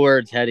don't know where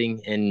it's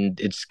heading, and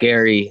it's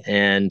scary,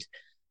 and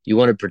you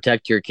want to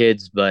protect your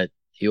kids, but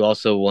you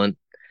also want,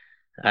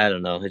 I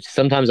don't know, it's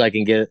sometimes I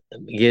can get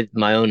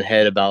my own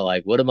head about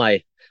like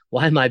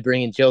why am I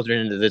bringing children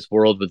into this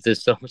world with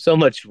this so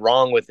much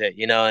wrong with it,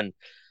 and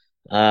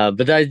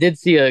But I did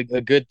see a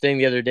good thing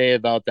the other day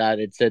about that.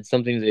 It said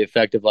something to the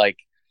effect of like,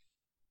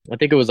 I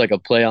think it was like a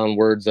play on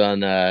words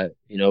on, oh,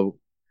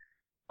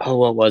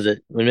 what was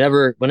it?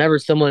 Whenever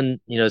someone,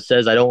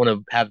 says, I don't want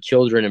to have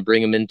children and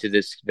bring them into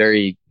this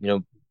very,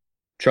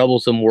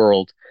 troublesome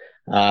world,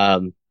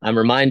 I'm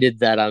reminded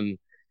that I'm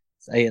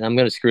going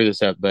to screw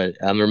this up, but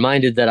I'm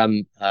reminded that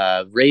I'm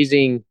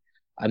raising,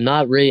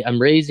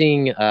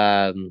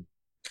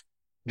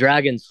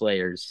 dragon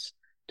slayers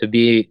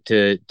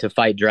to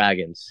fight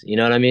dragons. You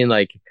know what I mean?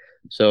 Like,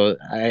 so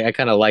I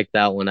kind of like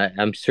that one.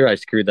 I'm sure I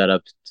screwed that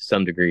up to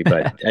some degree,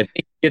 but I think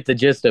you get the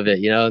gist of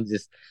it.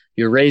 Just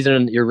you're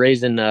raising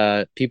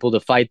people to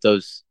fight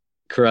those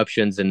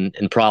corruptions and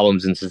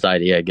problems in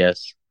society, I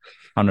guess.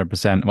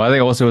 100%. Well, I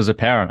think also as a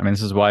parent, I mean,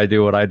 this is why I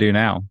do what I do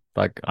now.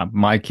 Like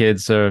my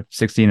kids are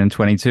 16 and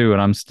 22,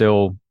 and I'm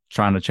still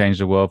trying to change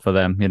the world for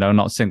them,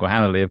 not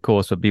single-handedly, of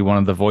course, but be one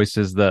of the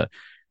voices that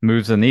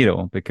moves the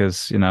needle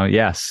because,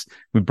 yes,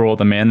 we brought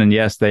them in and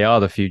yes, they are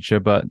the future,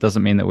 but it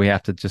doesn't mean that we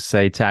have to just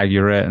say, tag,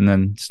 you're it, and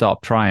then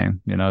stop trying.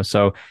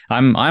 So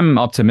I'm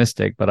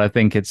optimistic, but I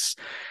think it's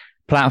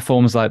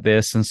platforms like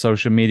this and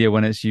social media,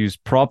 when it's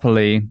used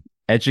properly,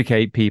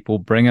 educate people,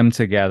 bring them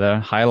together,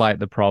 highlight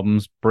the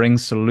problems, bring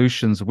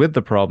solutions with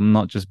the problem,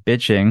 not just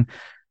bitching.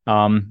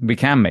 We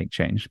can make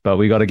change, but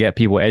we got to get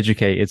people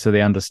educated so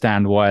they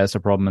understand why it's a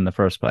problem in the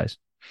first place.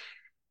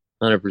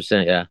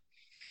 100%. Yeah.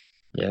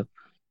 Yeah.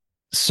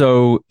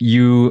 So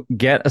you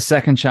get a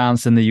second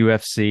chance in the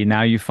UFC.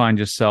 Now you find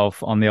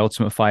yourself on the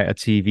Ultimate Fighter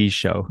TV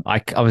show.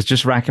 I was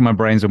just racking my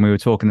brains when we were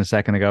talking a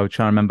second ago,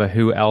 trying to remember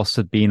who else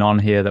had been on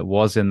here that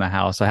was in the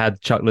house. I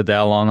had Chuck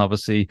Liddell on.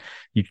 Obviously,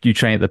 you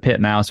train at the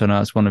pit now, so I know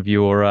it's one of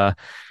your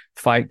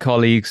fight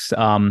colleagues.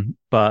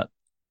 But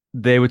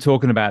they were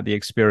talking about the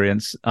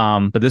experience.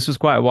 But this was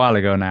quite a while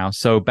ago now.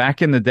 So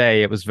back in the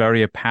day, it was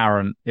very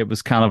apparent. It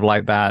was kind of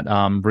like that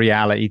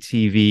reality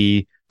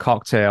TV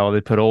cocktail.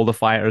 They put all the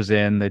fighters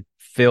in. They'd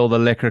fill the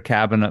liquor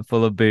cabinet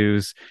full of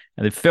booze,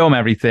 and they'd film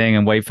everything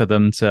and wait for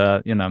them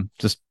to,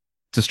 just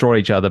destroy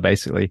each other.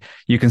 Basically,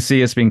 you can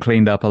see it's been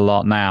cleaned up a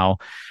lot now.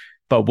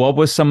 But what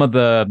were some of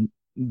the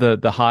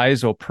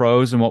highs or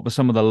pros, and what were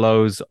some of the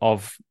lows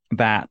of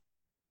that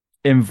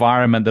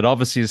environment that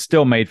obviously is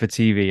still made for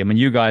TV? I mean,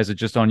 you guys are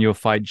just on your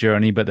fight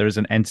journey, but there is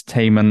an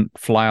entertainment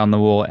fly on the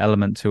wall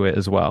element to it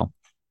as well.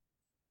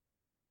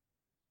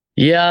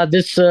 Yeah,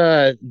 this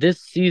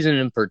season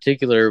in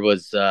particular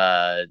was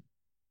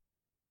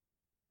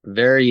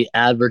very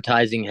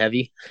advertising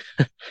heavy.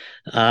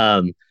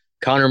 Um,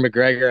 Conor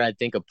McGregor, I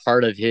think a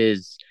part of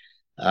his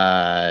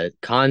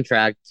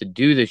contract to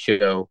do the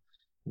show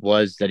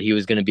was that he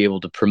was going to be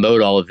able to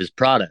promote all of his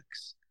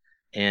products.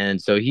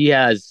 And so he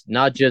has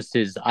not just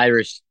his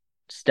Irish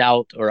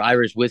stout or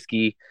Irish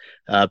whiskey,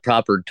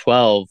 proper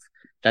 12.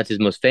 That's his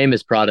most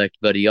famous product,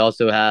 but he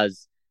also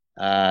has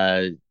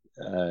uh,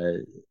 uh,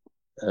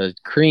 a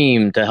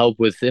cream to help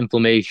with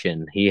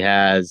inflammation. He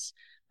has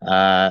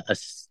a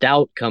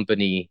stout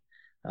company,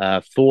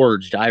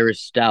 Forged Irish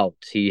Stout.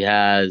 He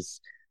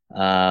has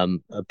a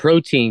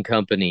protein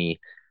company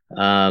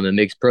that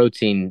makes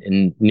protein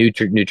and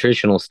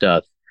nutritional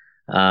stuff.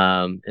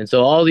 And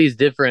so all these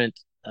different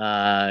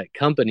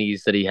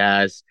companies that he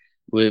has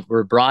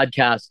were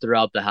broadcast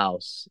throughout the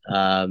house.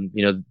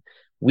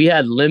 We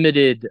had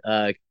limited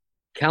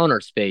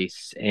counter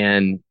space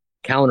and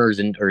counters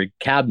and or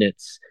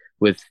cabinets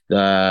with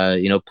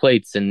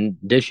plates and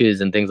dishes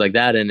and things like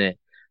that in it.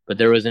 But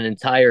there was an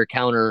entire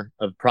counter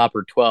of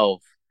proper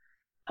 12,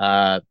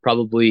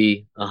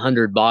 probably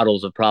 100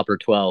 bottles of proper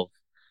 12,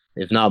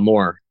 if not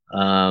more.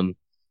 And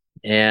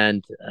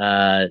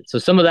So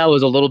some of that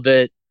was a little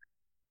bit.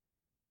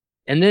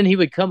 And then he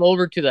would come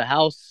over to the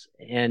house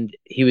and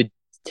he would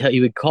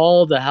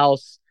call the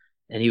house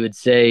and he would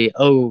say,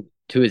 "Oh,"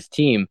 to his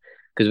team,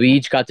 because we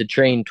each got to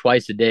train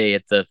twice a day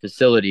at the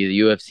facility, the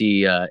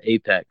UFC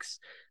Apex.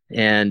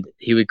 And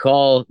he would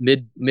call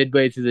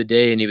midway through the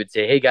day and he would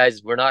say, "Hey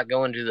guys, we're not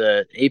going to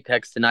the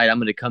Apex tonight. I'm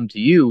going to come to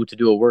you to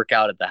do a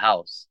workout at the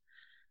house."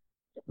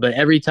 But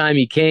every time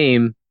he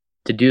came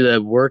to do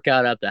the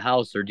workout at the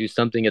house or do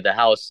something at the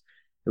house,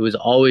 it was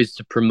always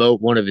to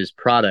promote one of his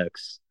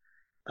products,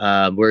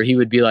 where he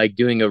would be like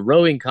doing a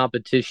rowing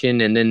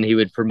competition and then he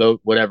would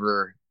promote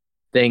whatever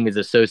thing is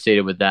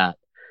associated with that.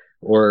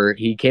 Or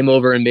he came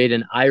over and made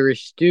an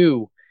Irish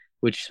stew,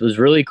 which was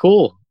really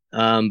cool.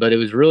 But it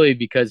was really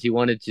because he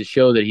wanted to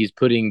show that he's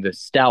putting the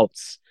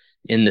stouts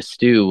in the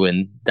stew,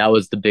 and that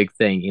was the big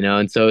thing.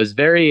 And so it was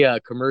very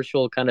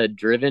commercial, kind of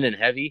driven and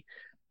heavy.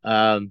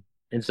 And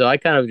so I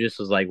kind of just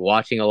was like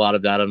watching a lot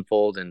of that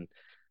unfold and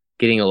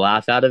getting a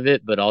laugh out of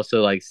it, but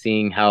also like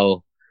seeing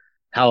how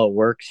it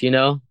works.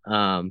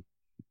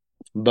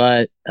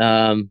 But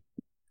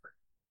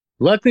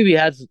luckily we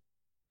had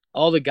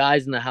all the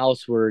guys in the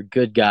house were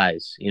good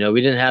guys. We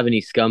didn't have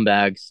any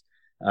scumbags.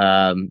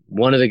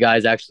 One of the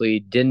guys actually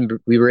didn't.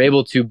 We were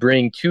able to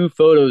bring two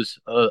photos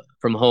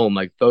from home,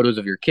 like photos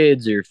of your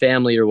kids or your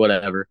family or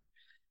whatever.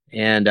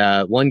 And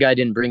one guy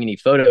didn't bring any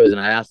photos, and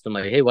I asked him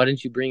like, "Hey, why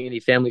didn't you bring any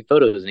family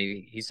photos?" And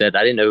he said,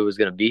 "I didn't know who was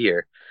going to be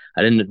here."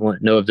 I didn't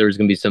know if there was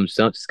going to be some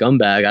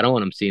scumbag. I don't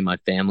want him seeing my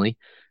family,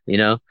 you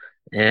know.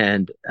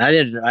 And I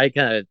didn't. I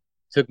kind of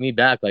took me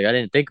back. Like I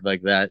didn't think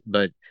like that,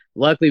 but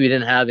luckily we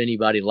didn't have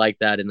anybody like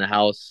that in the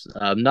house.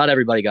 Not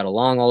everybody got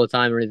along all the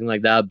time or anything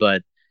like that,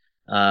 but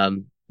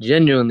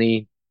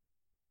genuinely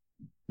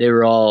they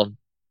were all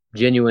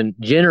genuine.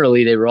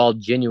 Generally, they were all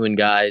genuine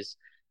guys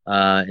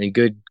and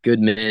good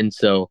men.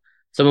 So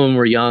some of them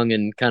were young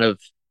and kind of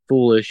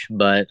foolish,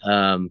 but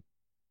a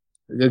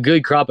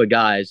good crop of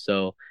guys.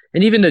 So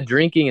and even the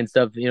drinking and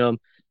stuff,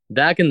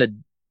 back in the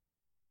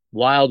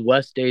Wild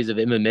West days of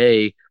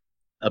MMA,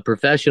 a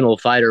professional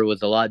fighter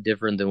was a lot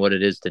different than what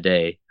it is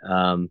today.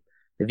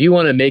 If you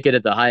want to make it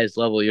at the highest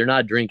level, you're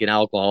not drinking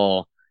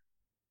alcohol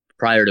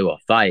prior to a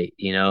fight.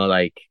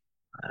 Like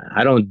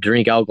I don't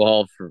drink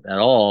alcohol at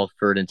all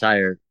for an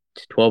entire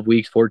 12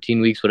 weeks,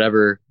 14 weeks,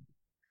 whatever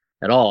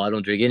at all. I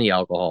don't drink any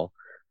alcohol.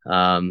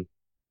 And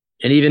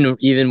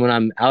even when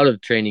I'm out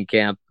of training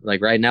camp,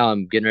 like right now,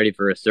 I'm getting ready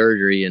for a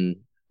surgery and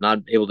not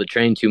able to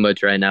train too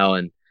much right now.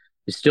 And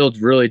I still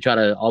really try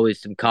to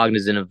always be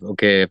cognizant of,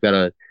 okay, I've got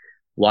to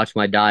watch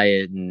my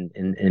diet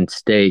and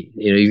stay,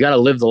 you got to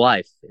live the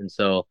life. And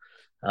so,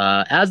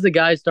 as the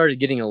guys started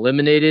getting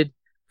eliminated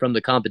from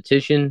the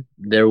competition,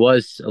 there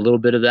was a little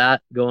bit of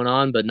that going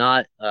on, but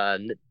not,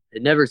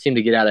 it never seemed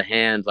to get out of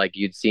hand like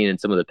you'd seen in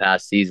some of the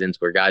past seasons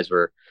where guys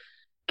were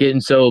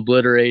getting so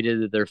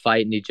obliterated that they're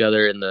fighting each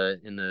other in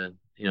the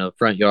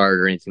front yard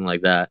or anything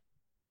like that.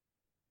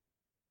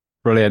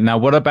 Brilliant. Now,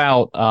 what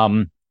about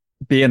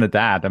being a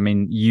dad? I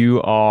mean,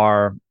 you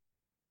are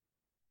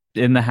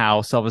in the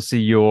house.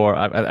 Obviously,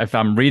 if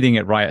I'm reading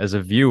it right as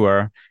a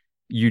viewer,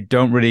 you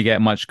don't really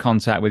get much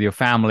contact with your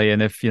family.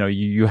 And if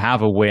you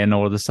have a win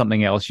or there's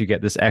something else, you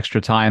get this extra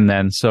time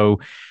then. So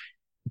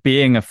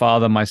being a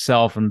father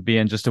myself and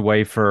being just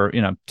away for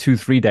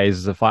 2-3 days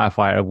as a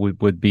firefighter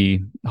would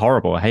be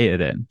horrible. I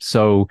hated it.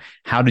 So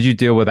how did you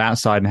deal with that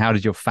side, and how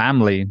did your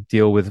family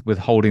deal with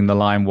holding the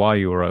line while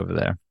you were over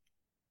there?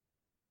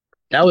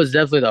 That was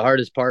definitely the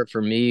hardest part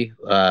for me.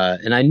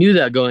 And I knew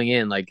that going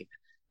in. Like,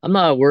 I'm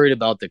not worried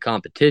about the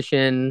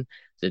competition,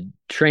 the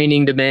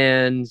training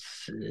demands.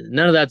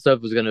 None of that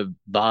stuff was going to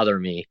bother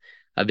me.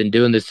 I've been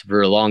doing this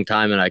for a long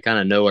time, and I kind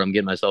of know what I'm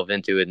getting myself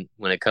into. And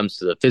when it comes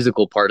to the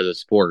physical part of the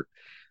sport,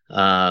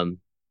 um,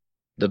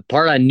 the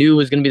part I knew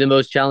was going to be the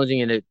most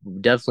challenging, and it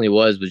definitely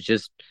was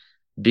just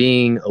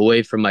being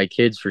away from my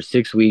kids for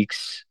 6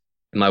 weeks,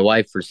 my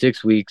wife for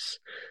 6 weeks,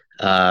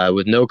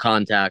 with no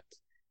contact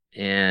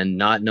and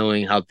not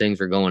knowing how things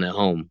were going at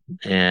home,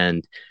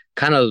 and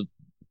kind of,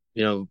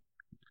 you know,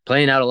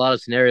 playing out a lot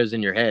of scenarios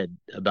in your head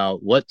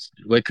about what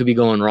could be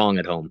going wrong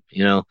at home.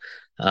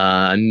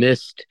 I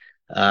missed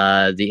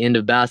the end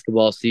of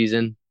basketball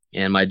season,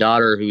 and my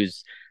daughter,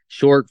 who's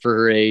short for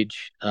her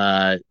age,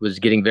 was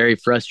getting very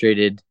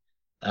frustrated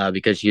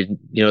because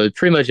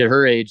pretty much at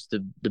her age,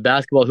 the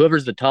basketball,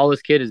 whoever's the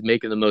tallest kid is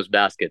making the most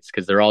baskets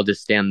because they're all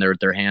just standing there with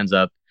their hands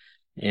up.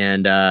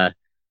 And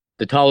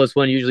the tallest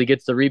one usually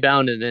gets the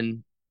rebound, and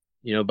then,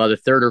 by the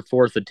third or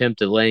fourth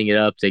attempt at laying it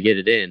up, they get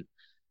it in.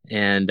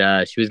 And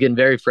she was getting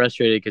very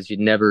frustrated because she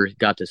never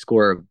got to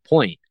score a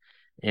point.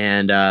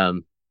 And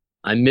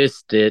I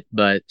missed it,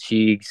 but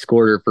she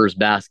scored her first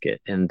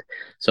basket. And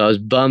so I was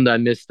bummed I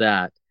missed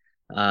that.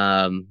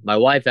 My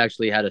wife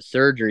actually had a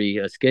surgery,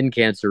 a skin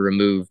cancer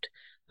removed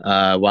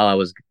while I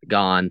was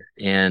gone.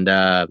 And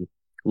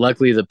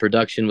luckily, the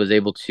production was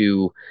able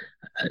to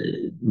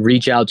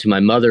reach out to my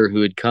mother,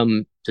 who had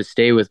come to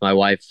stay with my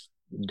wife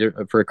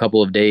for a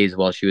couple of days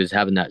while she was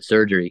having that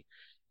surgery.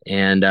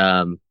 And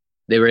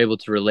they were able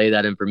to relay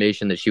that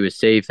information that she was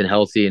safe and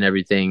healthy and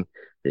everything.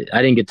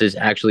 I didn't get to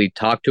actually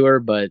talk to her,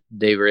 but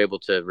they were able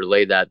to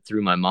relay that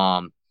through my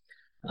mom.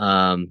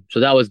 So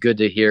that was good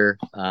to hear.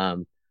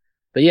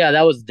 But yeah,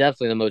 that was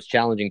definitely the most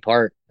challenging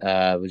part,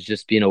 was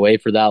just being away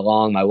for that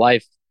long. My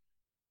wife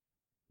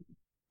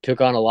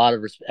took on a lot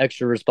of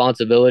extra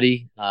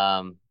responsibility,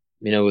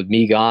 with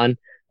me gone.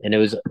 And it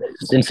was,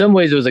 in some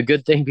ways, it was a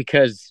good thing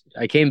because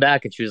I came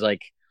back and she was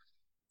like,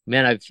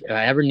 man,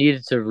 I ever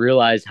needed to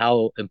realize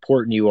how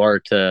important you are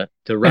to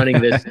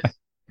running this,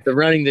 to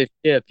running this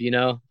ship,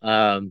 you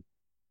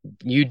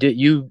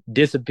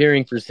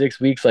disappearing for 6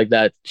 weeks like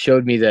that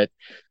showed me that,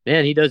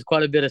 man, he does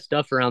quite a bit of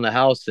stuff around the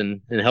house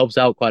and helps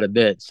out quite a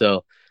bit.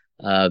 So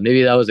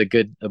maybe that was a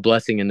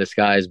blessing in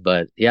disguise.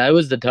 But yeah, it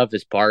was the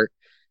toughest part.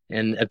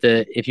 And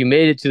if you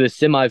made it to the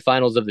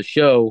semifinals of the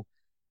show,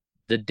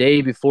 the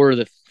day before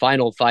the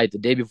final fight, the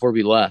day before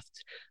we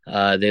left,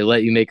 they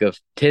let you make a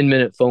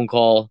 10-minute phone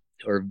call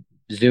or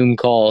Zoom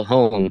call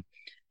home.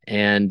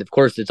 And of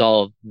course, it's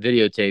all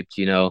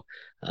videotaped.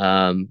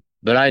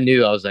 But I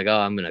knew, I was like, oh,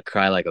 I'm going to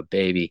cry like a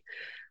baby.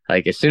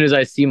 Like, as soon as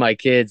I see my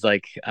kids,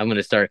 like, I'm going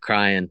to start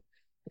crying,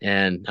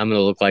 and I'm going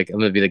to look like I'm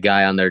going to be the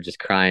guy on there just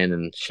crying.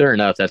 And sure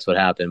enough, that's what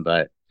happened.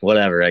 But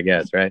whatever, I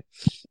guess, right?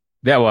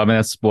 Yeah, well, I mean,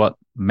 that's what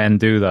men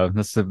do, though.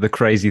 That's the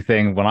crazy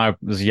thing. When I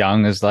was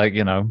young, is like,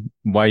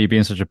 why are you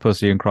being such a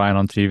pussy and crying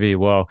on TV?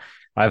 Well,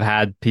 I've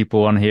had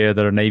people on here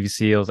that are Navy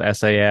SEALs,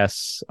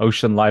 SAS,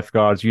 ocean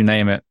lifeguards, you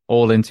name it,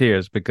 all in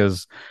tears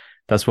because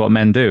that's what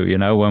men do.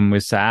 When we're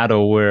sad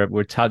or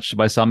we're touched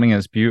by something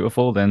that's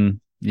beautiful,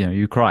 then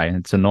you cry.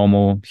 It's a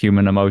normal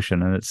human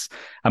emotion, and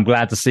I'm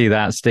glad to see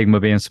that stigma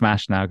being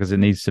smashed now because it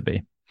needs to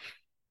be.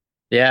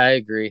 Yeah, I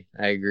agree.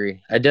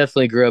 I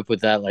definitely grew up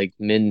with that, like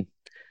the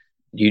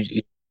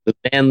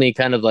manly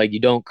kind of like you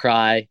don't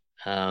cry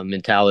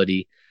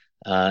mentality.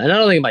 And I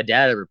don't think my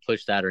dad ever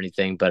pushed that or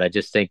anything, but I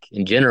just think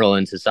in general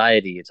in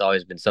society, it's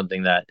always been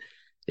something that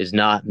is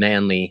not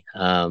manly.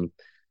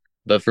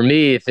 But for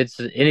me, if it's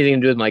anything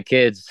to do with my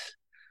kids,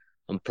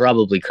 I'm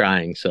probably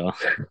crying. So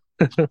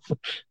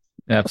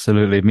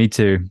Absolutely, me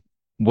too.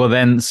 Well,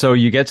 then, so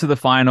you get to the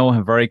final,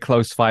 a very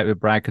close fight with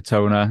Brad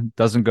Katona.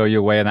 Doesn't go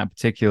your way on that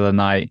particular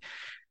night.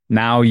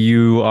 Now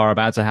you are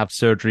about to have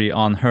surgery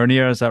on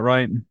hernia. Is that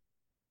right?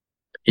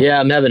 yeah,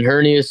 I'm having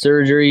hernia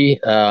surgery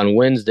on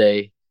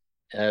Wednesday,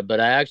 but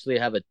I actually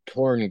have a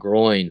torn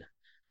groin,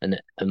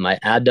 and my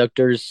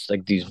adductors,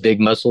 like these big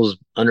muscles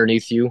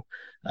underneath you,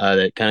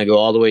 that kind of go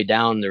all the way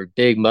down. They're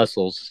big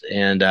muscles,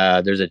 and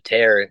there's a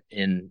tear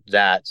in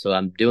that. So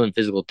I'm doing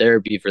physical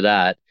therapy for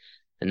that,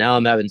 and now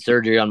I'm having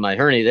surgery on my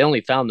hernia. They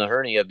only found the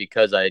hernia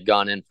because I had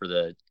gone in for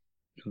the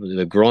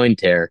groin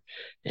tear,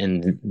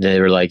 and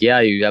they were like, "Yeah,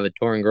 you have a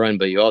torn groin,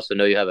 but you also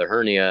know you have a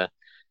hernia."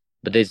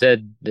 But they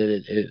said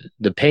that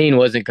the pain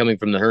wasn't coming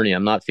from the hernia.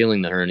 I'm not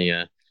feeling the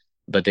hernia,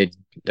 but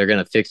they're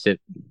gonna fix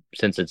it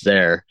since it's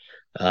there.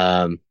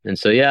 And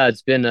so yeah,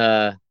 it's been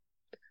a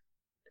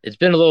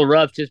little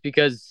rough just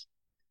because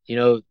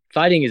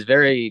fighting is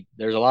very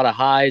there's a lot of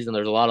highs and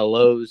there's a lot of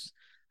lows,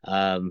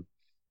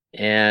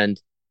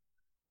 and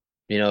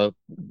you know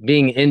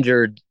being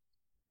injured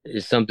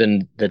is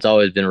something that's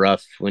always been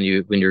rough when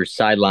you're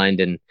sidelined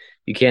and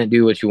you can't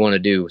do what you want to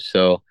do.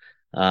 So,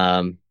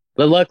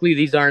 but luckily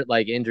these aren't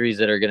like injuries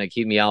that are going to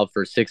keep me out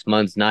for 6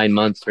 months, 9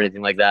 months, or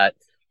anything like that.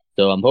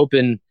 So I'm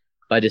hoping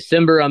by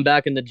December I'm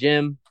back in the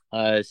gym.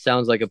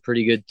 Sounds like a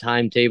pretty good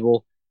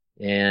timetable,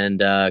 and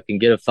can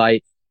get a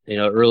fight,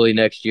 early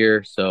next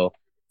year. So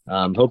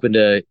I'm hoping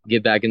to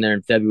get back in there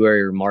in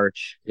February or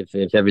March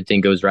if everything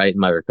goes right and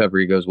my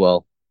recovery goes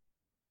well.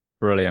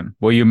 Brilliant.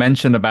 Well, you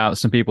mentioned about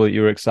some people that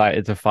you were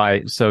excited to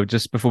fight. So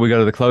just before we go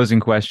to the closing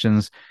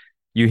questions,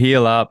 you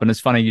heal up, and it's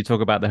funny you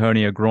talk about the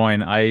hernia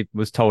groin. I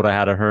was told I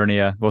had a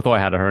hernia, well, thought I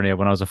had a hernia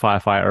when I was a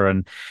firefighter,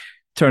 and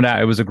turned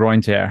out it was a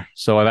groin tear.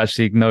 So I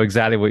actually know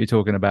exactly what you're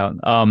talking about.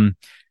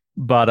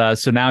 But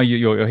so now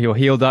you're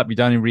healed up, you're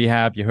done in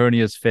rehab, your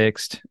hernia's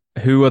fixed.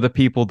 Who are the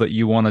people that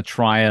you want to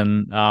try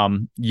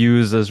and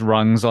use as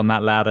rungs on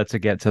that ladder to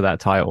get to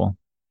that title?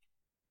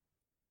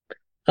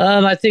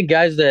 I think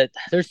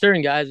there's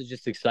certain guys that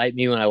just excite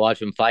me when I watch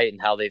them fight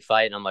and how they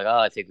fight, and I'm like, oh,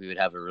 I think we would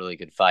have a really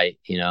good fight.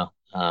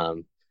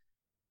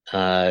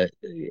 Uh,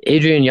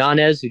 Adrian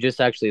Yanez, who just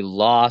actually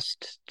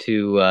lost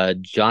to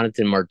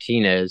Jonathan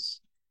Martinez,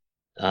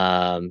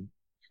 um,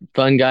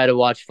 fun guy to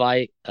watch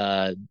fight.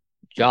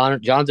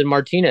 Jonathan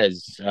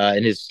Martinez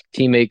and his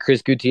teammate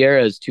Chris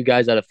Gutierrez, two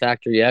guys out of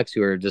Factory X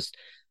who are just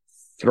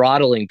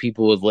throttling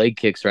people with leg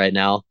kicks right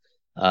now.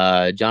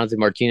 Jonathan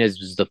Martinez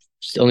was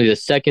only the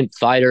second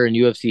fighter in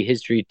UFC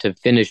history to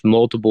finish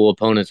multiple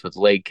opponents with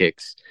leg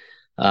kicks.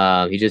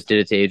 He just did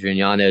it to Adrian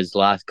Yanez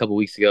last couple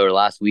weeks ago or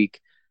last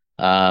week.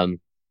 Um,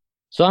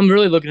 so I'm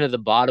really looking at the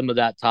bottom of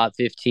that top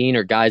 15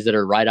 or guys that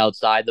are right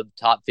outside the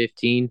top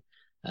 15.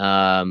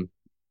 Um,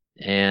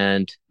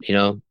 and,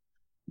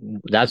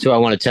 that's who I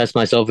want to test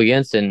myself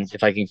against. And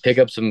if I can pick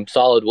up some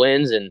solid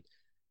wins, and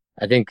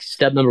I think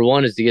step number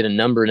one is to get a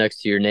number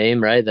next to your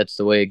name, right? That's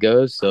the way it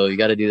goes. So you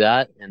got to do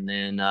that. And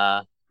then,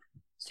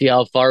 see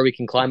how far we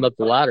can climb up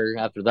the ladder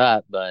after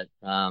that. But,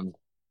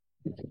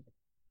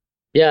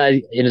 yeah,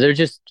 they're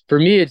just, for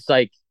me, it's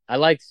like, I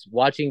like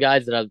watching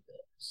guys that have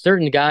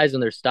certain guys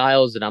and their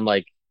styles. And I'm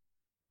like,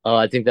 oh,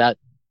 I think that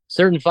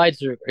certain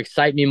fights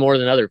excite me more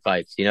than other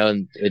fights,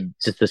 and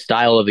it's just the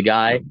style of the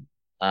guy.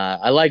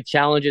 I like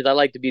challenges. I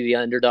like to be the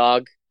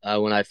underdog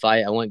when I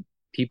fight. I want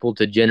people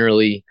to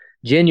generally,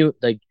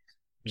 I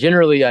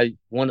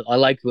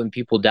like when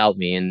people doubt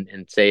me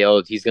and say,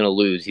 oh, he's gonna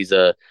lose. He's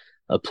a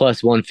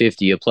plus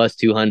 150, a plus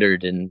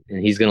 200, and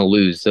he's gonna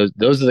lose. So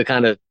those are the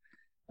kind of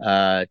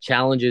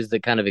challenges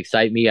that kind of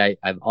excite me.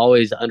 I've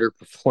always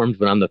underperformed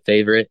when I'm the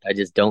favorite. I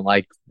just don't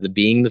like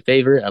being the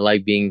favorite. I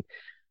like being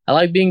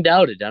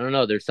doubted. I don't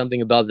know. There's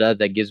something about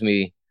that gives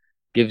me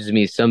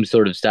some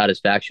sort of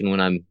satisfaction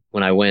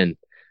when I win.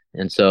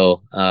 And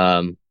so,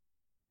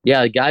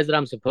 yeah, the guys that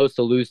I'm supposed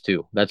to lose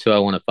to, that's who I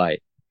want to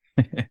fight.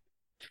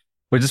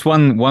 Well, just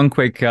one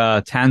quick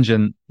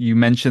tangent. You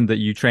mentioned that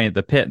you train at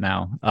the pit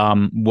now.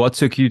 What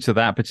took you to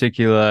that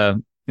particular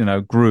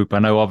group? I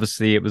know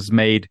obviously it was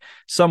made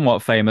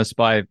somewhat famous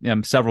by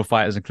several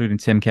fighters, including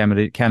Tim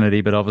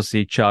Kennedy, but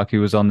obviously Chuck,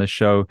 who was on this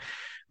show.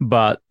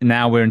 But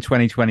now we're in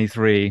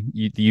 2023.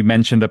 You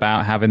mentioned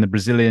about having the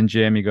Brazilian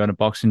gym. You're going to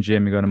boxing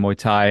gym. You're going to Muay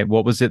Thai.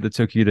 What was it that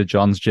took you to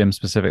John's gym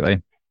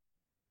specifically?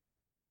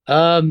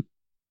 Um,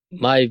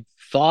 my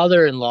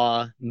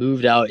father-in-law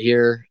moved out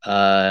here.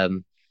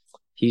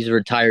 He's a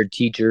retired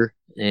teacher,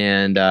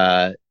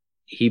 and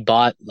he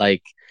bought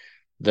like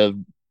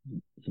the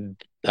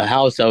a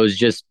house that was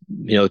just,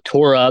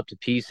 tore up to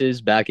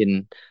pieces back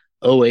in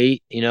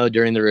 '08,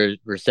 during the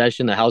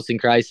recession, the housing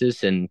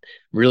crisis, and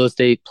real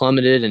estate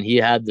plummeted. And he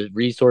had the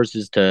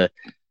resources to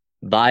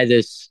buy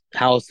this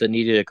house that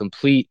needed a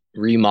complete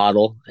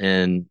remodel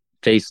and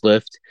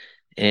facelift.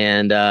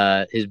 And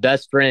his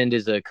best friend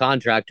is a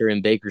contractor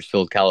in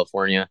Bakersfield,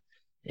 California.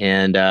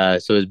 And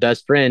so his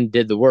best friend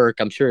did the work.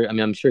 I'm sure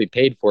he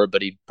paid for it,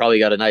 but he probably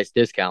got a nice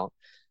discount.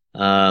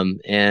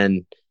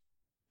 And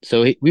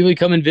so we would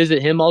come and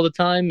visit him all the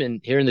time.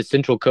 And here in the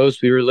Central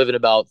Coast, we were living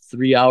about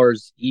 3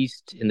 hours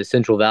east in the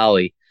Central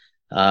Valley.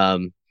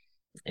 Um,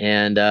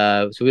 and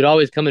so we'd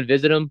always come and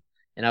visit him.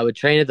 And I would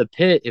train at the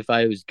pit if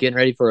I was getting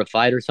ready for a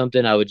fight or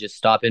something. I would just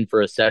stop in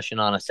for a session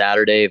on a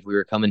Saturday if we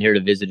were coming here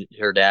to visit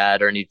her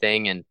dad or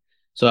anything. And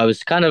so I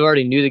was kind of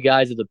already knew the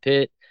guys at the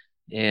pit,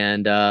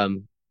 and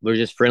we were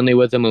just friendly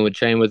with them and would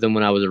train with them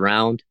when I was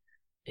around.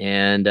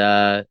 And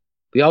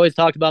we always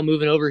talked about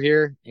moving over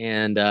here.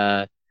 And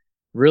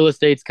real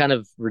estate's kind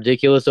of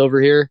ridiculous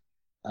over here.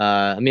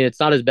 I mean, it's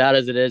not as bad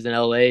as it is in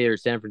LA or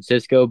San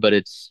Francisco, but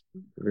it's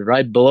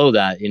right below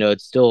that.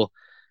 It's still,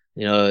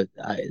 in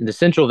the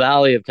Central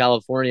Valley of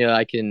California,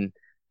 I can,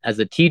 as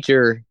a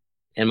teacher,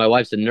 and my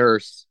wife's a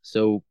nurse,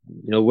 so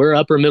we're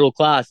upper middle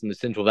class in the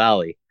Central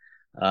Valley.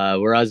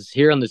 Whereas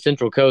here on the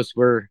Central Coast,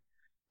 we're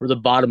the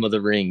bottom of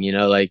the ring.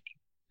 Like,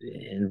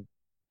 and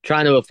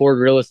trying to afford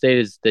real estate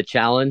is the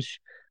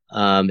challenge,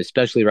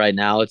 especially right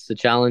now. It's the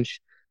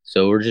challenge.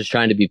 So we're just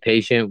trying to be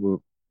patient.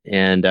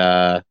 And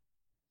I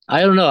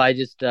don't know. I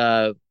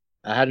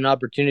had an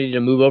opportunity to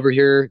move over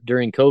here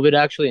during COVID,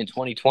 actually in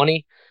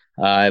 2020.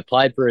 I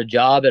applied for a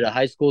job at a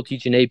high school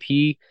teaching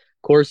AP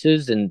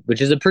courses, and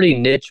which is a pretty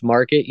niche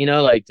market.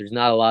 Like there's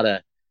not a lot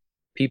of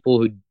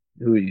people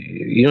who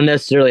you don't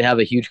necessarily have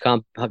a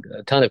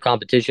ton of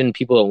competition.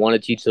 People that want to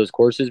teach those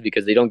courses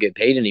because they don't get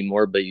paid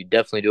anymore, but you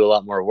definitely do a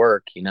lot more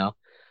work.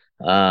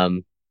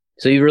 Um,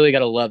 so you really got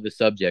to love the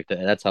subject.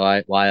 That's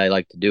why I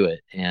like to do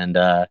it. And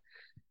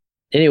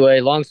anyway,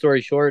 long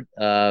story short,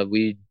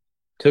 we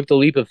took the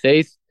leap of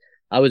faith.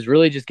 I was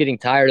really just getting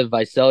tired of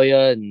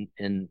Visalia,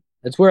 and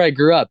that's where I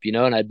grew up,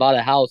 and I bought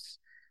a house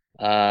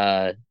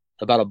uh,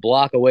 about a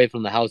block away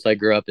from the house I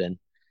grew up in.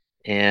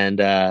 And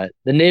the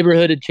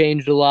neighborhood had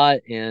changed a lot,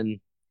 and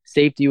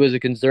safety was a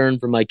concern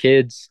for my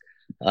kids.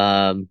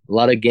 A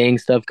lot of gang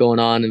stuff going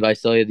on in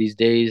Visalia these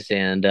days,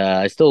 and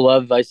I still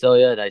love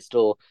Visalia, and I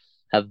still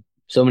have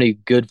so many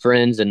good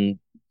friends and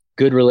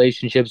good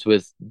relationships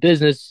with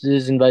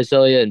businesses in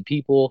Visalia and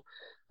people,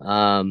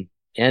 and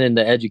in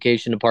the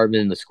education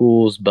department in the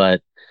schools.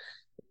 But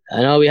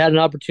I know we had an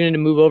opportunity to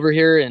move over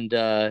here, and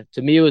to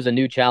me, it was a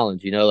new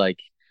challenge. Like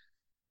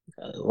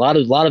a lot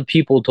of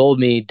people told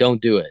me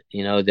don't do it.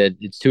 That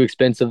it's too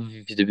expensive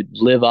to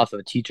live off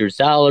of a teacher's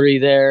salary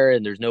there,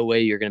 and there's no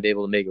way you're going to be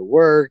able to make it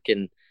work.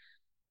 And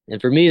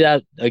for me,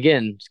 that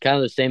again, it's kind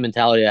of the same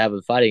mentality I have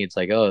with fighting. It's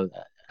like, oh,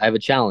 I have a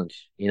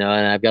challenge, and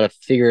I've got to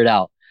figure it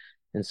out.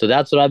 And so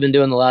that's what I've been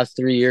doing the last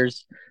 3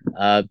 years.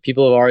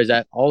 People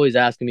have always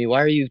asking me,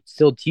 why are you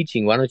still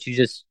teaching? Why don't you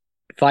just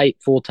fight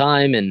full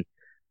time? And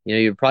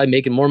you're probably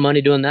making more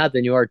money doing that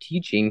than you are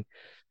teaching.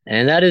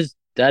 And that is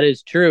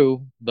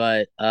true.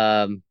 But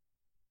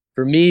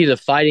for me, the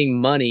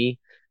fighting money,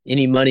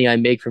 any money I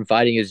make from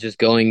fighting is just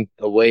going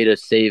away to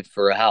save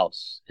for a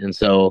house. And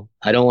so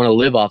I don't want to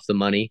live off the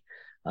money.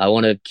 I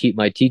want to keep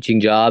my teaching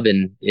job,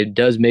 and it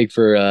does make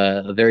for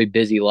a very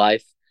busy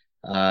life.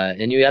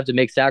 And you have to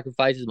make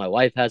sacrifices. My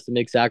wife has to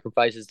make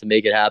sacrifices to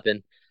make it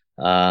happen.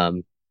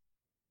 Um,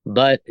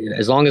 but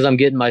as long as I'm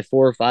getting my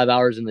 4 or 5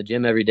 hours in the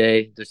gym every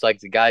day, just like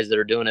the guys that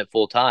are doing it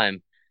full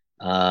time,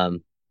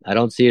 um, I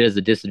don't see it as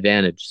a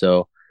disadvantage.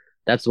 So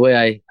that's the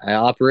way I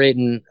operate.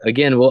 And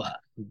again, well,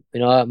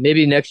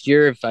 maybe next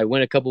year if I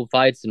win a couple of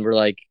fights and we're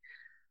like,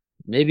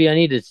 maybe I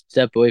need to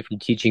step away from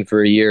teaching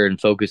for a year and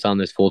focus on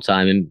this full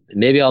time, and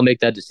maybe I'll make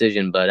that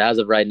decision. But as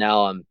of right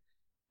now,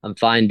 I'm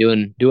fine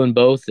doing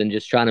both and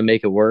just trying to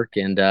make it work.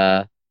 And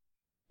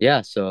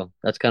yeah, so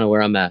that's kind of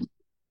where I'm at.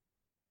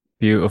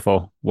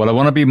 Beautiful. Well, I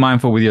want to be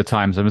mindful with your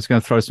time, so I'm just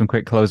going to throw some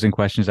quick closing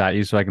questions at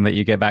you so I can let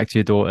you get back to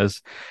your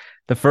daughters.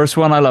 The first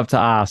one I love to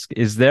ask,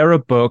 is there a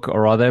book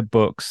or are there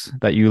books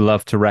that you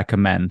love to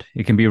recommend?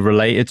 It can be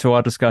related to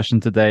our discussion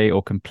today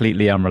or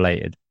completely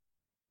unrelated.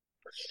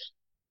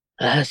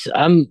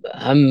 I'm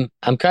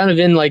kind of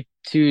in like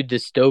to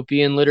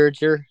dystopian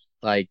literature,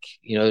 like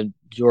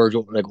George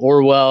like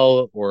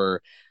Orwell,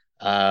 or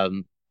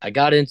I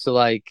got into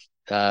like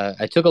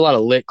I took a lot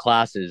of lit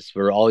classes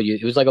for all you.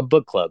 It was like a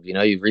book club.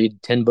 You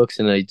read 10 books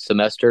in a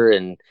semester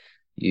and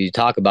you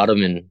talk about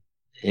them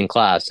in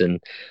class. And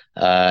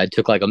I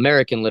took like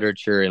American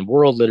literature and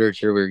world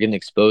literature. We were getting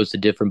exposed to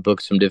different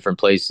books from different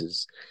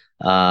places.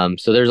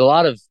 So there's a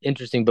lot of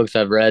interesting books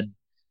I've read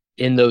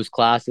in those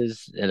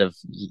classes that have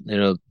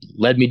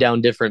led me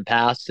down different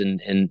paths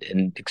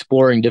and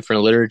exploring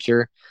different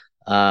literature.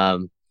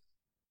 Um,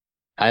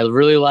 I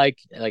really like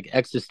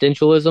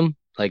existentialism,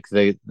 like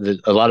a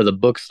lot of the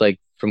books like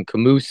from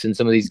Camus and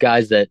some of these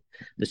guys that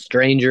The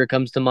Stranger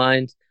comes to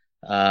mind.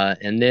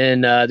 And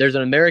then there's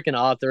an American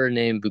author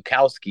named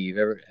Bukowski.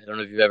 I don't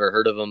know if you've ever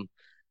heard of him.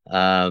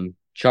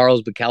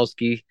 Charles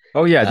Bukowski.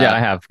 Oh yeah, yeah, Uh, I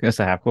have. Yes,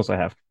 I have. Of course, I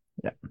have.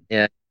 Yeah.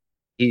 yeah,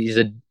 he's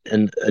a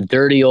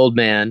dirty old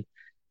man,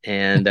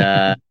 and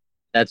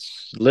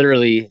that's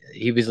literally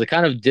he was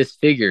kind of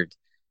disfigured,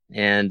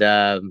 and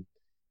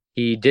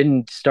he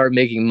didn't start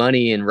making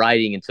money in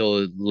writing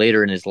until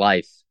later in his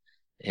life,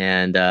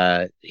 and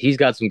he's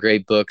got some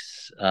great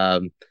books,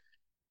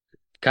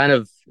 kind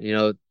of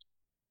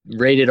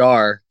rated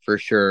R for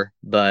sure,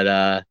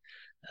 but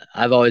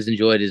I've always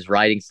enjoyed his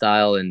writing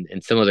style and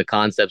some of the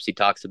concepts he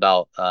talks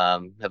about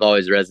have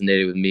always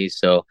resonated with me.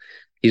 So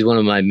he's one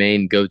of my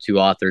main go-to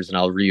authors, and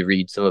I'll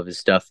reread some of his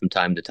stuff from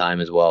time to time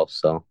as well.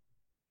 So,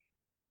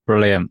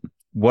 Brilliant.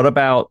 What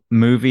about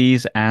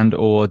movies and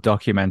or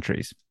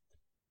documentaries?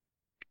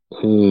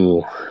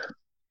 ooh,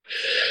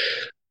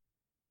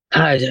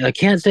 I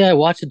can't say I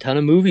watch a ton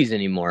of movies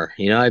anymore.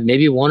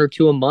 Maybe one or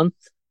two a month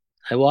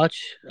I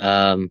watch,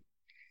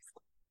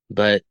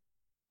 but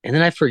and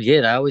then I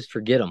forget. I always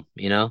forget them.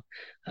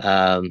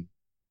 Um,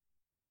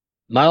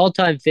 my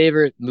all-time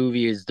favorite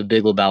movie is The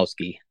Big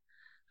Lebowski.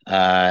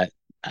 Uh,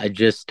 I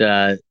just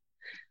the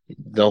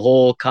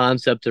whole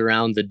concept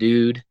around the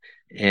dude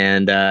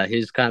and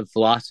his kind of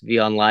philosophy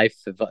on life.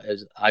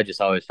 I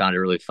just always found it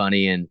really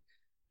funny and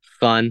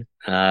fun.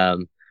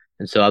 And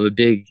so I'm a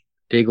big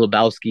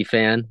Lebowski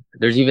fan.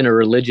 There's even a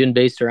religion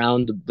based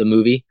around the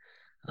movie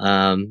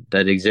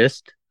that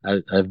exists.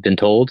 I've been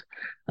told.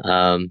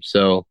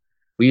 So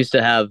we used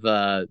to have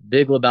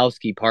big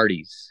Lebowski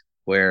parties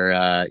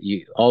where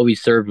you all we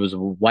served was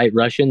white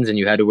Russians, and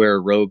you had to wear a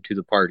robe to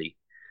the party.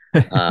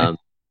 Um,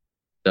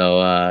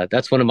 so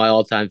that's one of my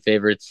all-time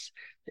favorites.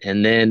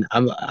 And then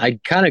I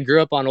kind of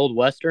grew up on old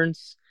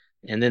westerns,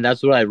 and then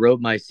that's what I wrote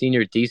my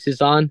senior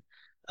thesis on.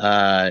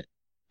 Uh,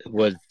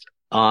 was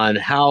on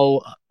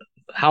how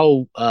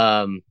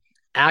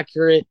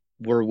accurate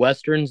were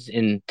westerns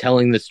in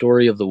telling the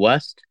story of the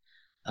West.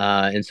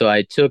 And so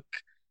I took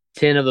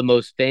 10 of the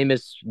most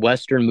famous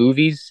western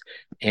movies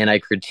and I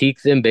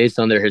critiqued them based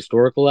on their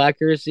historical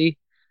accuracy.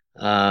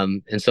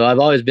 And so I've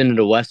always been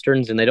into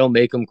westerns, and they don't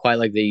make them quite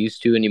like they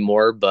used to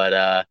anymore. But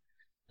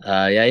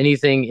yeah, any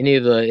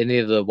of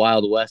the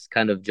Wild West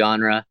kind of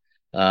genre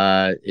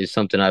is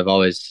something I've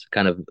always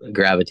kind of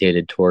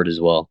gravitated toward as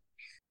well.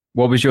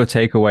 What was your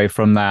takeaway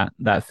from that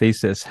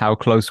thesis? How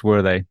close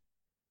were they?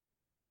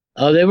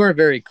 Oh, they weren't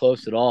very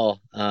close at all.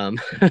 That's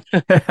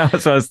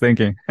what I was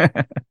thinking.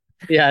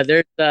 Yeah,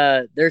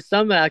 there's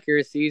some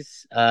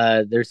accuracies.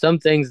 There's some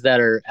things that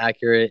are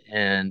accurate,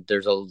 and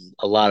there's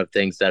a lot of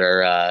things that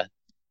are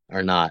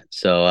not.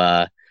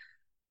 So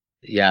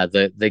yeah,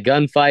 the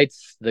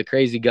gunfights, the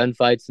crazy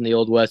gunfights in the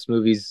Old West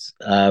movies,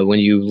 when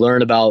you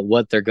learn about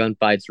what their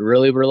gunfights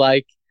really were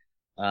like,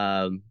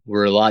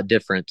 were a lot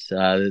different.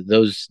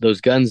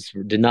 Those guns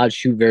did not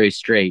shoot very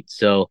straight,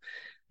 so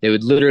they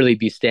would literally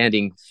be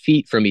standing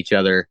feet from each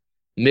other,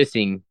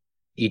 missing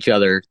each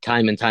other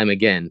time and time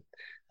again,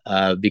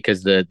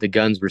 because the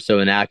guns were so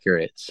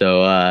inaccurate.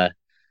 So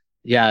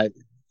yeah,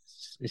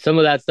 some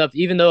of that stuff,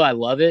 even though I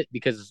love it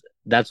because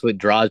that's what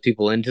draws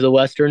people into the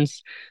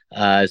westerns,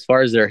 as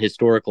far as their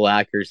historical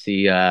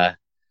accuracy, I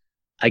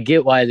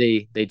get why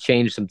they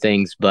changed some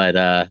things,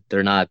 but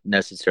they're not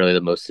necessarily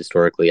the most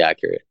historically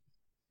accurate.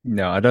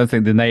 No, I don't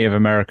think the Native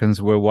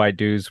Americans were white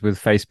dudes with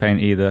face paint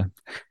either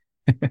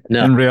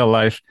No, in real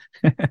life.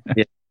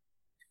 yeah,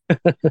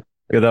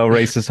 Good old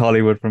racist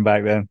Hollywood from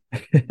back then.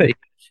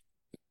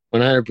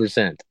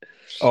 100%.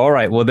 All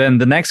right. Well, then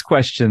the next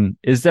question,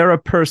 is there a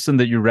person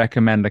that you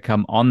recommend to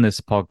come on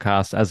this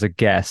podcast as a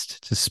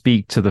guest to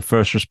speak to the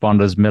first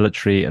responders,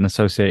 military, and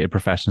associated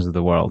professions of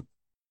the world?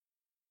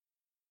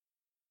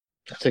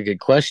 That's a good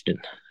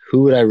question.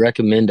 Who would I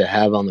recommend to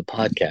have on the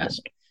podcast?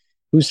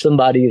 Who's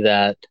somebody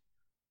that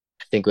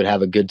I think would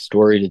have a good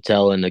story to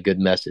tell and a good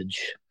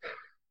message?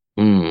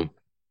 Hmm.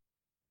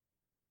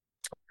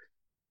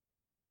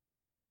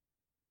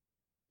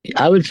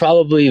 I would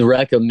probably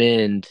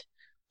recommend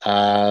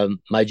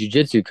my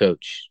jujitsu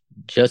coach,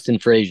 Justin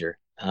Frazier.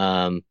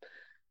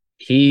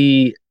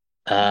 He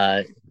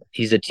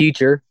he's a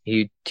teacher.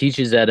 He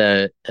teaches at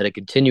a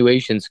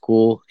continuation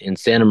school in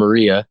Santa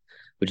Maria,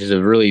 which is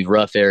a really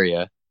rough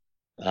area.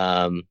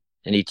 Um,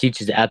 and he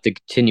teaches at the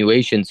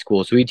continuation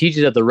school. So he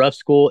teaches at the rough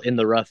school in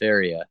the rough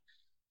area.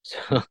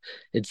 So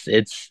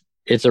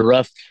it's a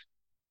rough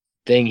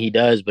thing he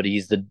does, but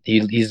he's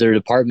their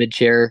department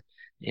chair,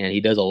 and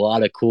he does a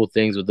lot of cool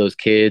things with those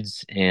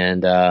kids.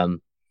 And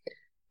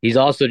he's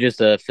also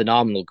just a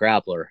phenomenal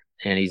grappler.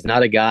 And he's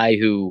not a guy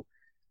who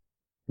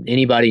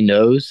anybody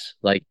knows.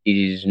 Like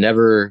he's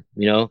never,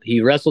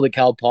 he wrestled at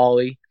Cal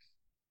Poly,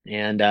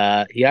 and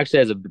he actually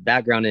has a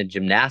background in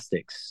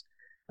gymnastics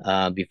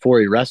before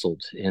he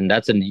wrestled, and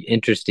that's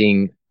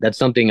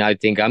something I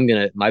think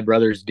my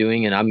brother's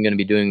doing, and I'm gonna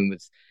be doing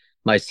with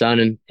my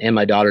son and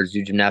my daughters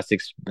do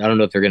gymnastics. I don't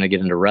know if they're gonna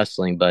get into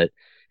wrestling, but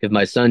if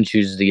my son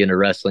chooses to get into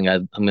wrestling,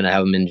 I'm gonna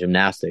have him in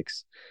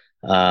gymnastics.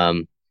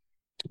 Um,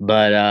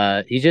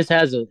 but he's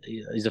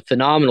a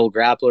phenomenal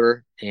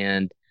grappler,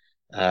 and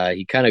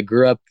he kind of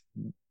grew up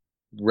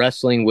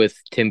wrestling with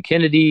Tim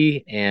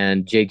Kennedy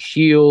and Jake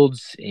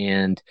Shields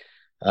and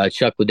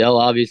Chuck Liddell,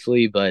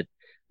 obviously, but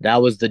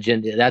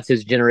that's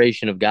his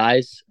generation of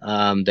guys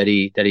that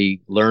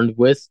he learned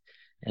with,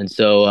 and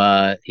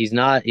so he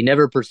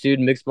never pursued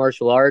mixed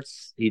martial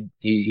arts. And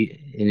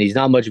he's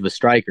not much of a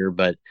striker,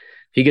 but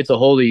if he gets a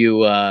hold of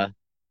you,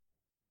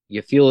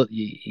 you feel that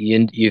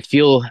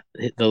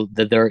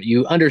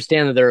you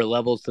understand that there are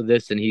levels to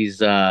this, and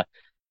he's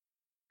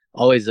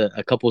always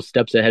a couple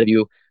steps ahead of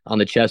you on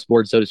the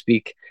chessboard, so to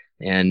speak.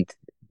 And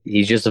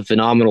he's just a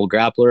phenomenal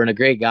grappler and a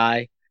great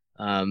guy.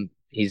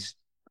 He's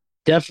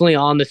definitely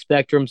on the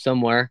spectrum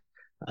somewhere.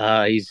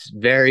 He's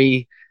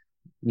very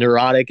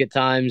neurotic at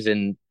times,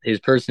 and his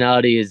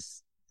personality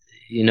is,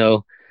 you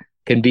know,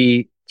 can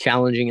be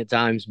challenging at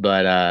times.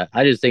 But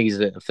I just think he's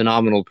a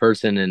phenomenal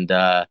person, and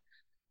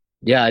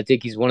yeah, I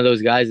think he's one of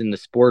those guys in the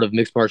sport of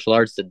mixed martial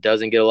arts that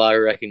doesn't get a lot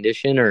of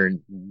recognition, or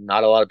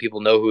not a lot of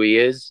people know who he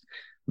is.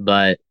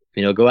 But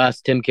go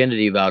ask Tim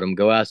Kennedy about him.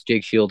 Go ask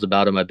Jake Shields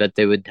about him. I bet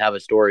they would have a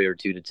story or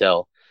two to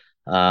tell,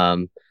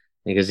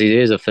 because he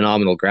is a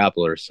phenomenal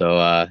grappler.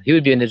 So he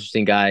would be an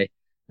interesting guy,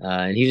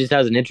 and he just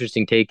has an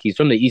interesting take. He's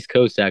from the East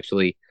Coast,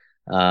 actually,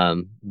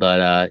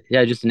 but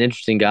yeah, just an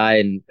interesting guy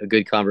and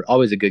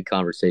always a good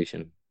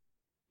conversation.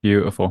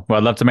 Beautiful. Well,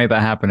 I'd love to make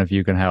that happen if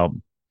you can help.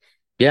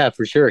 Yeah,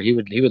 for sure. He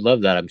would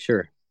love that, I'm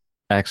sure.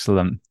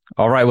 Excellent.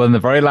 All right. Well, then the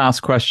very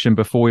last question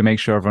before we make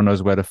sure everyone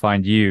knows where to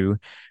find you,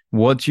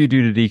 what do you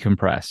do to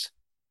decompress?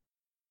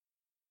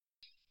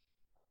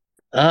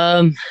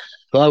 Um,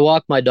 well, I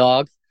walk my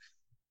dog.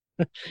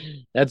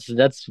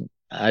 That's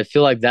I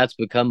feel like that's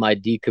become my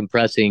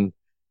decompressing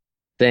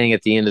thing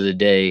at the end of the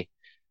day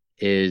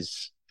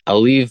is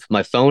I'll leave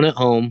my phone at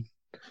home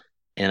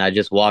and I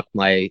just walk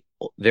my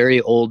very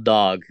old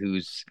dog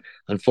who's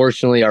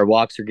unfortunately our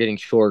walks are getting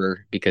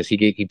shorter because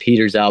he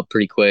peters out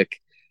pretty quick,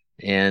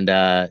 and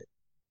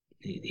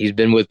he's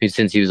been with me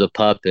since he was a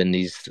pup, and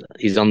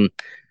he's on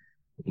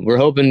we're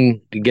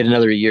hoping to get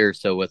another year or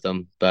so with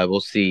him, but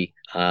we'll see.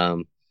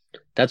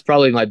 That's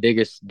probably my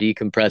biggest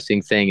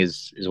decompressing thing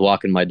is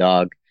walking my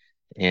dog.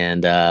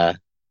 And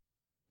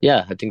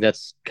yeah, I think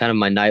that's kind of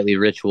my nightly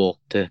ritual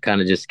to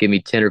kind of just give me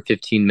 10 or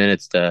 15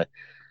 minutes to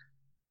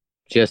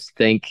just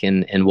think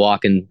and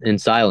walk in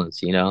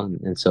silence,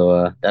 And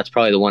so that's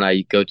probably the one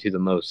I go to the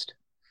most.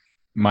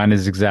 Mine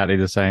is exactly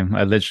the same.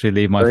 I literally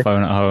leave my Really?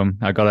 phone at home.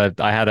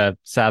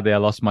 Sadly, I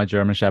lost my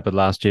German Shepherd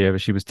last year,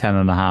 but she was 10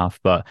 and a half.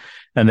 But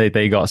then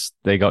they got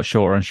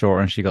shorter and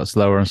shorter and she got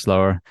slower and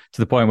slower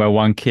to the point where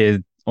one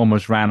kid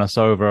almost ran us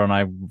over and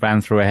I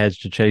ran through a hedge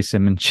to chase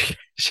him and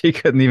she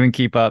couldn't even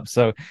keep up.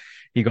 So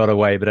he got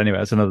away. But anyway,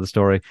 that's another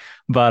story.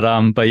 But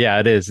yeah,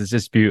 it is. It's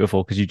just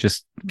beautiful because you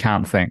just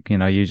can't think,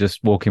 you're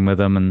just walking with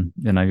them and,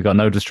 you've got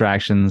no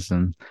distractions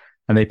and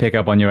they pick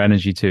up on your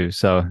energy too.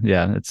 So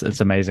yeah, it's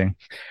amazing.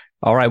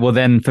 All right. Well,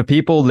 then for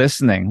people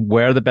listening,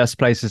 where are the best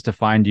places to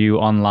find you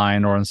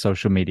online or on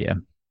social media?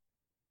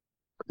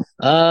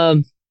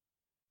 Um,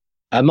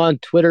 I'm on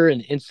Twitter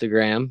and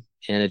Instagram,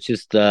 and it's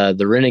just the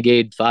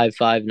Renegade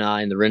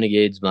 559. The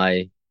Renegade's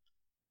my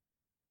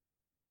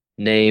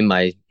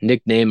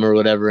nickname or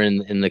whatever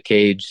in the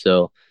cage.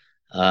 So,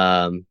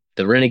 the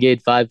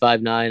Renegade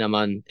 559. I'm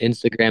on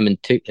Instagram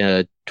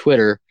and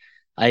Twitter.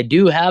 I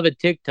do have a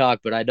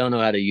TikTok, but I don't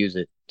know how to use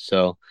it.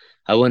 So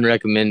I wouldn't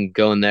recommend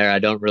going there. I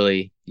don't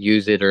really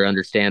use it or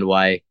understand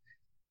why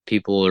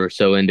people are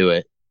so into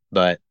it.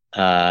 But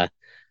my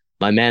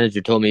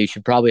manager told me you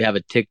should probably have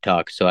a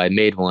TikTok, so I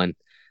made one.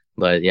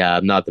 But yeah,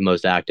 I'm not the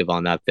most active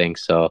on that thing.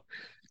 So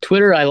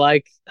Twitter, I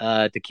like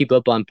to keep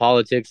up on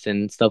politics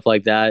and stuff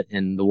like that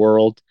in the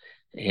world.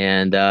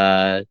 And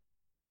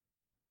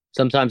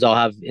sometimes I'll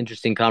have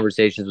interesting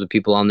conversations with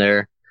people on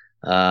there.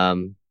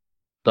 Um,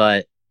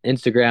 but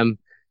Instagram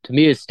to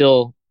me is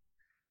still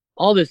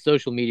all this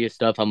social media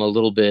stuff I'm a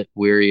little bit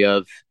weary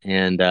of.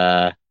 And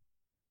I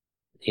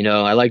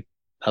like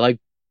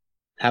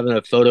having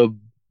a photo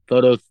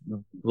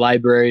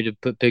library to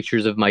put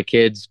pictures of my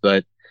kids,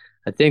 but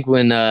I think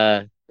when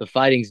the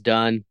fighting's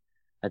done,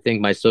 I think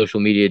my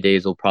social media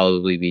days will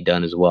probably be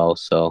done as well.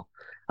 So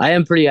I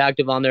am pretty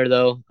active on there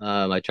though.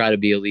 I try to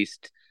be at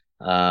least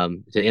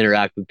to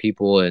interact with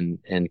people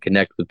and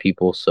connect with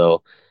people.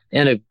 So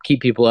and to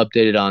keep people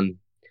updated on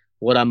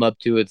what I'm up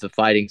to with the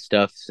fighting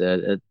stuff.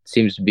 It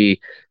seems to be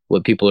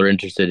what people are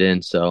interested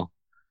in. So,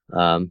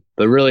 but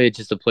really, it's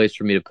just a place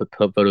for me to put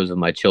photos of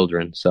my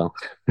children. So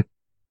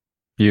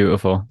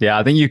Beautiful. Yeah,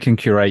 I think you can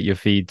curate your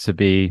feed to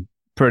be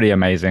pretty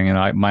amazing.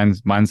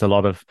 Mine's a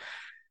lot of,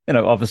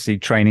 obviously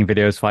training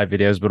videos, fight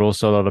videos, but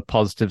also a lot of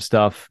positive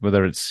stuff,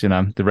 whether it's,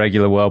 the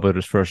regular world, whether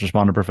it's first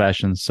responder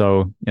professions.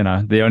 So,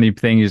 the only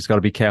thing you just got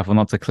to be careful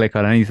not to click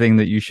on anything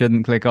that you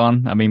shouldn't click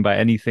on. I mean, by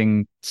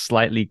anything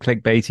slightly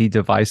clickbaity,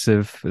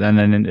 divisive, and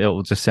then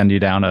it'll just send you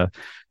down a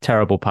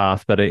terrible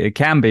path. But it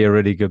can be a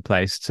really good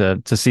place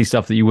to see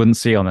stuff that you wouldn't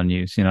see on the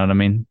news. You know what I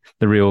mean?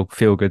 The real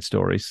feel good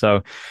stories.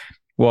 So,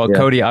 well, yeah,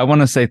 Cody, I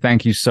want to say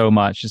thank you so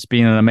much. It's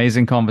been an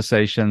amazing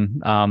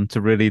conversation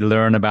to really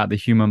learn about the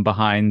human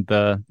behind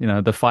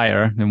the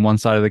fighter in one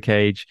side of the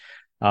cage.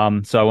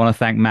 So I want to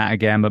thank Matt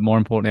again, but more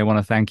importantly, I want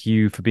to thank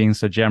you for being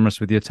so generous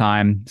with your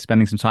time,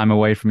 spending some time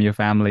away from your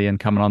family and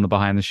coming on the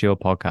Behind the Shield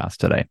podcast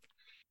today.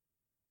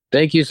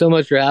 Thank you so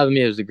much for having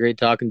me. It was a great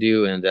talking to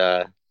you, and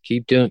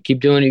keep doing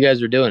what you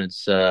guys are doing.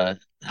 It's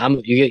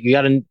you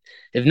got a,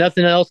 if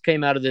nothing else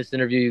came out of this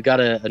interview, you got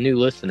a new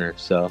listener.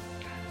 So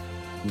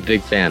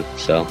big fan.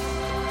 So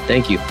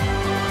thank you.